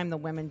at the time the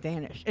women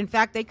vanished. In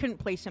fact, they couldn't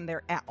place him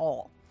there at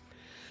all.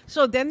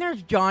 So then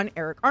there's John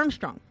Eric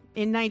Armstrong.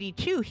 In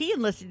 92, he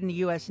enlisted in the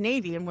U.S.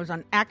 Navy and was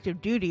on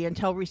active duty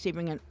until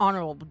receiving an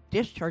honorable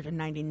discharge in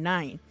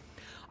 99.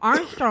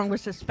 Armstrong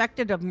was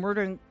suspected of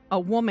murdering a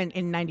woman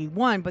in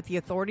 91, but the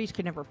authorities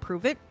could never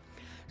prove it.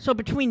 So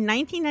between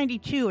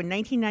 1992 and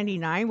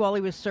 1999, while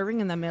he was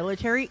serving in the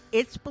military,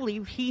 it's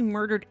believed he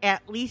murdered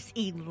at least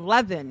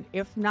 11,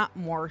 if not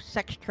more,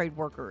 sex trade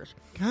workers.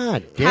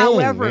 God damn,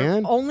 However,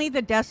 man. only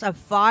the deaths of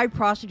 5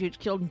 prostitutes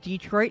killed in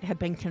Detroit have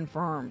been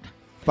confirmed.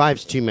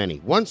 5's too many.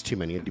 1's too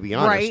many, to be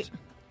honest. Right.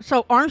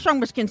 So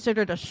Armstrong was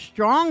considered a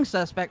strong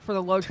suspect for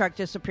the low track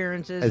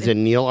disappearances. As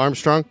in Neil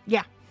Armstrong?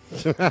 Yeah.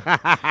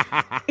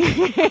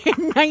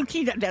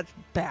 19, that's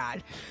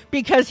bad.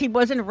 Because he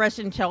wasn't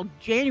arrested until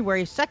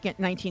January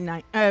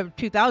 2nd,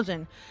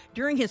 2000.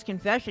 During his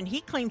confession,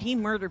 he claimed he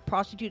murdered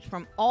prostitutes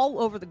from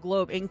all over the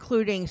globe,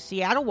 including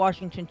Seattle,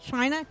 Washington,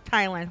 China,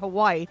 Thailand,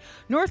 Hawaii,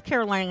 North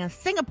Carolina,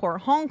 Singapore,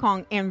 Hong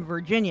Kong, and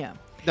Virginia.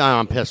 No,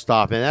 I'm pissed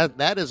off, man.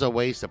 That is a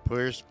waste of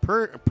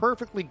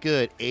perfectly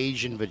good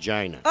Asian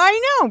vagina.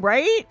 I know,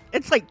 right?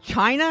 It's like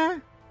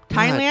China,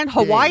 Thailand, God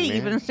Hawaii, dang,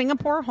 even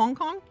Singapore, Hong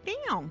Kong.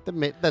 Damn. Do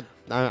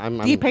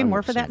Do you pay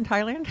more for that in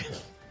Thailand?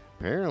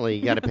 Apparently,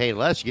 you got to pay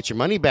less. You get your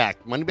money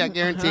back. Money back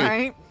guarantee. All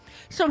right.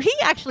 So he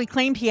actually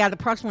claimed he had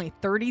approximately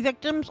 30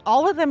 victims.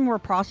 All of them were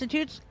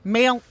prostitutes,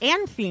 male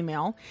and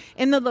female,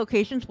 in the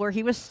locations where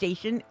he was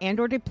stationed and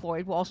or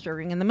deployed while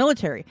serving in the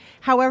military.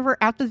 However,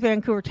 after the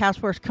Vancouver Task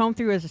Force combed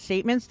through his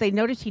statements, they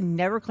noticed he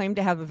never claimed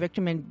to have a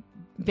victim in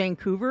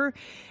Vancouver.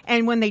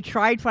 And when they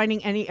tried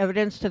finding any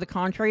evidence to the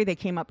contrary, they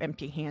came up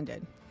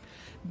empty-handed.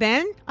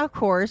 Then, of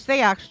course,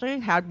 they actually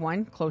had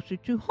one closer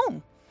to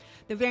home.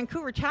 The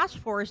Vancouver Task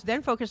Force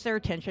then focused their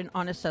attention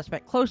on a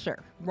suspect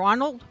closer,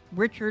 Ronald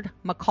Richard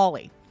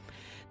McCauley.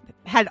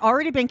 Had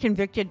already been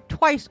convicted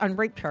twice on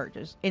rape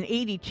charges. In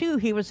 82,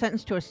 he was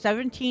sentenced to a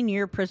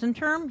 17-year prison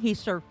term. He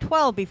served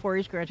 12 before he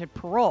was granted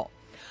parole.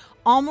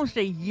 Almost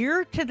a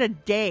year to the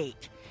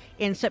date,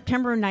 in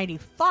September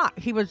 95,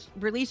 he was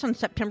released on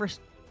September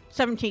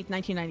 17,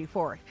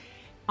 1994.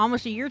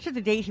 Almost a year to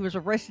the date, he was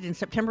arrested in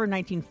September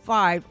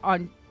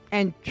 1995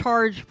 and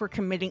charged for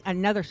committing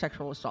another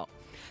sexual assault.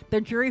 The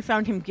jury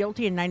found him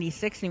guilty in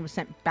 96 and he was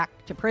sent back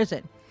to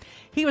prison.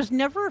 He was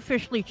never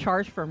officially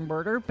charged for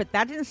murder, but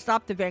that didn't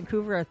stop the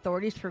Vancouver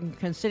authorities from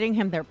considering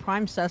him their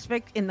prime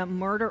suspect in the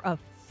murder of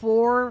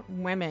 4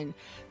 women.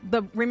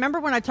 Remember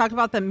when I talked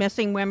about the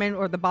missing women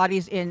or the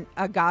bodies in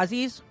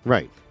Agassiz?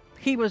 Right.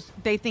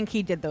 They think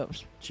he did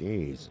those.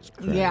 Jesus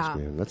Christ, Yeah.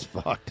 man. That's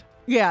fucked.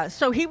 Yeah,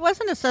 so he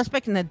wasn't a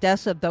suspect in the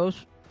deaths of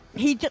those.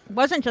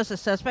 Wasn't just a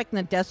suspect in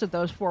the deaths of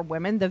those 4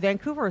 women. The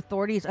Vancouver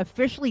authorities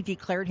officially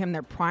declared him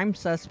their prime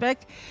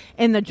suspect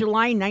in the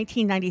July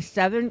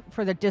 1997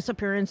 for the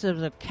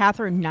disappearances of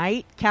Catherine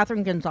Knight,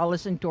 Catherine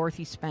Gonzalez, and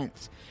Dorothy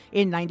Spence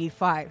in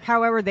 95.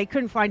 However, they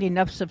couldn't find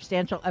enough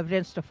substantial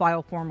evidence to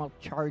file formal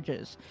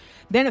charges.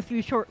 Then a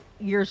few short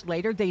years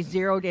later, they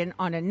zeroed in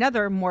on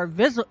another more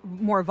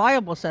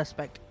viable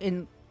suspect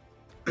in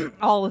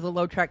all of the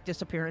low-track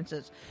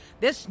disappearances.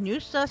 This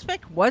new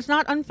suspect was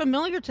not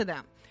unfamiliar to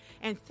them.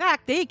 In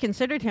fact, they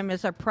considered him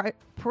as a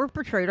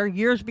perpetrator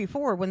years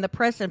before when the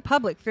press and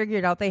public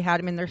figured out they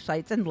had him in their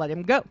sights and let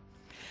him go.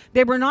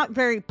 They were not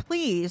very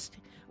pleased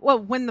Well,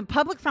 when the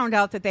public found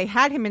out that they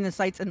had him in the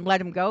sights and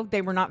let him go,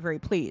 they were not very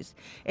pleased.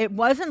 It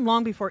wasn't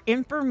long before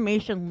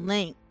information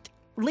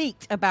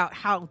leaked about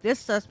how this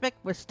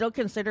suspect was still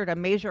considered a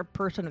major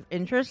person of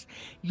interest,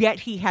 yet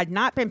he had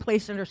not been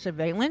placed under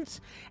surveillance.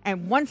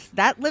 And once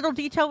that little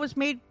detail was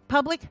made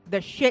public,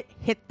 the shit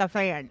hit the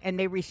fan, and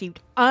they received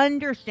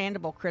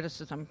understandable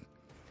criticism.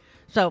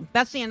 So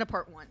that's the end of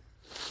part 1.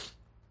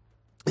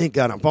 Thank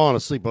God I'm falling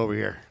asleep over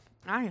here.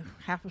 I am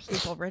half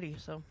asleep already,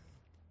 so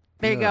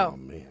there you go. Oh,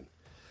 man.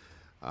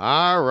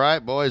 All right,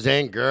 boys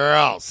and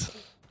girls.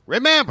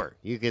 Remember,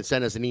 you can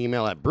send us an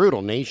email at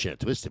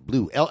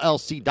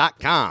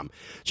brutalnation@twistedbluellc.com.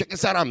 Check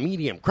us out on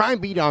Medium, Crime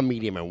Beat on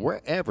Medium, and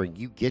wherever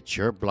you get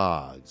your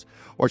blogs.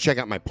 Or check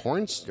out my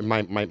porn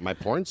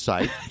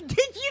site.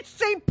 Did you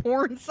say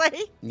porn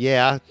site?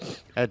 Yeah,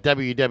 at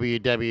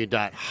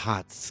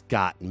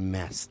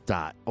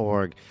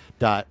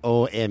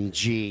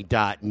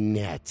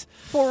www.hotscottmess.org.omg.net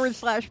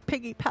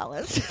 /Piggy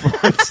Palace.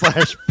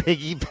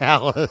 /Piggy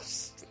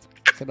Palace.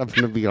 I'm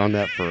going to be on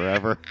that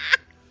forever.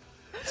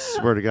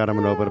 Swear to God, I'm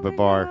going to open up a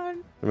bar. God.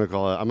 I'm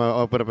going to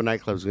open up a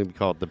nightclub. It's going to be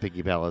called the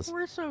Piggy Palace.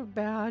 We're so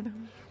bad.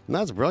 And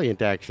that's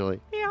brilliant, actually.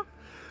 Yeah.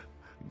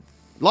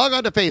 Log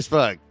on to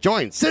Facebook.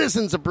 Join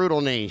Citizens of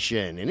Brutal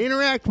Nation and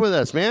interact with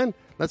us, man.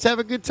 Let's have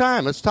a good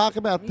time. Let's talk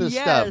about this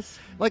stuff.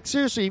 Like,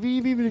 seriously,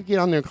 even if you get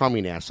on there and call me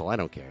an asshole, I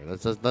don't care.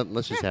 Let's just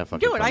have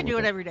fucking do it. fun I do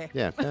with it every day.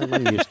 Yeah,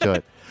 I'm used to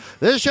it.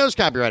 This show's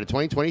copyrighted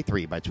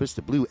 2023 by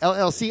Twisted Blue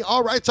LLC.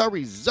 All rights are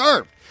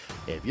reserved.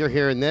 If you're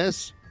hearing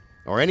this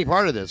or any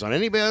part of this on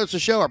anybody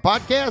else's show or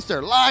podcast,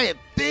 they're lying,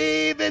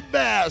 thieving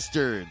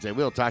bastards. And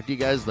we'll talk to you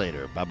guys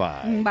later.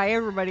 Bye-bye. Bye,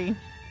 everybody.